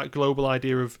more about that global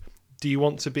idea of, do you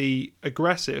want to be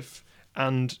aggressive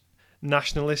and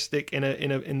nationalistic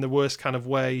in the worst kind of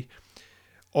way,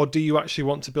 or do you actually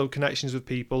want to build connections with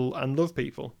people and love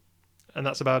people? And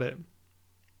that's about it.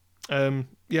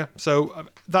 So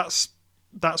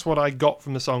that's what I got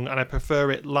from the song, and I prefer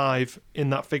it live in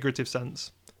that figurative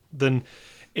sense than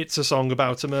it's a song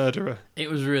about a murderer. It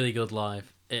was really good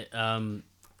live.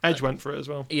 Edge went for it as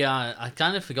well. Yeah, I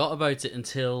kind of forgot about it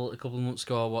until a couple of months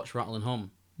ago. I watched Rattle and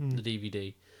Hum, the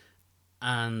DVD,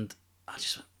 and I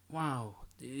just went, wow.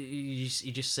 You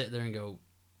just sit there and go,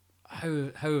 how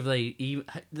have they even?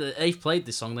 They've played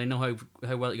this song. They know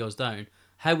how well it goes down.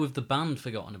 How have the band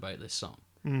forgotten about this song?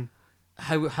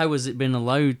 How has it been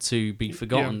allowed to be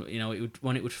forgotten? You know,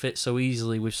 when it would fit so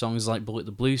easily with songs like Bullet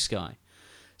the Blue Sky.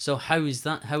 So how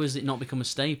has it not become a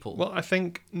staple? Well, I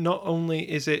think not only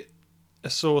is it a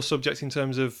sore subject in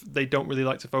terms of they don't really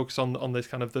like to focus on this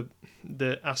kind of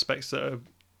the aspects that are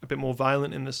a bit more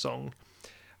violent in the song.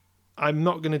 I'm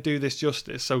not going to do this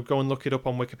justice, so go and look it up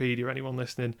on Wikipedia, anyone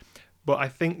listening. But I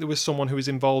think there was someone who was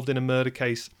involved in a murder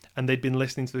case, and they'd been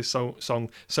listening to this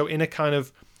song. So in a kind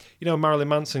of, Marilyn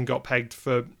Manson got pegged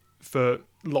for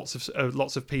lots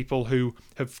of people who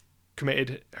have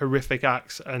committed horrific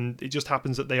acts, and it just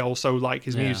happens that they also like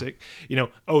his music.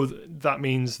 That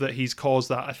means that he's caused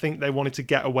that. I think they wanted to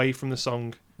get away from the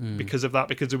song because of that,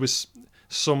 because there was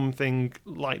something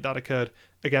like that occurred.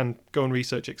 Again, go and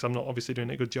research it, because I'm not obviously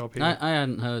doing a good job here. I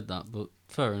hadn't heard that, but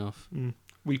fair enough.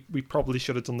 We probably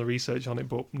should have done the research on it,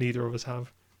 but neither of us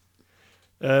have.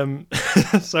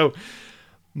 So,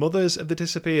 Mothers of the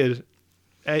Disappeared.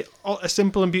 A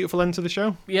simple and beautiful end to the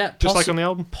show. Yeah, just like on the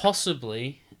album.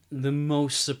 Possibly the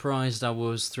most surprised I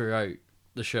was throughout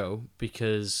the show,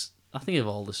 because I think of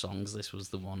all the songs, this was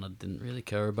the one I didn't really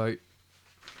care about.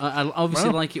 I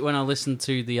obviously like it when I listened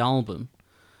to the album,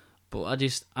 but I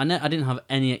didn't have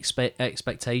any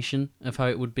expectation of how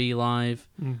it would be live.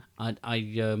 I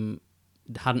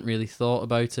hadn't really thought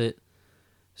about it,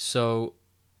 so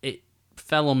it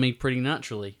fell on me pretty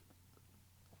naturally.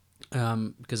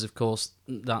 Because of course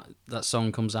that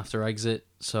song comes after Exit,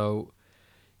 so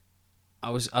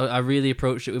I really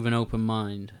approached it with an open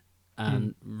mind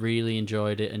and really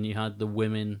enjoyed it. And you had the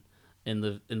women in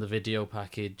the video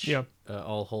package,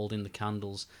 all holding the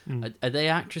candles. Are they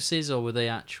actresses, or were they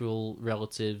actual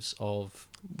relatives of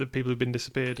the people who've been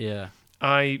disappeared? Yeah,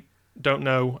 I don't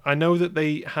know. I know that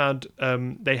they had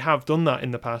they have done that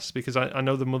in the past, because I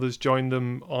know the Mothers joined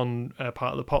them on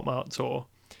part of the Pop Mart tour,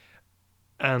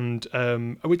 and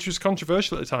which was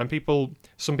controversial at the time.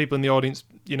 Some people in the audience,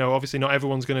 obviously not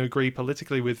everyone's going to agree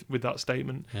politically with that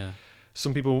statement. Yeah.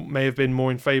 Some people may have been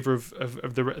more in favour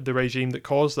of the regime that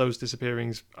caused those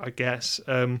disappearings, I guess.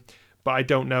 But I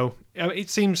don't know. It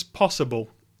seems possible,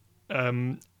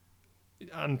 and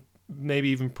maybe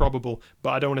even probable.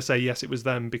 But I don't want to say yes, it was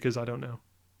them, because I don't know.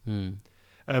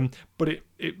 But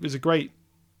it was a great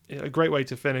way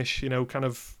to finish. Kind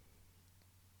of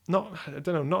not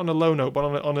on a low note, but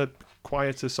on a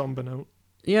quieter, somber note.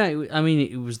 Yeah,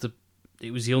 it was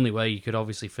the only way you could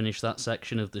obviously finish that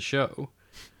section of the show.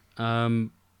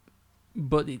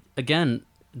 But it, again,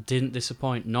 didn't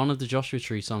disappoint. None of the Joshua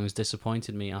Tree songs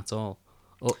disappointed me at all.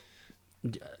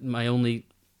 The only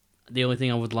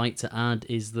thing I would like to add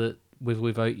is that with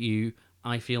Without You,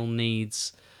 I feel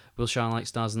needs Will Shine Like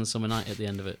Stars in the Summer Night at the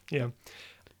end of it. Yeah.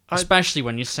 Especially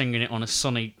when you're singing it on a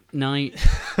sunny night.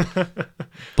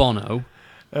 Bono.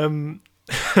 The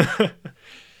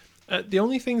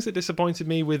only things that disappointed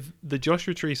me with the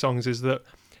Joshua Tree songs is that,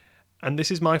 and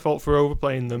this is my fault for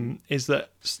overplaying them, is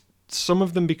that some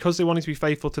of them, because they wanted to be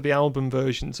faithful to the album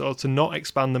versions or to not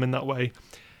expand them in that way,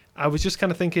 I was just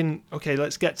kind of thinking, okay,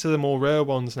 let's get to the more rare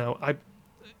ones now.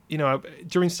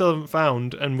 During Still Haven't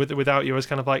Found and Without You, I was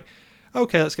kind of like,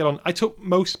 okay, let's get on. I took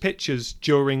most pictures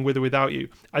during With or Without You.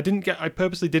 I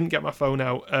purposely didn't get my phone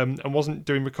out and wasn't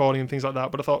doing recording and things like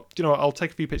that. But I thought, what, I'll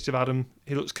take a few pictures of Adam.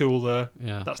 He looks cool there.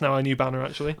 Yeah. That's now our new banner,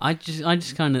 actually. I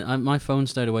just kind of, my phone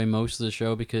stayed away most of the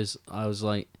show, because I was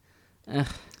like,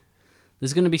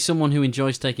 there's going to be someone who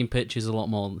enjoys taking pictures a lot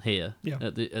more here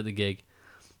at the gig.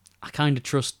 I kind of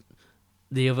trust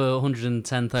the other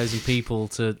 110,000 people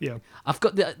to. Yeah.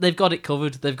 They've got it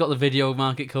covered. They've got the video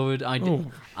market covered.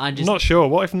 I'm not sure.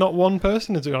 What if not one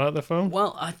person has gone out their phone?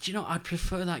 Well, I'd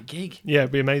prefer that gig. Yeah,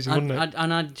 it'd be amazing, wouldn't it? I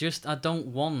don't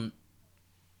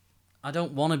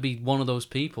want to be one of those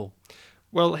people.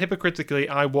 Well, hypocritically,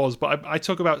 I was, but I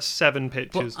took about 7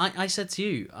 pictures. But I said to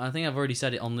you, I think I've already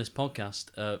said it on this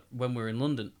podcast, when we were in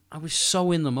London, I was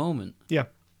so in the moment. Yeah.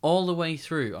 All the way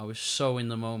through, I was so in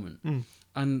the moment. Mm.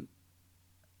 And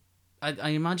I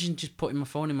imagine just putting my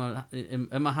phone in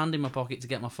my hand in my pocket to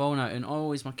get my phone out, and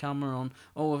is my camera on?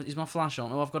 Oh, is my flash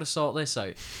on? Oh, I've got to sort this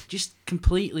out. Just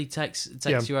completely takes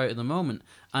you out of the moment.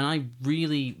 And I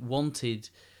really wanted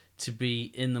to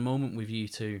be in the moment with you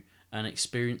two and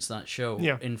experience that show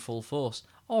in full force.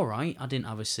 All right, I didn't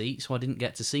have a seat, so I didn't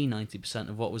get to see 90%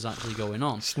 of what was actually going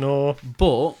on. Snore.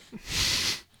 But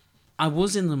I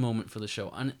was in the moment for the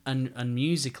show, and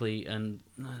musically, and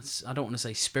I don't want to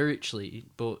say spiritually,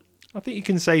 but I think you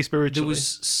can say spiritually. There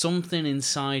was something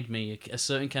inside me, a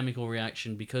certain chemical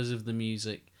reaction because of the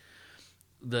music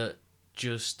that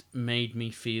just made me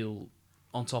feel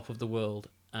on top of the world,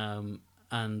 and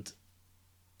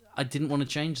I didn't want to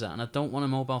change that, and I don't want a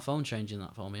mobile phone changing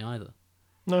that for me either.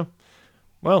 No.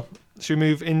 Well, should we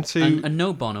move into... And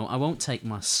no, Bono, I won't take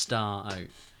my star out.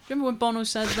 Remember when Bono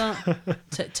said that?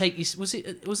 Take your...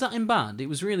 Was that in bad? It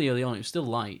was really early on. It was still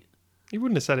light. He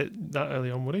wouldn't have said it that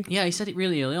early on, would he? Yeah, he said it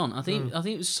really early on. I think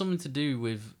it was something to do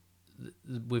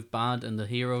with Bad and the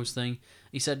Heroes thing.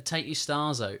 He said, take your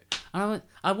stars out. And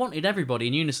I wanted everybody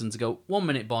in unison to go, 1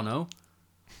 minute, Bono.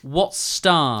 What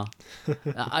star?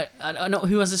 I know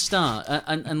who has a star,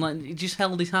 and like he just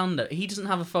held his hand up. He doesn't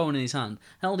have a phone in his hand.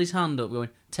 Held his hand up, going,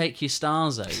 "Take your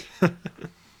stars out."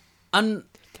 And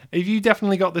have you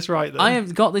definitely got this right? Then I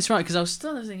have got this right because I was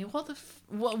still thinking,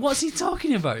 what's he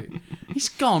talking about? He's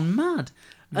gone mad.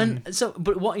 And so,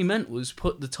 but what he meant was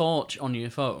put the torch on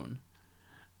your phone,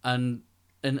 and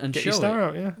get show your star it.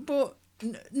 out. Yeah, but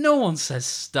no one says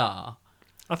star.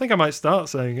 I think I might start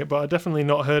saying it, but I definitely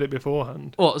not heard it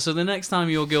beforehand. What? So the next time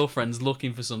your girlfriend's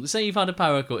looking for something, say you've had a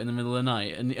power cut in the middle of the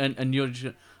night, and you're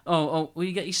just, will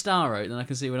you get your star out, then I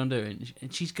can see what I'm doing.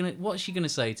 And what's she gonna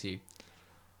say to you?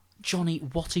 Johnny,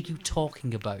 what are you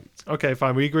talking about? Okay,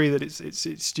 fine. We agree that it's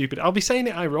stupid. I'll be saying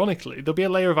it ironically. There'll be a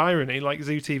layer of irony, like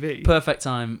Zoo TV. Perfect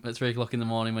time at 3 o'clock in the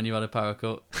morning when you had a power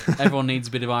cut. Everyone needs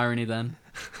a bit of irony then.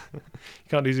 You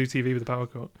can't do Zoo TV with a power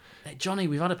cut. Hey, Johnny,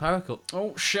 we've had a power cut.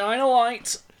 Oh, shine a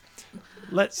light.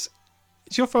 Is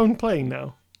your phone playing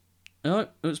now? Oh, it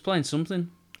was playing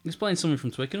something. It's playing something from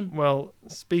Twickenham. Well,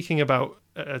 speaking about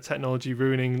technology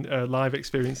ruining live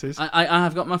experiences, I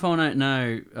have got my phone out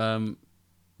now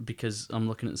because I'm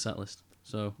looking at the set list.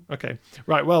 So okay,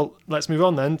 right. Well, let's move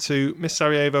on then to Miss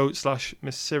Sarajevo /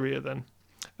 Miss Syria. Then,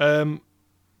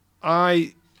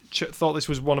 I thought this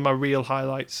was one of my real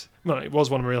highlights. Well, it was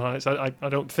one of my real highlights. I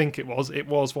don't think it was. It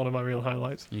was one of my real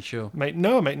highlights. Are you sure? I make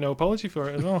no apology for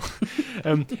it at all.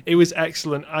 It was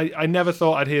excellent. I never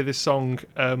thought I'd hear this song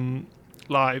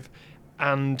live,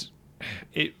 and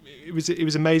it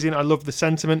was amazing. I love the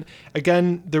sentiment.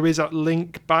 Again, there is that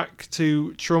link back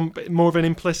to Trump, more of an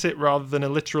implicit rather than a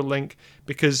literal link,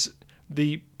 because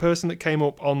the person that came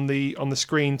up on the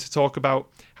screen to talk about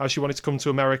how she wanted to come to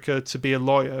America to be a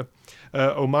lawyer,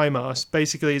 Omaimas,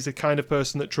 basically is the kind of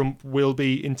person that Trump will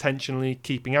be intentionally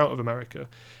keeping out of America.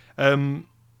 And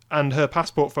her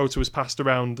passport photo was passed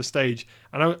around the stage,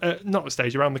 and not the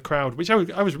stage, around the crowd, which I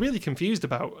was really confused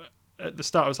about at the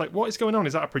start. I was like, what is going on?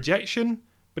 Is that a projection?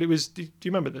 But it was... Do you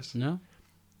remember this? No.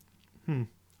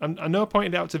 I know I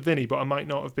pointed it out to Vinny, but I might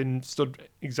not have been stood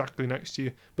exactly next to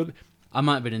you. But I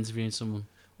might have been interviewing someone.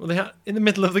 Well, they had in the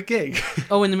middle of the gig.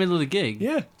 Oh, in the middle of the gig?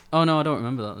 Yeah. Oh, no, I don't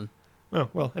remember that then. Oh,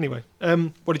 well, anyway.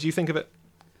 What did you think of it?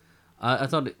 I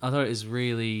thought it was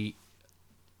really,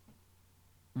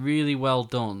 really well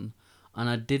done, and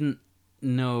I didn't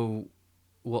know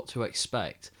what to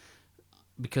expect,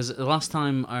 because the last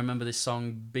time I remember this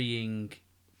song being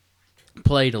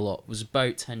played a lot was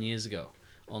about 10 years ago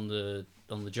on the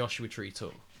Joshua Tree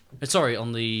tour. Sorry,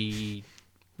 on the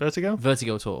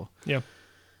Vertigo tour. Yeah.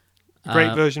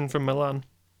 Great version from Milan.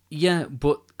 Yeah,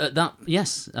 but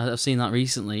yes, I've seen that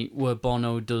recently, where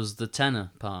Bono does the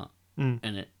tenor part in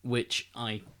it, which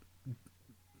I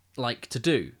like to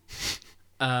do.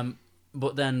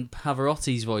 But then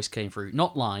Pavarotti's voice came through,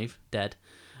 not live, dead.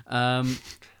 I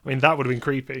mean, that would have been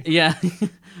creepy. Yeah,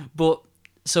 but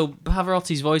so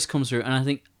Pavarotti's voice comes through, and I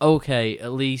think, okay,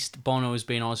 at least Bono is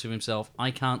being honest with himself.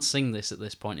 I can't sing this at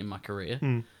this point in my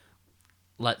career.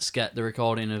 Let's get the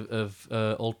recording of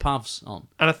Old Pavs on.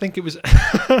 And I think it was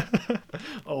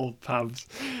Old Pavs.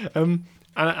 And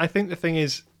I think the thing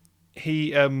is,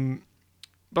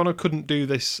 Bono couldn't do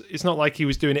this. It's not like he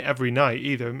was doing it every night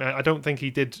either. I don't think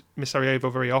he did Miss Sarajevo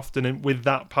very often with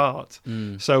that part.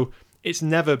 So it's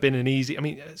never been an easy... I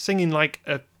mean, singing like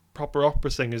a proper opera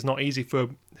singer is not easy for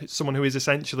someone who is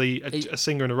essentially a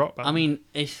singer in a rock band. I mean,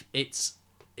 if it's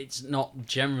it's not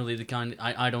generally the kind.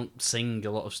 I don't sing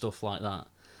a lot of stuff like that.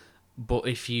 But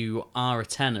if you are a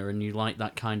tenor and you like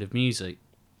that kind of music,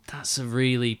 that's a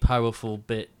really powerful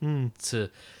bit to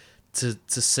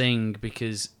sing,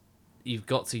 because you've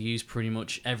got to use pretty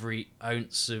much every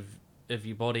ounce of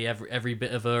your body, every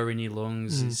bit of air in your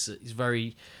lungs.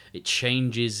 It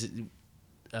changes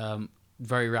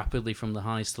very rapidly from the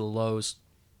highs to the lows,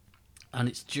 and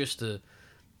it's just a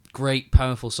great,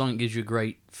 powerful song. It gives you a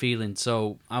great feeling.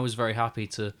 So I was very happy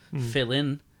to fill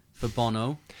in for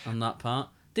Bono on that part.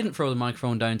 Didn't throw the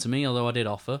microphone down to me, although I did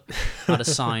offer. Had a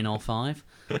sign or 5.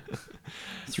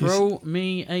 Throw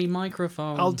me a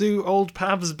microphone. I'll do old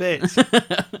Pav's bit.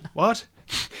 What?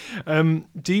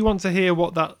 Do you want to hear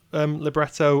what that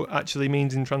libretto actually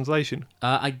means in translation?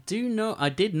 I do know. I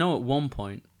did know at one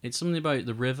point. It's something about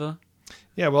the river.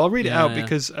 Yeah, well, I'll read it out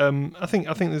because I think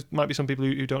there might be some people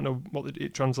who don't know what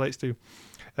it translates to.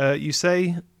 You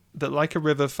say that like a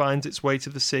river finds its way to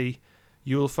the sea,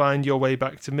 you will find your way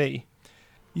back to me.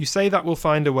 You say that we'll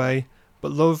find a way,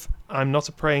 but love, I'm not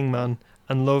a praying man,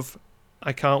 and love,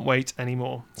 I can't wait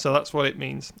anymore. So that's what it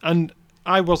means. And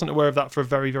I wasn't aware of that for a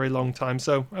very, very long time,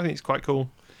 so I think it's quite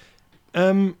cool.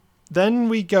 Then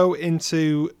we go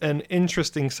into an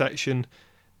interesting section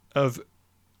of,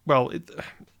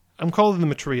 I'm calling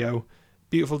them a trio: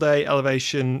 Beautiful Day,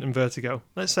 Elevation, and Vertigo.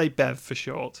 Let's say Bev for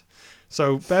short.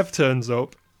 So Bev turns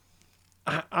up.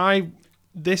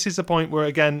 This is the point where,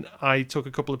 again, I took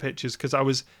a couple of pictures because I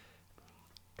was,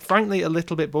 frankly, a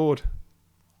little bit bored.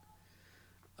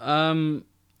 And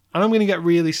I'm going to get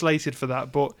really slated for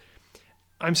that, but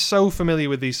I'm so familiar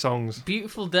with these songs.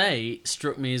 Beautiful Day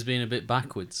struck me as being a bit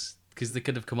backwards, because they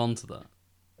could have come on to that.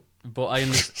 But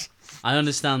I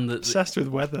understand that... Obsessed with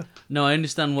weather. No, I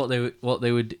understand what they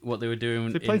were doing.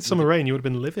 If they played Summer Rain, you would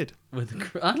have been livid.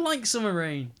 I like Summer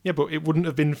Rain. Yeah, but it wouldn't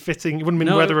have been fitting. It wouldn't have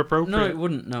been weather appropriate. No, it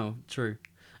wouldn't. No, true.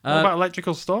 What about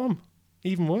Electrical Storm?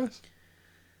 Even worse.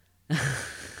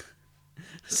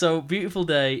 So, Beautiful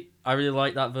Day, I really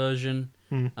like that version.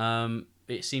 Hmm.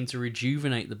 It seemed to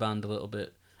rejuvenate the band a little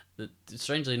bit.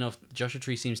 Strangely enough, Joshua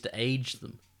Tree seems to age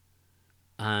them.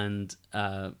 And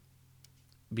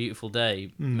Beautiful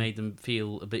Day made them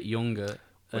feel a bit younger.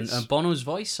 And Bono's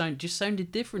voice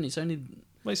sounded different. It sounded...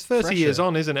 Well, it's 30 fresher. years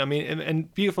on, isn't it? I mean,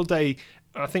 and Beautiful Day,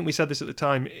 I think we said this at the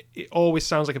time, it always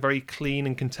sounds like a very clean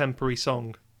and contemporary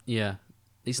song. Yeah.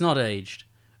 It's not aged.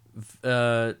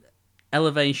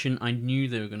 Elevation, I knew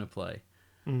they were going to play.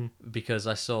 Because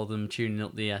I saw them tuning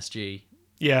up the SG.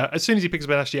 Yeah, as soon as he picks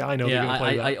up an SG, I know they're going to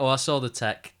play that. I saw the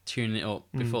tech tuning it up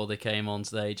before they came on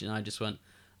stage, and I just went,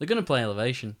 they're going to play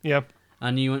Elevation. Yeah.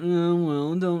 And you went, oh,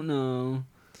 well, don't know.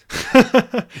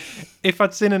 If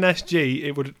I'd seen an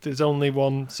SG, there's only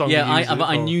one song. Yeah,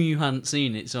 I knew you hadn't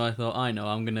seen it, so I thought, I know,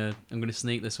 I'm gonna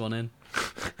sneak this one in.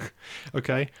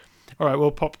 Okay, all right.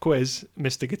 Well, pop quiz,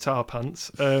 Mr. Guitar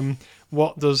Pants.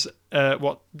 What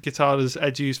guitar does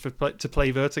Ed use to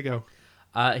play Vertigo?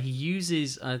 He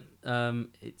uses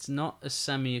it's not a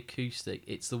semi-acoustic.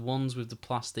 It's the ones with the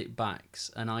plastic backs,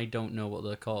 and I don't know what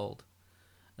they're called.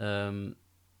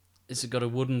 It's got a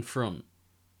wooden front.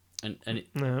 And it,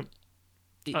 no.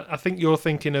 I think you're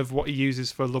thinking of what he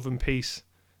uses for Love and Peace,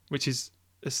 which is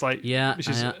a slight... Yeah,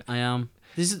 I am.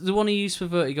 This is the one he used for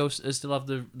Vertigo. Still have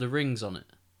the rings on it.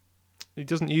 He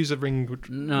doesn't use a ringed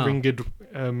guitar.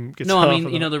 No, I mean,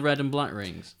 you know, the red and black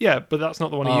rings. Yeah, but that's not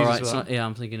the one he uses for that. Yeah,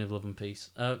 I'm thinking of Love and Peace.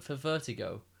 For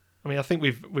Vertigo. I mean, I think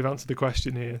we've answered the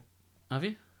question here. Have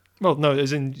you? Well, no,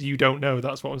 as in you don't know.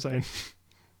 That's what I'm saying.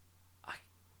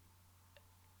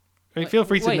 I mean, feel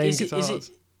free to name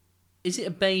guitars. Is it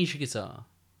a beige guitar?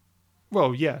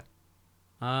 Well, yeah.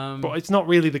 But it's not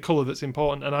really the colour that's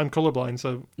important, and I'm colourblind,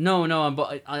 so... No,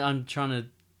 but I'm trying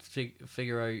to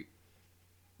figure out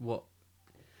what...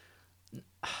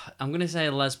 I'm going to say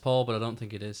a Les Paul, but I don't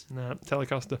think it is. No,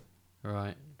 Telecaster.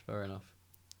 Right, fair enough.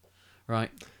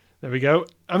 Right. There we go.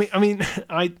 I mean,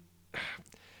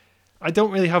 I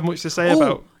don't really have much to say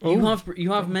about... You have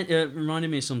reminded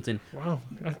me of something. Wow,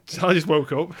 I just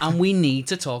woke up. And we need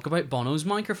to talk about Bono's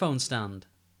microphone stand.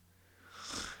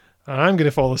 I'm going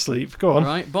to fall asleep. Go on.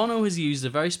 Right, Bono has used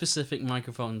a very specific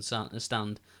microphone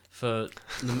stand for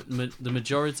the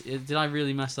majority... Did I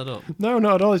really mess that up? No,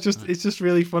 not at all. It's just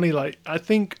really funny. Like,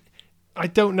 I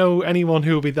don't know anyone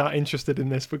who will be that interested in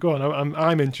this, but go on.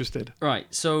 I'm interested. Right,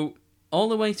 so all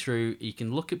the way through, you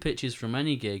can look at pictures from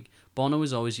any gig. Bono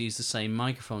has always used the same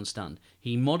microphone stand.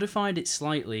 He modified it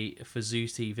slightly for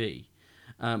Zeus TV,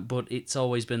 but it's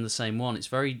always been the same one. It's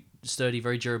very sturdy,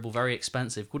 very durable, very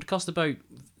expensive. Would cost about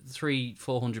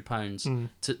 £300-400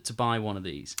 to buy one of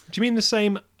these. Do you mean the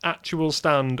same actual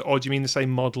stand, or do you mean the same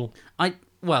model?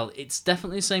 Well, it's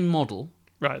definitely the same model.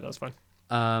 Right, that's fine.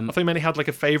 I thought you meant he had like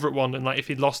a favourite one, and like if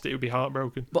he'd lost it, he would be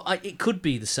heartbroken. But it could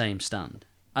be the same stand.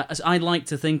 I like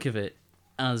to think of it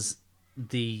as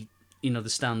the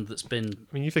stand that's been.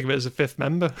 I mean, you think of it as a fifth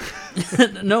member.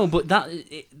 No, but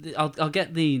I'll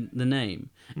get the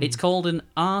name. It's called an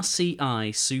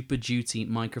RCI Super Duty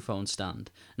microphone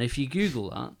stand, and if you Google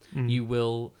that, you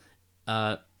will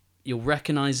you'll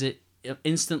recognise it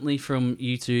instantly from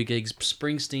U2 gigs.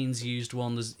 Springsteen's used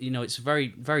one. There's, it's a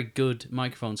very, very good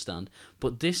microphone stand.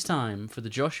 But this time for the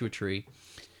Joshua Tree,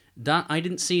 that I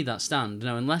didn't see that stand.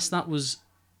 Unless that was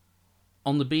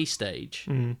on the B stage,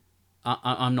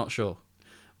 I'm not sure.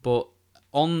 But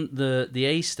on the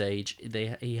A stage,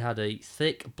 he had a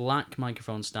thick black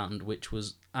microphone stand which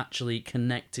was actually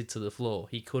connected to the floor.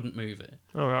 He couldn't move it.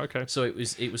 Oh, right, okay. So it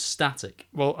was static.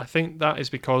 Well, I think that is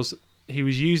because he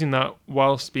was using that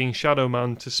whilst being Shadow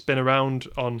Man to spin around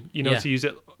on, to use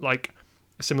it like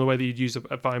a similar way that you'd use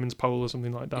a fireman's pole or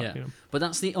something like that. Yeah. But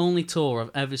that's the only tour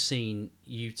I've ever seen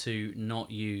U2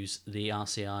 not use the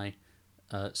RCI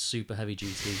super heavy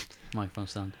duty microphone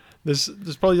stand. There's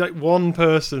probably like one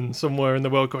person somewhere in the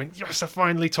world going, yes, they're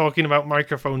finally talking about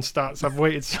microphone stats. I've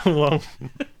waited so long.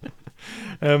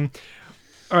 All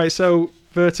right, so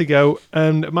Vertigo.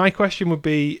 And my question would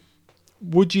be,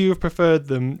 would you have preferred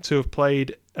them to have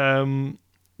played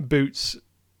Boots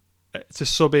to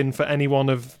sub in for any one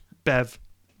of Bev?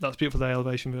 That's Beautiful Day,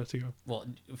 Elevation, Vertigo. What,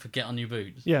 for Get On Your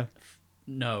Boots? Yeah.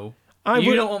 No.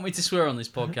 You don't want me to swear on this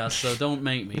podcast, so don't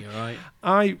make me, all right?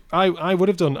 I would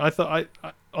have done. I thought,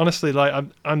 I honestly, like,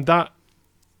 I'm that...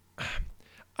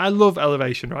 I love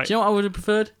Elevation, right? Do you know what I would have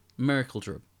preferred? Miracle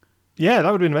Drug. Yeah,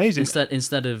 that would have been amazing.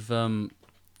 Instead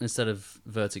of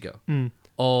Vertigo.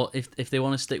 Or if they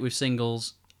want to stick with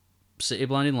singles, City of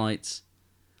Blinding Lights,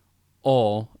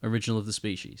 or Original of the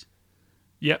Species.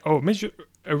 Yeah,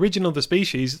 Original of the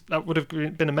Species, that would have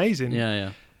been amazing.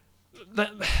 Yeah.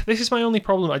 This is my only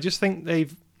problem. I just think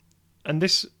and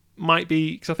this might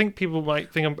be, because I think people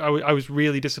might think I was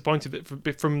really disappointed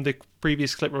that from the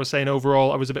previous clip where I was saying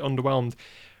overall I was a bit underwhelmed.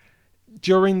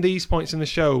 During these points in the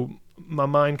show, my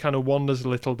mind kind of wanders a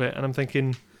little bit, and I'm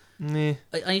thinking, nah.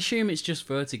 I assume it's just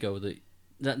Vertigo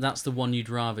that's the one you'd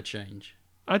rather change.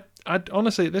 I'd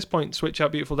honestly at this point switch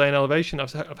out Beautiful Day and Elevation.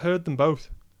 I've heard them both.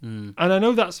 And I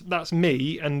know that's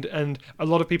me, and a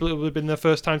lot of people, it would have been their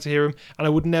first time to hear them, and I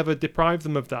would never deprive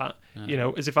them of that,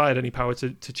 as if I had any power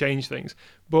to change things.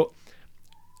 But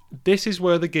this is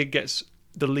where the gig gets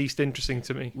the least interesting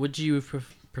to me. Would you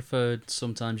have preferred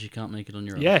Sometimes You Can't Make It On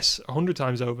Your Own? Yes, 100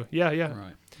 times over. Yeah.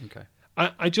 Right, okay.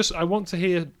 I want to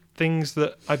hear things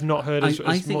that I've not heard as much.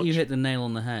 I think you hit the nail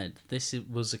on the head. This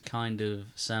was a kind of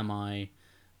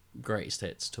semi-greatest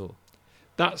hits tour.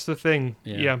 That's the thing,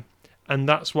 yeah. And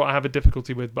that's what I have a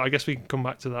difficulty with, but I guess we can come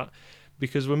back to that,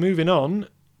 because we're moving on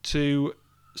to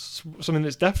something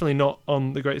that's definitely not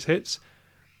on the greatest hits.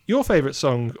 Your favourite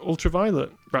song,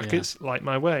 Ultraviolet, brackets, Light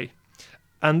My Way.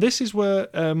 And this is where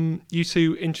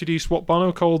U2 introduced what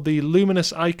Bono called the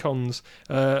luminous icons,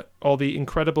 or the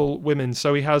incredible women.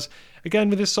 So he has, again,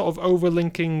 with this sort of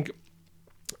overlinking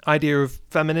idea of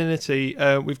femininity,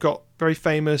 we've got very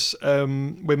famous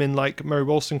women like Mary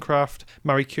Wollstonecraft,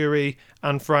 Marie Curie,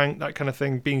 Anne Frank, that kind of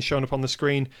thing being shown up on the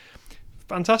screen.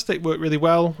 Fantastic, worked really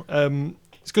well.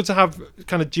 It's good to have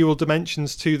kind of dual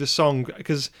dimensions to the song,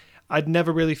 because I'd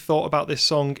never really thought about this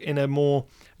song in a more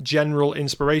general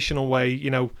inspirational way.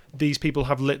 These people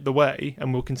have lit the way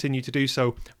and will continue to do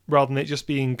so, rather than it just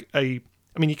being you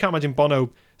can't imagine Bono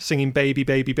singing Baby,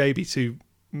 Baby, Baby to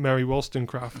Mary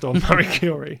Wollstonecraft or Marie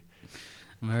Curie.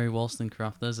 Mary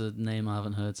Wollstonecraft, there's a name I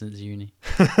haven't heard since uni.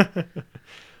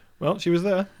 Well, she was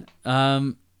there.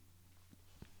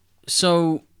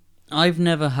 So, I've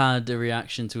never had a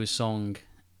reaction to a song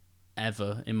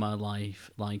ever in my life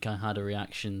like I had a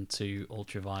reaction to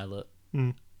Ultraviolet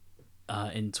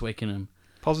in Twickenham.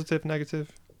 Positive,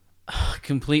 negative?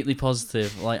 Completely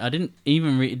positive. Like, I didn't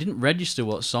even it didn't register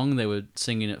what song they were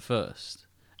singing at first.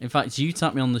 In fact, you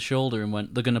tapped me on the shoulder and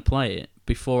went, "They're going to play it,"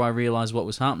 before I realised what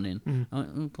was happening. I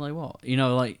went, "Play what?"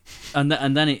 And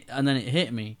then it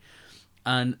hit me,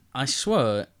 and I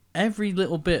swear, every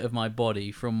little bit of my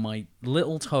body, from my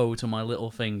little toe to my little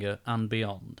finger and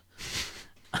beyond,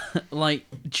 I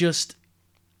just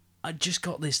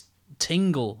got this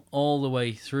tingle all the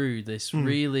way through. This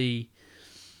really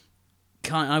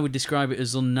I would describe it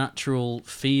as unnatural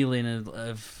feeling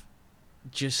of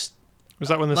just. Was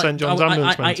that when the St. John's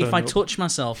ambulance went? If I touched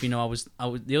myself, I was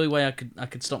the only way I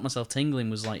could stop myself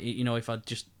tingling was like, if I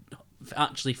just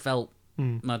actually felt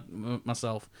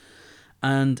myself,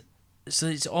 and so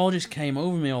it all just came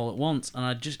over me all at once, and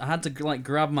I had to like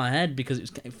grab my head because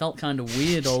it felt kind of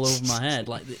weird all over my head,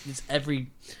 like it's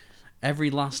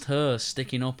every last hair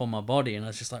sticking up on my body, and I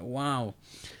was just like, wow.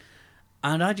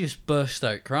 And I just burst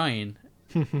out crying.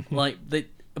 Like,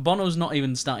 Bono's not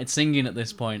even started singing at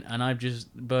this point, and I've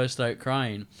just burst out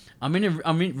crying. I'm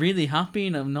really happy,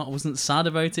 and wasn't sad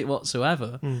about it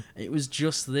whatsoever. It was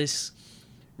just this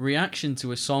reaction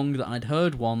to a song that I'd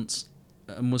heard once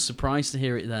and was surprised to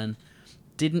hear it then.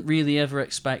 Didn't really ever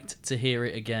expect to hear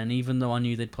it again, even though I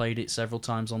knew they'd played it several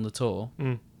times on the tour.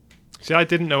 See, I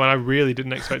didn't know, and I really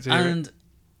didn't expect to hear it. And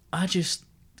I just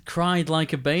cried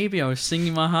like a baby. I was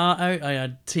singing my heart out. I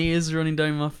had tears running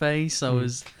down my face. I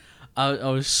was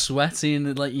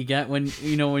sweating like you get when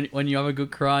you have a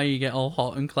good cry, you get all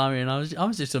hot and clammy. And I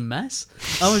was just a mess.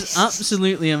 I was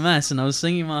absolutely a mess, and I was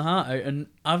singing my heart out. And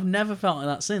I've never felt like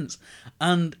that since,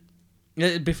 and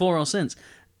before or since.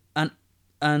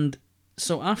 And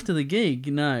so after the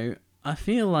gig, now I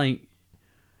feel like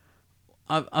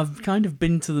I've kind of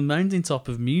been to the mountaintop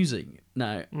of music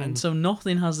now, and so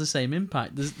nothing has the same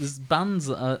impact. There's bands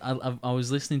that I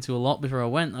was listening to a lot before I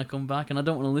went. I come back and I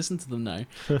don't want to listen to them now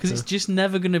because it's just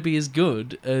never going to be as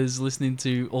good as listening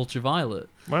to Ultraviolet.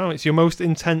 Wow, it's your most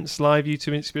intense live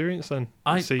U2 experience then.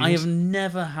 I have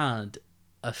never had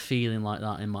a feeling like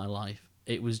that in my life.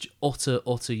 It was utter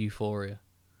euphoria.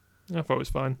 I thought it was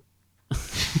fine.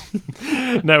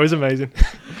 No, it was amazing.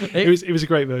 It was a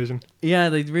great version. Yeah,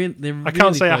 they really I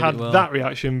can't say I had well. that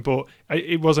reaction, but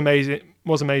it was amazing. It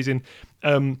was amazing.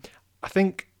 I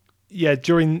think,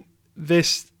 during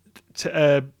this,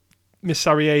 Miss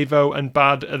Sarajevo and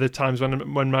Bad are the times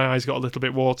when my eyes got a little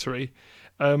bit watery.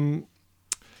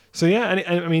 So yeah,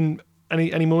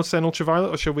 any more to say on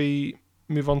Ultraviolet, or shall we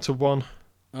move on to one?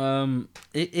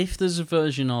 If there's a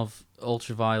version of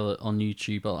Ultraviolet on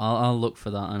YouTube, I'll look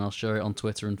for that and I'll share it on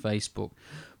Twitter and Facebook.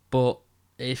 But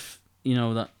if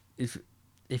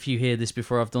if you hear this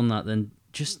before I've done that, then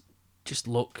just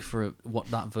look for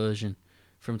that version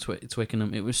from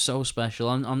Twickenham. It was so special.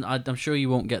 I'm sure you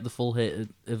won't get the full hit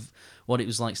of what it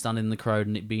was like standing in the crowd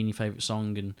and it being your favourite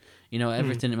song and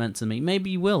everything it meant to me.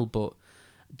 Maybe you will, but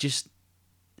just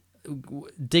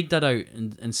dig that out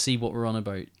and see what we're on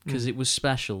about, because it was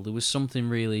special. There was something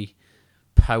really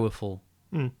powerful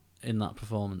in that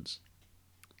performance.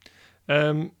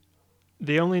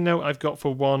 The only note I've got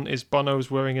for one is Bono's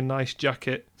wearing a nice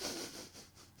jacket.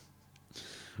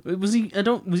 Was he?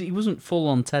 He wasn't full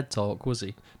on TED Talk, was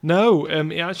he? No,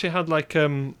 he actually had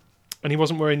and he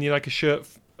wasn't wearing like a shirt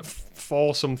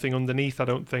for something underneath. I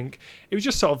don't think it was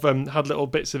just sort of had little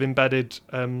bits of embedded,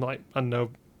 I don't know,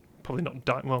 probably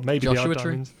not maybe Joshua they are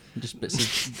tree? diamonds, just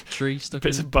bits of tree stuff,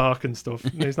 bits of bark and stuff.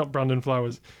 No, it's not Brandon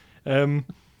Flowers.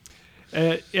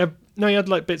 No, he had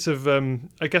like bits of,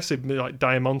 I guess it'd be like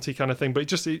Diamante kind of thing,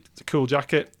 but it's a cool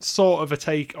jacket. Sort of a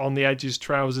take on the Edge's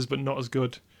trousers, but not as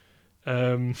good,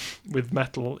 with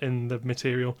metal in the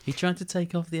material. He tried to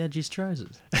take off the Edge's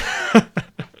trousers.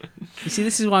 You see,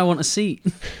 this is why I want a seat.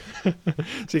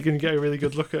 So you can get a really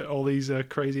good look at all these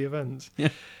crazy events. Yeah.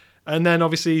 And then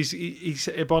obviously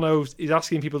Bono is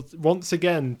asking people once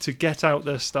again to get out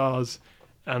their stars,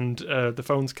 and the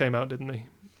phones came out, didn't they?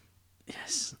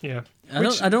 Yes. Yeah.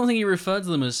 I don't think he referred to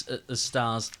them as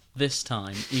stars this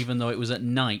time, even though it was at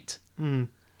night.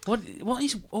 What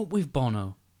is up with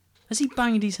Bono? Has he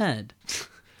banged his head?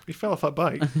 He fell off that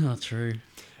bike. Oh, true.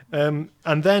 And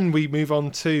then we move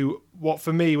on to what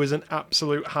for me was an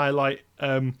absolute highlight,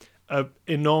 an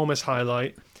enormous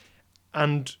highlight.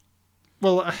 And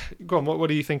well, go on. What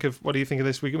do you think of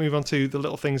this? We can move on to the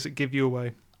little things that give you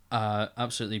away.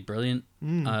 Absolutely brilliant.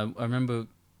 I remember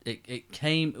it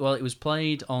came. Well, it was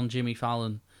played on Jimmy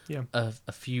Fallon. Yeah.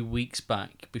 A few weeks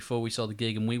back before we saw the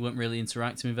gig, and we weren't really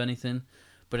interacting with anything.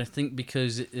 But I think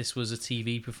because this was a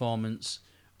TV performance,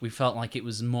 we felt like it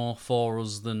was more for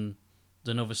us than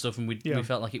other stuff, and we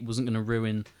felt like it wasn't going to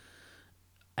ruin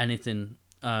anything.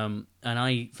 And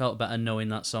I felt better knowing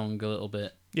that song a little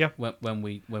bit. Yeah. When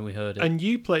we heard it. And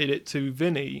you played it to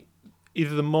Vinny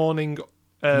either the morning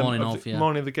morning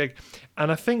of the gig,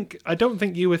 and I don't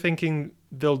think you were thinking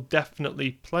they'll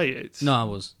definitely play it. No, I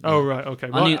was. Oh right, okay.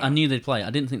 Well, I knew they'd play it. I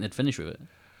didn't think they'd finish with it.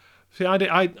 See,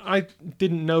 I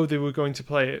didn't know they were going to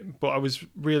play it, but I was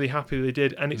really happy they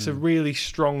did, and it's a really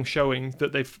strong showing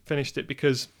that they've finished it,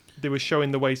 because they were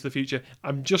showing the way to the future.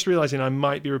 I'm just realising I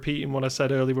might be repeating what I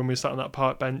said earlier when we sat on that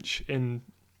park bench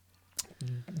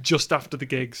just after the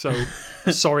gig, so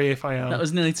sorry if I am. That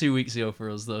was nearly 2 weeks ago for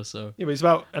us, though. So yeah, but it's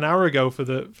about an hour ago for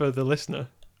the listener.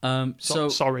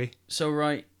 Sorry. So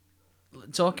right,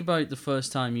 talk about the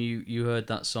first time you heard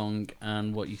that song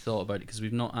and what you thought about it, because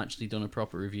we've not actually done a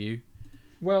proper review.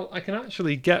 Well, I can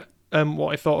actually get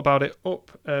what I thought about it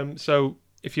up. So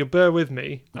if you'll bear with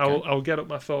me, Okay. I'll get up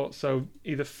my thoughts. So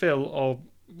either Phil or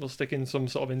we'll stick in some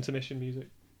sort of intermission music.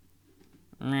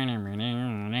 Thank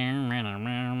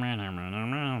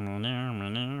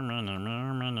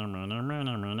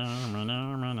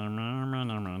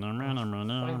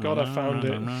God I found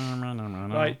it.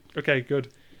 Right, okay,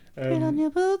 good. Put on your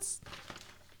boots.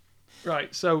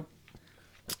 Right, so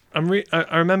I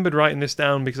remembered writing this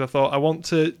down because I thought I want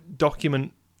to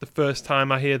document the first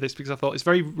time I hear this, because I thought it's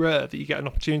very rare that you get an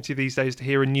opportunity these days to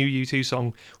hear a new U2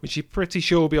 song, which you're pretty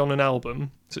sure will be on an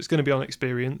album, so it's going to be on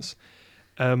Experience.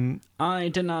 I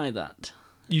deny that.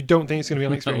 You don't think it's going to be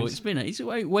on Experience? It's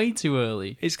way too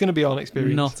early. It's going to be on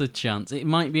Experience. Not a chance. It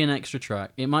might be an extra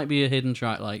track. It might be a hidden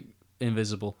track like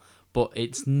Invisible, but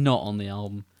it's not on the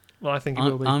album. Well, I think it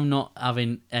will be. I'm not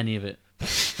having any of it.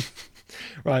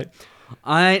 Right.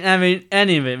 I ain't having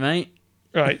any of it, mate.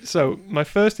 Right, so my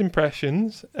first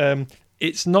impressions,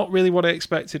 it's not really what I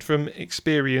expected from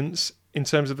Experience in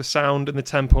terms of the sound and the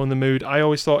tempo and the mood. I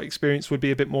always thought Experience would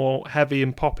be a bit more heavy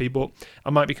and poppy, but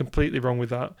I might be completely wrong with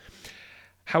that.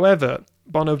 However,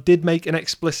 Bono did make an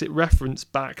explicit reference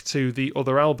back to the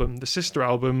other album, the sister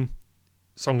album,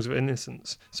 Songs of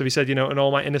Innocence. So he said, and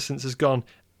all my innocence is gone.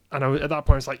 And at that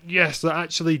point, I was like, yes, they're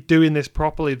actually doing this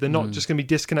properly. They're not just going to be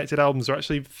disconnected albums. They're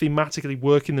actually thematically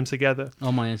working them together.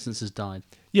 All my innocence has died.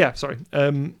 Yeah, sorry.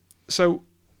 So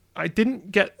I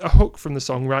didn't get a hook from the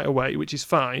song right away, which is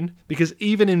fine, because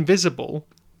even Invisible,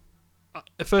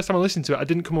 the first time I listened to it, I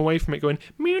didn't come away from it going,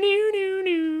 mew, mew,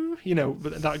 mew, mew,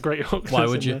 that great hook. Why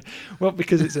would you? There. Well,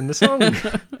 because it's in the song.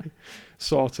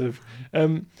 Sort of.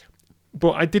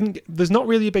 But I didn't. There's not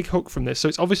really a big hook from this, so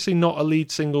it's obviously not a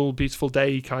lead single, Beautiful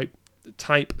Day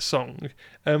type song.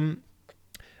 And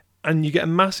you get a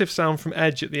massive sound from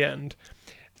Edge at the end.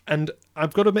 And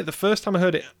I've got to admit, the first time I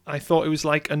heard it, I thought it was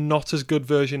like a not as good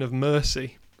version of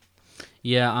Mercy.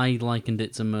 Yeah, I likened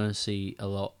it to Mercy a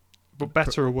lot. But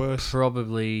better or worse?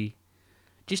 Probably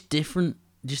just different.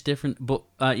 But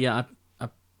I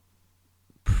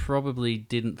probably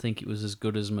didn't think it was as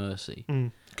good as Mercy.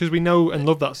 Because we know and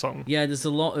love that song. Yeah, there's a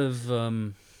lot of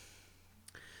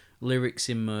lyrics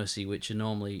in Mercy which are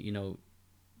normally,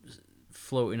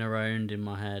 floating around in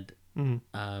my head.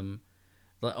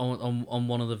 Like on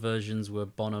one of the versions where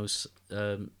Bono's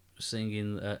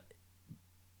singing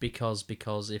because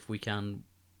if we can,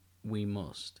 we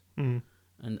must. And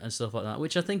stuff like that,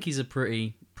 which I think is a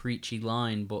pretty preachy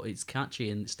line, but it's catchy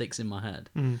and it sticks in my head.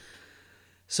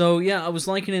 So yeah, I was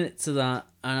likening it to that,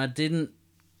 and I didn't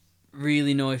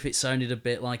really know if it sounded a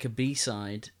bit like a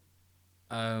B-side.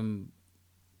 I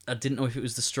didn't know if it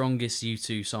was the strongest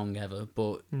U2 song ever,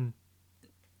 but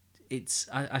it's.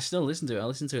 I still listen to it. I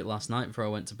listened to it last night before I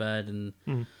went to bed,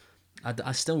 and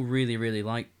I still really, really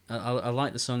like. I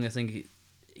like the song. I think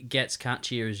it gets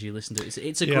catchier as you listen to it.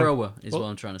 It's a grower, is what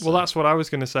I'm trying to say. Well, that's what I was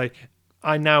going to say.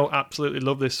 I now absolutely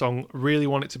love this song. Really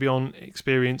want it to be on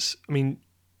Experience. I mean,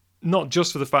 not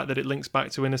just for the fact that it links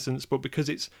back to Innocence, but because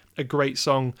it's a great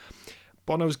song.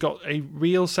 Bono's got a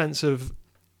real sense of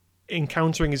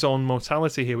encountering his own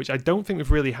mortality here, which I don't think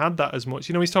we've really had that as much.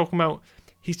 He's talking about,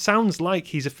 he sounds like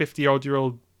he's a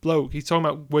 50-odd-year-old bloke. He's talking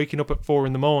about waking up at 4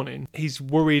 a.m. He's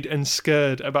worried and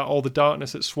scared about all the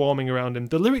darkness that's swarming around him.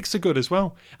 The lyrics are good as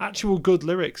well. Actual good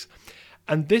lyrics.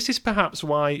 And this is perhaps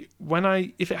why,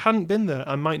 if it hadn't been there,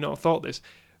 I might not have thought this.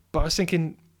 But I was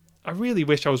thinking, I really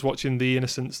wish I was watching the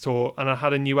Innocence tour and I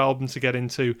had a new album to get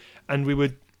into and we were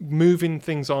moving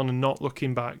things on and not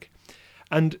looking back.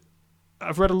 And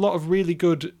I've read a lot of really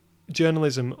good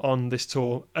journalism on this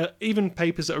tour. Even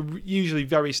papers that are usually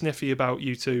very sniffy about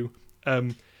U2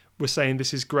 were saying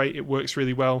this is great, it works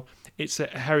really well. It's a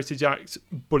heritage act,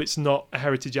 but it's not a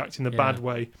heritage act in a bad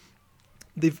way.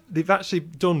 They've actually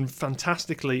done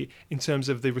fantastically in terms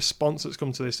of the response that's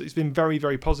come to this. It's been very,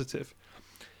 very positive.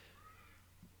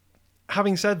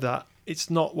 Having said that, it's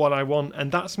not what I want,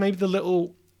 and that's maybe the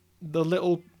little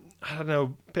I don't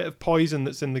know, bit of poison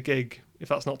that's in the gig, if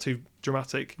that's not too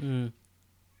dramatic.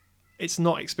 It's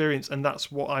not Experience, and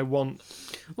that's what I want.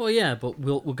 Well, yeah, but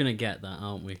we're going to get that,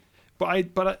 aren't we? But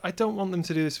I don't want them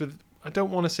to do this with. I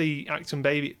don't want to see Acton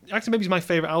Baby. Acton Baby's my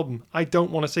favourite album. I don't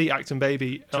want to see Acton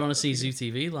Baby. Do you want to see Zoo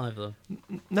TV live though?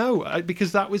 No,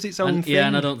 because that was its own thing. Yeah,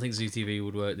 and I don't think Zoo TV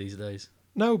would work these days.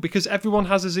 No, because everyone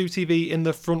has a Zoo TV in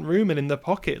the front room and in their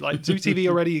pocket. Like, Zoo TV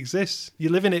already exists. You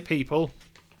live in it, people.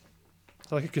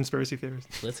 It's like a conspiracy theorist.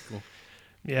 Political.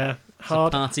 Yeah.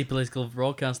 Hard party political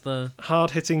broadcast there.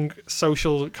 Hard-hitting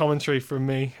social commentary from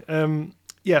me.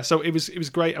 Yeah, so it was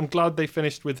great. I'm glad they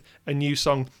finished with a new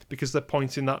song because they're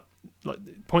pointing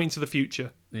to the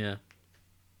future. Yeah.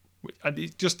 And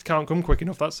it just can't come quick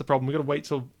enough. That's the problem. We've got to wait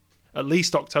till at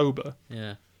least October.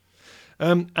 Yeah.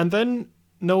 And then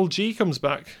Noel G comes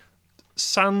back,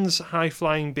 sans High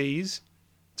Flying Bees,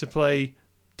 to play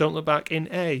Don't Look Back in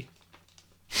A.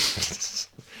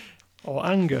 Or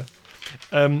Anger.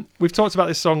 We've talked about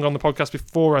this song on the podcast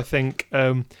before, I think.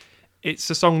 It's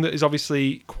a song that is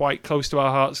obviously quite close to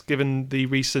our hearts, given the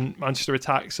recent Manchester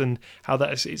attacks and how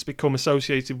it's become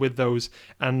associated with those.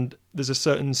 And there's a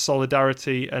certain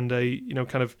solidarity and a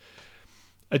kind of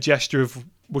a gesture of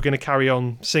we're going to carry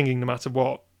on singing no matter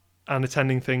what and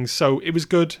attending things. So it was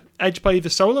good. Edge played the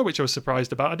solo, which I was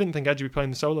surprised about. I didn't think Edge would be playing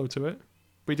the solo to it,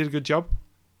 but he did a good job.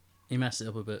 He messed it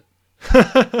up a bit.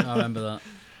 I remember that.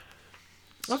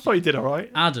 I thought he did all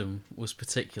right. Adam was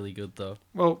particularly good, though.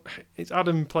 Well, it's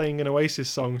Adam playing an Oasis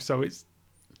song, so it's...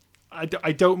 I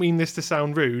don't mean this to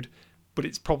sound rude, but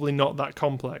it's probably not that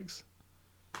complex.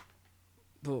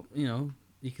 But, you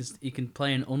can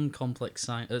play an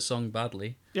uncomplex song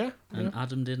badly. Yeah. And yeah.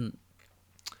 Adam didn't.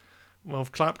 Well,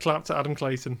 clap to Adam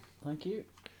Clayton. Thank you.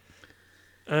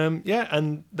 Yeah,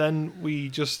 and then we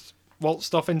just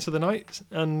waltzed off into the night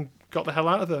and got the hell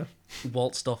out of there.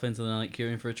 Waltzed off into the night,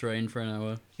 queuing for a train for an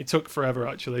hour. It took forever,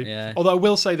 actually. Yeah. Although I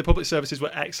will say the public services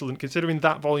were excellent, considering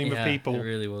that volume of people. It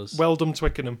really was. Well done,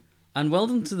 Twickenham. And well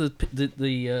done to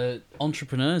the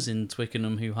entrepreneurs in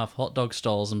Twickenham who have hot dog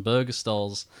stalls and burger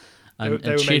stalls and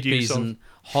chippies and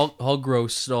hog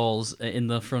roast stalls in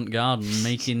the front garden,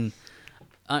 making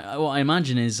what I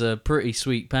imagine is a pretty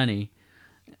sweet penny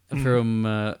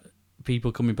from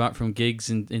people coming back from gigs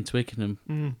in Twickenham.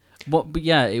 Mm. But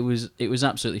yeah, it was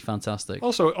absolutely fantastic.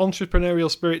 Also,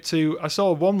 entrepreneurial spirit too. I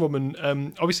saw one woman.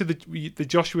 Obviously, the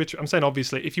Joshua Tree. I'm saying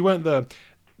obviously, if you weren't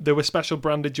there were special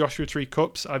branded Joshua Tree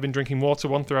cups. I've been drinking water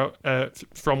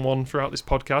from one throughout this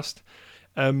podcast.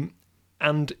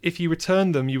 And if you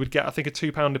returned them, you would get, I think, a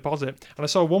 £2 deposit. And I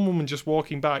saw one woman just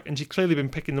walking back, and she'd clearly been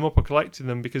picking them up or collecting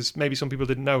them because maybe some people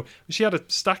didn't know. She had a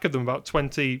stack of them, about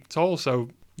 20 tall. So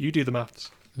you do the maths.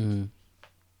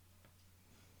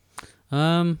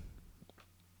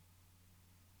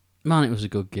 Man, it was a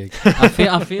good gig. I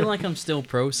feel like I'm still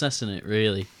processing it,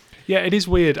 really. Yeah, it is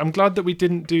weird. I'm glad that we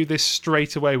didn't do this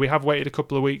straight away. We have waited a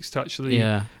couple of weeks to actually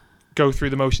go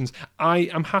through the motions. I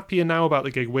am happier now about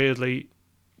the gig, weirdly,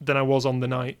 than I was on the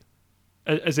night.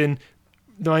 As in,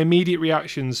 my immediate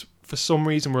reactions, for some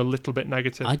reason, were a little bit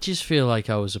negative. I just feel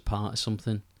like I was a part of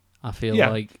something. I feel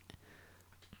like,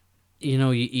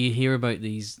 you hear about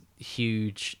these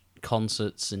huge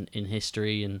concerts in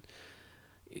history, and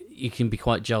you can be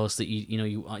quite jealous that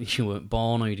you weren't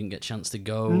born or you didn't get a chance to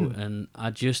go. And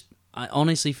I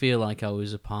honestly feel like I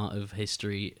was a part of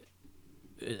history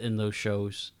in those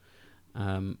shows.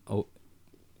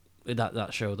 That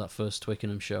show, that first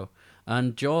Twickenham show.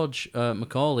 And George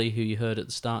Macaulay, who you heard at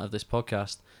the start of this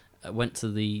podcast, went to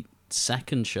the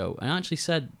second show and actually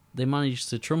said they managed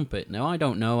to trump it. Now, I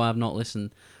don't know, I've not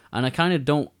listened, and I kind of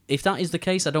don't, if that is the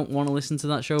case, I don't want to listen to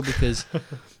that show because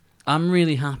I'm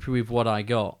really happy with what I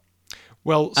got.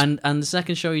 Well, and the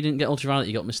second show, you didn't get Ultraviolet,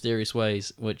 you got Mysterious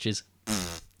Ways, which is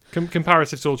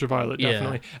comparative to Ultraviolet,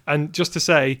 definitely. And just to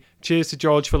say, cheers to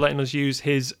George for letting us use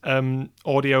his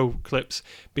audio clips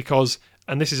because,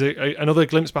 and this is another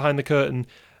glimpse behind the curtain,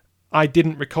 I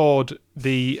didn't record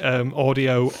the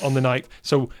audio on the night.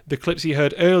 So the clips you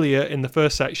heard earlier in the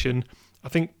first section, I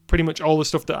think pretty much all the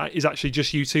stuff that is actually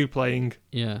just you two playing.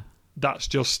 Yeah. That's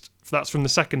from the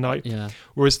second night. Yeah.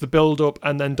 Whereas the build-up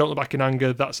and then Don't Look Back in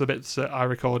Anger, that's the bits that I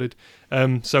recorded.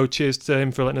 So cheers to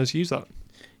him for letting us use that.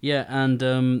 Yeah,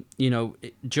 and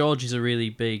George is a really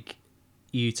big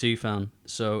U2 fan.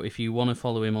 So if you want to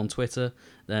follow him on Twitter,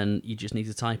 then you just need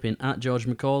to type in @George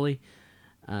Macaulay,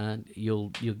 and you'll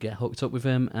get hooked up with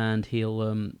him. And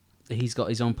he's got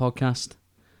his own podcast,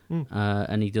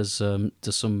 and he does some.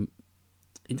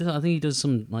 I think he does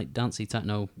some like dancey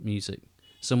techno music.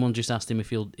 Someone just asked him if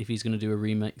he's going to do a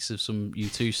remix of some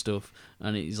U2 stuff,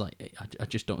 and he's like, I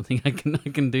just don't think I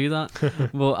can do that.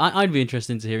 Well, I'd be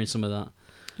interested in hearing some of that.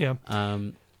 Yeah.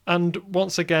 And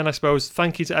once again, I suppose,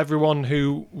 thank you to everyone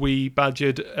who we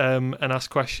badgered and asked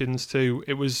questions to.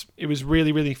 It was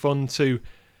really, really fun to.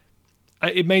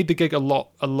 It made the gig a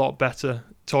lot better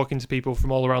talking to people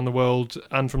from all around the world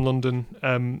and from London,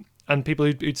 and people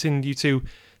who'd seen U2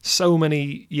 so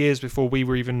many years before we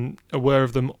were even aware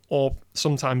of them or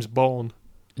sometimes born.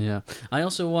 Yeah. I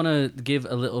also want to give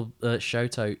a little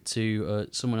shout out to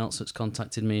someone else that's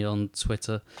contacted me on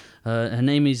Twitter. Her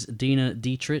name is Dina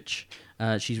Dietrich.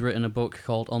 She's written a book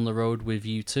called On the Road with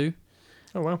U2.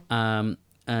 Oh, wow.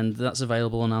 and that's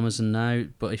available on Amazon now.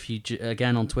 But if you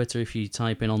again on Twitter, if you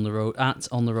type in "On the Road"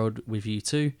 "On the Road with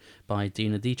U2" by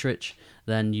Dina Dietrich,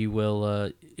 then you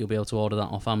will you'll be able to order that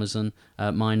off Amazon.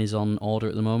 Mine is on order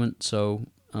at the moment, so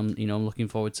I'm looking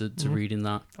forward to reading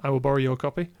that. I will borrow your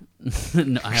copy.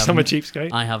 No, I'm a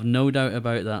cheapskate. I have no doubt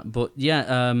about that. But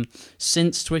yeah,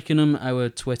 since Twickenham, our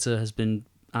Twitter has been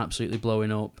absolutely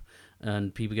blowing up,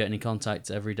 and people getting in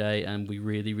contact every day, and we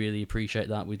really, really appreciate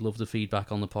that. We'd love the feedback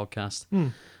on the podcast.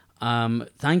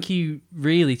 Thank you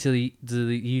really to the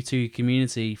U2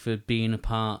 community for being a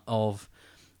part of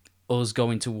us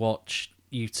going to watch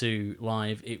U2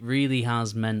 live. It really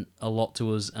has meant a lot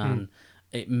to us, and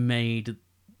it made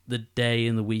the day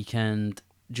and the weekend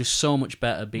just so much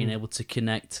better, being able to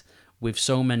connect with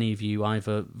so many of you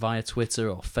either via Twitter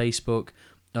or Facebook,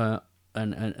 and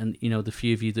the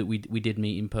few of you that we did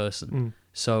meet in person.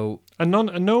 So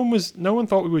no one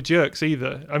thought we were jerks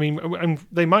either. I mean,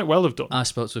 they might well have done. I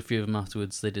spoke to a few of them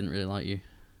afterwards. They didn't really like you.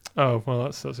 Oh well,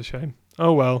 that's a shame.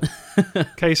 Oh well,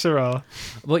 que sera.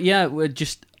 But yeah,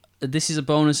 this is a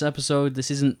bonus episode.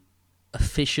 This isn't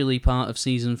officially part of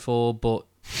season 4, but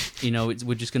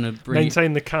we're just gonna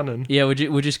maintain the canon. Yeah, we're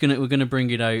gonna bring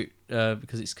it out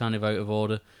because it's kind of out of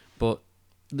order. But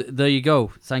there you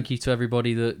go. Thank you to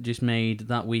everybody that just made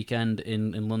that weekend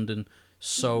in London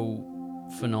so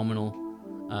phenomenal.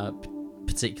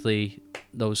 Particularly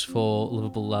those 4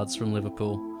 Liverpool lads from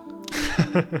Liverpool.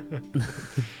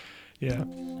 Yeah.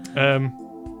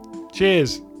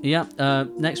 Cheers. Yeah.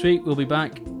 Next week we'll be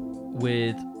back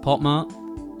with Pop Mart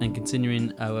and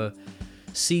continuing our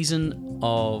season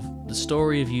of the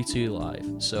story of U2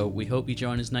 Live. So we hope you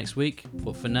join us next week.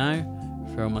 But for now,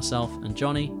 from myself and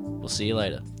Johnny, we'll see you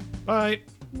later. Bye.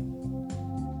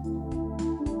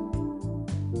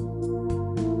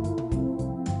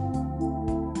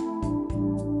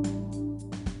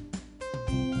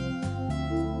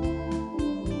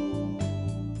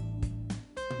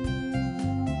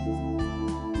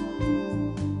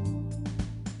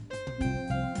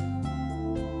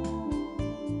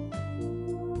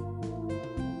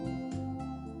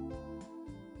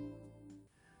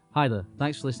 Hi there,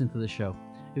 thanks for listening to the show.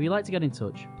 If you'd like to get in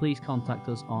touch, please contact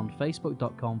us on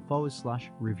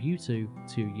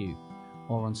facebook.com/review2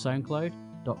 or on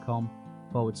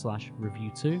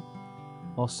soundcloud.com/review2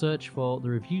 or search for the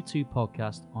Review2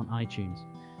 podcast on iTunes.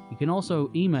 You can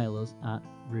also email us at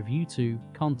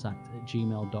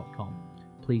review2contact@gmail.com.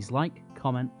 Please like,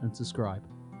 comment and subscribe.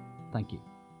 Thank you.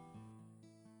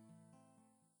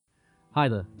 Hi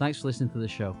there, thanks for listening to the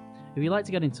show. If you'd like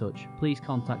to get in touch, please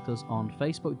contact us on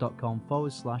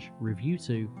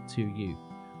facebook.com/review2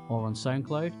 or on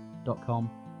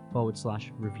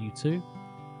soundcloud.com/review2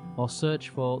 or search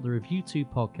for the Review2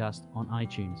 podcast on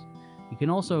iTunes. You can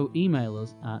also email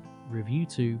us at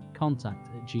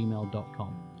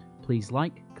review2contact@gmail.com. Please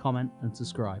like, comment and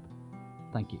subscribe.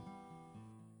 Thank you.